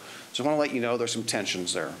 So I want to let you know there's some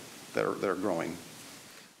tensions there that are growing.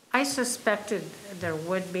 I suspected there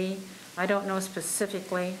would be. I don't know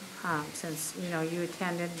specifically, since, you know, you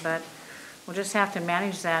attended, but we'll just have to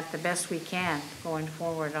manage that the best we can going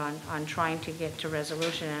forward on trying to get to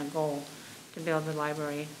resolution and a goal to build the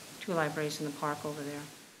library, 2 libraries in the park over there.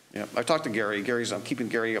 Yeah, I talked to Gary. I'm keeping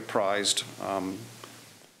Gary apprised,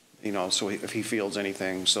 you know, so if he feels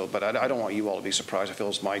anything. So, but I don't want you all to be surprised. I feel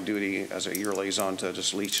it's my duty as a year liaison to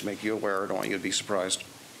just at least make you aware. I don't want you to be surprised.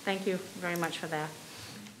 Thank you very much for that.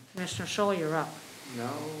 Commissioner Scholl, you're up. No.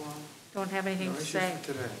 Don't have anything to say?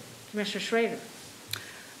 Today. Commissioner Schrader.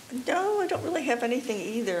 No, I don't really have anything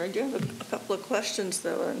either. I do have a couple of questions,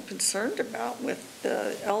 though, I'm concerned about with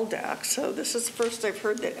the LDAC. So this is the first I've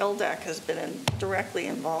heard that LDAC has been directly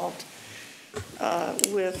involved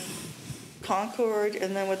with Concord,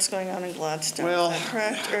 and then what's going on in Gladstone. Well, is that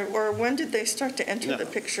correct? Or when did they start to enter the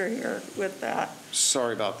picture here with that?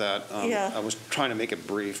 Sorry about that. Yeah. I was trying to make it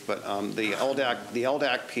brief, but the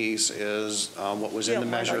LDAC piece is what was in the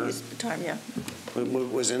measure.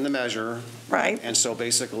 Was in the measure. Right. And so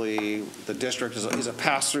basically, the district is a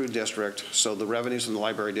pass-through district, so the revenues from the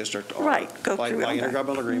library district are, by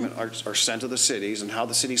intergovernmental agreement, are sent to the cities, and how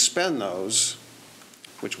the cities spend those,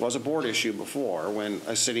 which was a board issue before, when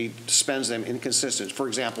a city spends them inconsistent. For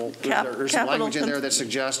example, there's some language in there that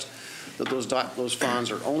suggests that those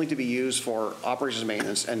funds are only to be used for operations and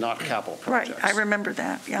maintenance and not capital projects. Right, I remember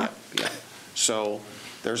that, yeah. Yeah. So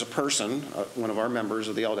there's a person, one of our members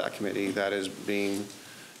of the LDAC committee, that is being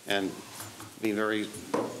very,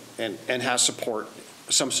 and has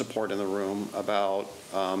some support in the room about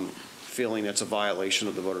feeling it's a violation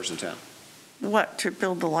of the voters' intent. What, to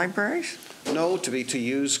build the libraries? No, to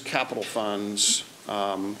use capital funds,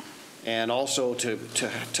 and also to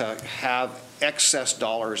have excess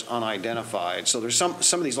dollars unidentified. So there's some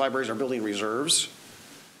of these libraries are building reserves.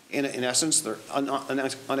 In essence, they're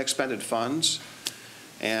unexpended funds,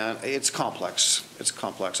 and it's complex. It's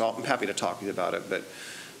complex. I'm happy to talk to you about it,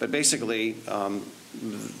 but basically,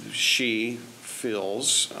 she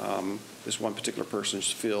feels, this one particular person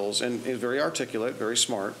feels, and is very articulate, very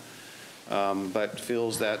smart, but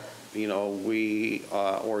feels that, you know, we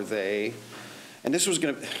or they, and this was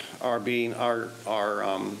going to are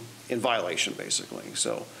in violation, basically.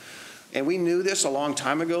 So, and we knew this a long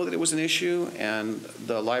time ago that it was an issue, and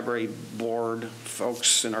the library board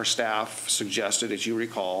folks and our staff suggested, as you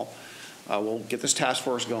recall, we'll get this task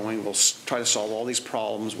force going. We'll try to solve all these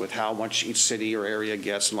problems with how much each city or area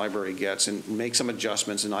gets and library gets, and make some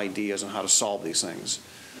adjustments and ideas on how to solve these things.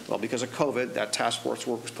 Well, because of COVID, that task force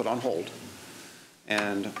work was put on hold.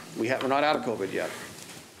 And we're not out of COVID yet.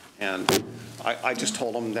 And I just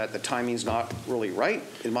told them that the timing's not really right,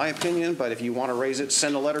 in my opinion, but if you want to raise it,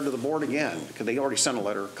 send a letter to the board again, because they already sent a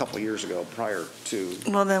letter a couple of years ago prior to.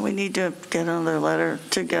 Well, then we need to get another letter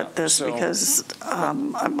to get this, because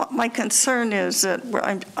my concern is that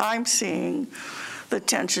I'm seeing the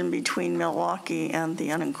tension between Milwaukee and the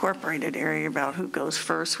unincorporated area about who goes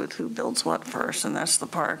first with who builds what first, and that's the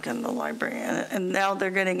park and the library. And now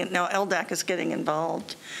now LDAC is getting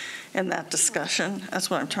involved in that discussion. That's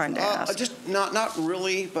what I'm trying to ask. Just not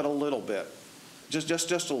really, but a little bit.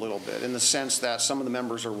 Just a little bit, in the sense that some of the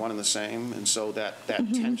members are one and the same, and so that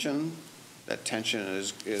tension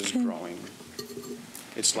is growing.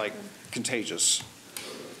 It's like contagious.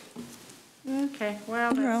 Okay,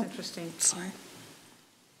 well, that's interesting. Sorry.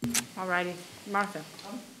 All righty, Martha.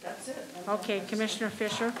 That's it. Okay, Commissioner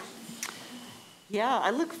Fisher. Yeah, I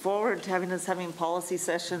look forward to having policy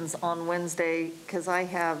sessions on Wednesday, because I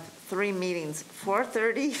have 3 meetings,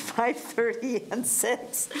 4:30, 5:30, and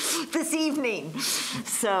 6 this evening.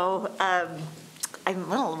 So I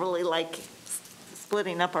really like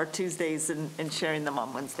splitting up our Tuesdays and sharing them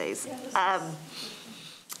on Wednesdays.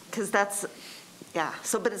 Because that's, yeah,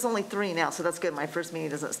 so, but it's only 3 now, so that's good. My first meeting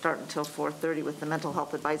doesn't start until 4:30 with the Mental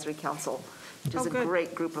Health Advisory Council. which is a good.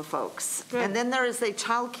 great group of folks. Good. And then there is a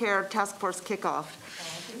child care task force kickoff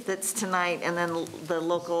that's tonight, and then the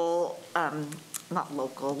local, not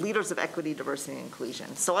local, leaders of equity, diversity, and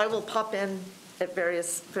inclusion. So I will pop in at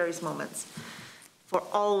various moments for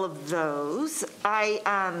all of those.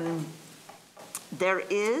 There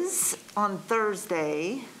is on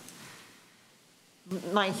Thursday,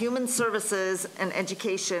 my Human Services and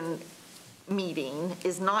Education meeting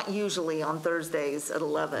is not usually on Thursdays at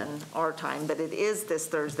 11 our time, but it is this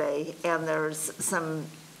Thursday, and there's some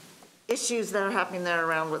issues that are happening there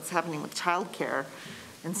around what's happening with childcare.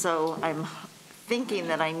 And so I'm thinking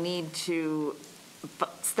that I need to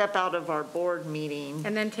step out of our board meeting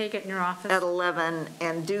And then take it in your office? at 11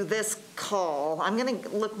 and do this call. I'm going to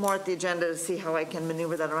look more at the agenda to see how I can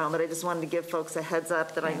maneuver that around, but I just wanted to give folks a heads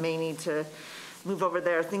up that I may need to move over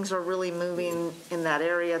there. Things are really moving in that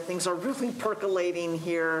area. Things are really percolating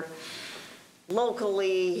here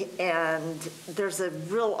locally, and there's a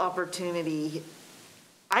real opportunity.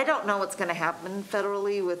 I don't know what's going to happen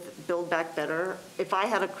federally with Build Back Better. If I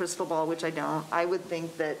had a crystal ball, which I don't, I would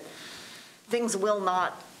think that things will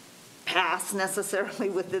not pass necessarily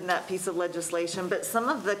within that piece of legislation, but some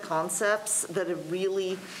of the concepts that have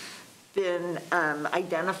really been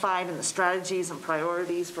identified and the strategies and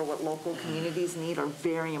priorities for what local communities need are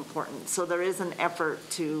very important. So there is an effort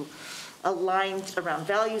to align around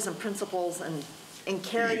values and principles and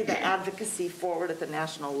carry the advocacy forward at the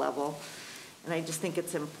national level. And I just think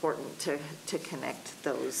it's important to connect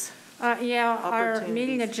those. Yeah, our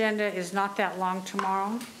meeting opportunities. agenda is not that long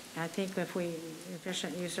tomorrow. I think if we,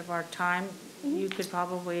 efficient use of our time, you could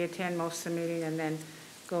probably attend most of the meeting and then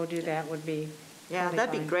go do that would be Yeah, totally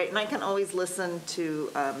that'd be fine. great. And I can always listen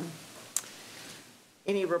to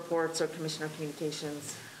any reports or commissioner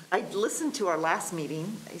communications. I listened to our last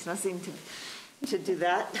meeting. He's not seeming to do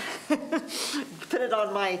that. Put it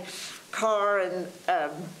on my car and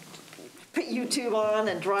put YouTube on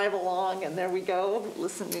and drive along, and there we go,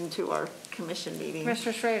 listening to our commission meeting.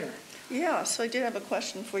 Mr. Schrader. Yeah, so I did have a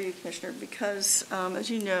question for you, Commissioner, because as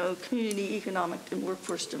you know, Community Economic and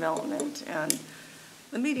Workforce Development, and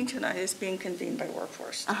the meeting tonight is being convened by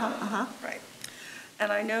Workforce Development. Right.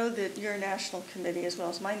 And I know that your national committee, as well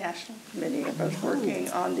as my national committee, are both working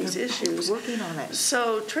on these issues. Working on it.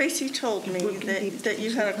 So Tracy told me that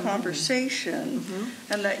you had a conversation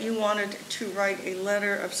and that you wanted to write a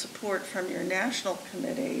letter of support from your national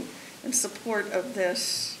committee in support of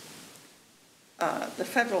this, the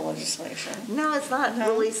federal legislation. No, it's not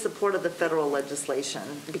really support of the federal legislation,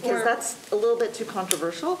 because that's a little bit too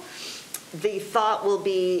controversial. The thought will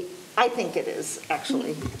be, I think it is,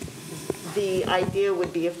 actually. The idea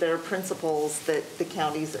would be if there are principles that the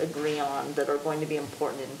counties agree on that are going to be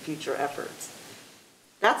important in future efforts.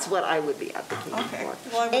 That's what I would be advocating for.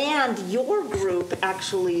 Well, and your group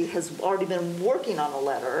actually has already been working on a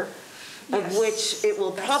letter, of which it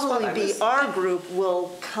will probably be our group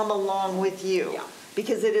will come along with you,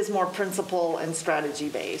 because it is more principle and strategy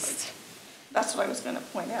based. That's what I was going to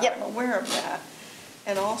point out. Yep. I'm aware of that.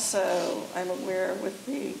 And also, I'm aware with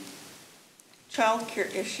the child care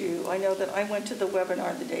issue, I know that I went to the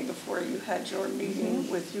webinar the day before you had your meeting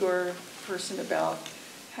with your person about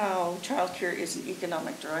how child care is an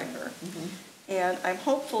economic driver. And I'm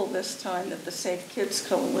hopeful this time that the Safe Kids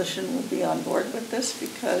Coalition will be on board with this,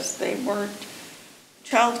 because they weren't,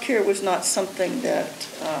 child care was not something that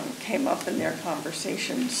came up in their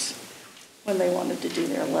conversations when they wanted to do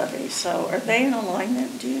their levy. So are they in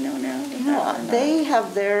alignment? Do you know now? No, they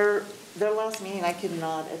have their last meeting I could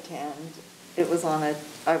not attend. It was on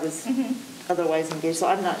I was otherwise engaged, so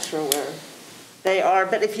I'm not sure where they are.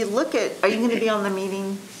 But if you look at, are you going to be on the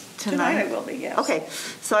meeting tonight? Tonight I will be, yes. Okay,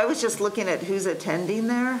 so I was just looking at who's attending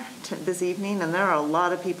there this evening, and there are a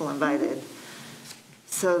lot of people invited.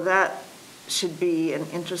 So that should be an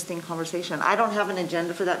interesting conversation. I don't have an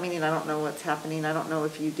agenda for that meeting. I don't know what's happening. I don't know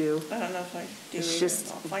if you do. I don't know if I do. It's either.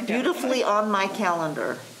 just I'll find out. beautifully on my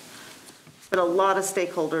calendar. But a lot of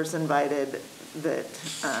stakeholders invited that,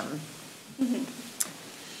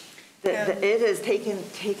 that it has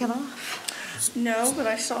taken off. No, but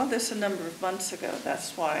I saw this a number of months ago.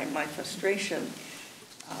 That's why my frustration,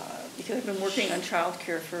 because I've been working on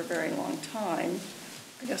childcare for a very long time.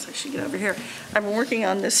 I guess I should get over here. I've been working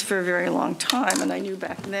on this for a very long time, and I knew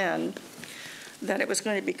back then that it was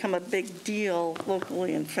going to become a big deal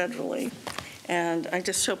locally and federally. And I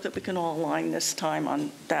just hope that we can all align this time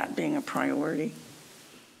on that being a priority,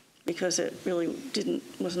 because it really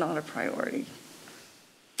was not a priority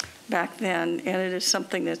back then, and it is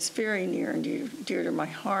something that's very near and dear to my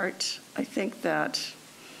heart. I think that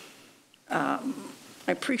I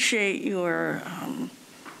appreciate your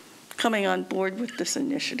coming on board with this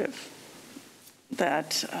initiative,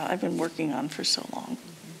 that I've been working on for so long.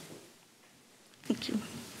 Thank you.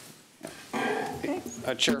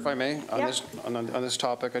 Chair, if I may, on Yeah. this, on this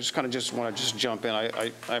topic, I just kind of just want to just jump in.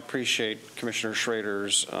 I appreciate Commissioner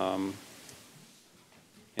Schrader's,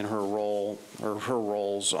 in her role, or her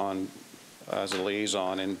roles on, as a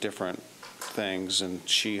liaison in different things, and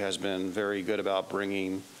she has been very good about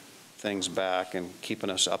bringing things back and keeping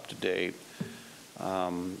us up to date.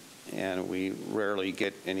 And we rarely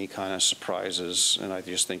get any kind of surprises, and I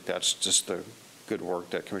just think that's just the good work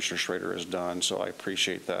that Commissioner Schrader has done, so I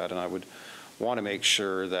appreciate that. And I would want to make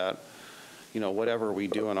sure that, you know, whatever we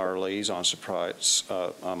do in our liaison surprise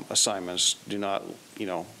assignments, do not, you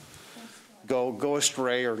know, go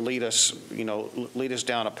astray or lead us, you know, lead us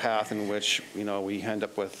down a path in which, you know, we end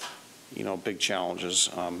up with, you know, big challenges.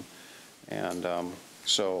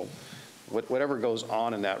 So whatever goes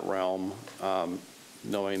on in that realm,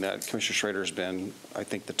 knowing that Commissioner Schrader has been, I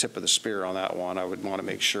think, the tip of the spear on that one, I would want to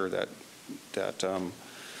make sure that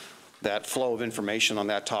that flow of information on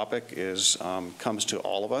that topic is comes to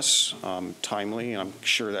all of us timely, and I'm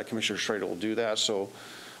sure that Commissioner Schrader will do that. So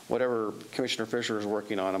whatever Commissioner Fisher is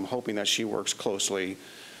working on, I'm hoping that she works closely,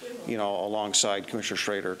 you know, alongside Commissioner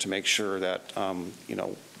Schrader to make sure that, you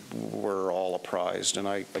know, we're all apprised. And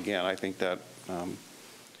I think that,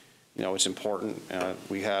 you know, it's important.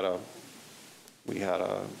 We had a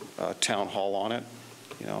town hall on it,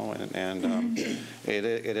 you know, and it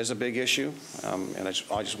is a big issue, and I just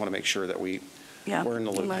want to make sure that we're in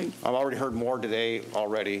the loop. I've already heard more today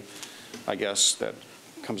already, I guess, that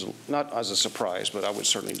comes not as a surprise, but I would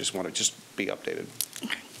certainly just want to just be updated.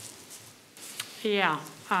 Yeah,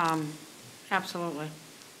 absolutely.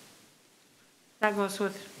 That goes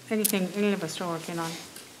with anything any of us are working on.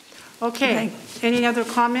 Okay, any other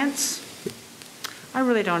comments? I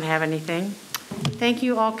really don't have anything. Thank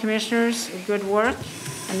you all, commissioners. Good work,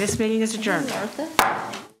 and this meeting is adjourned.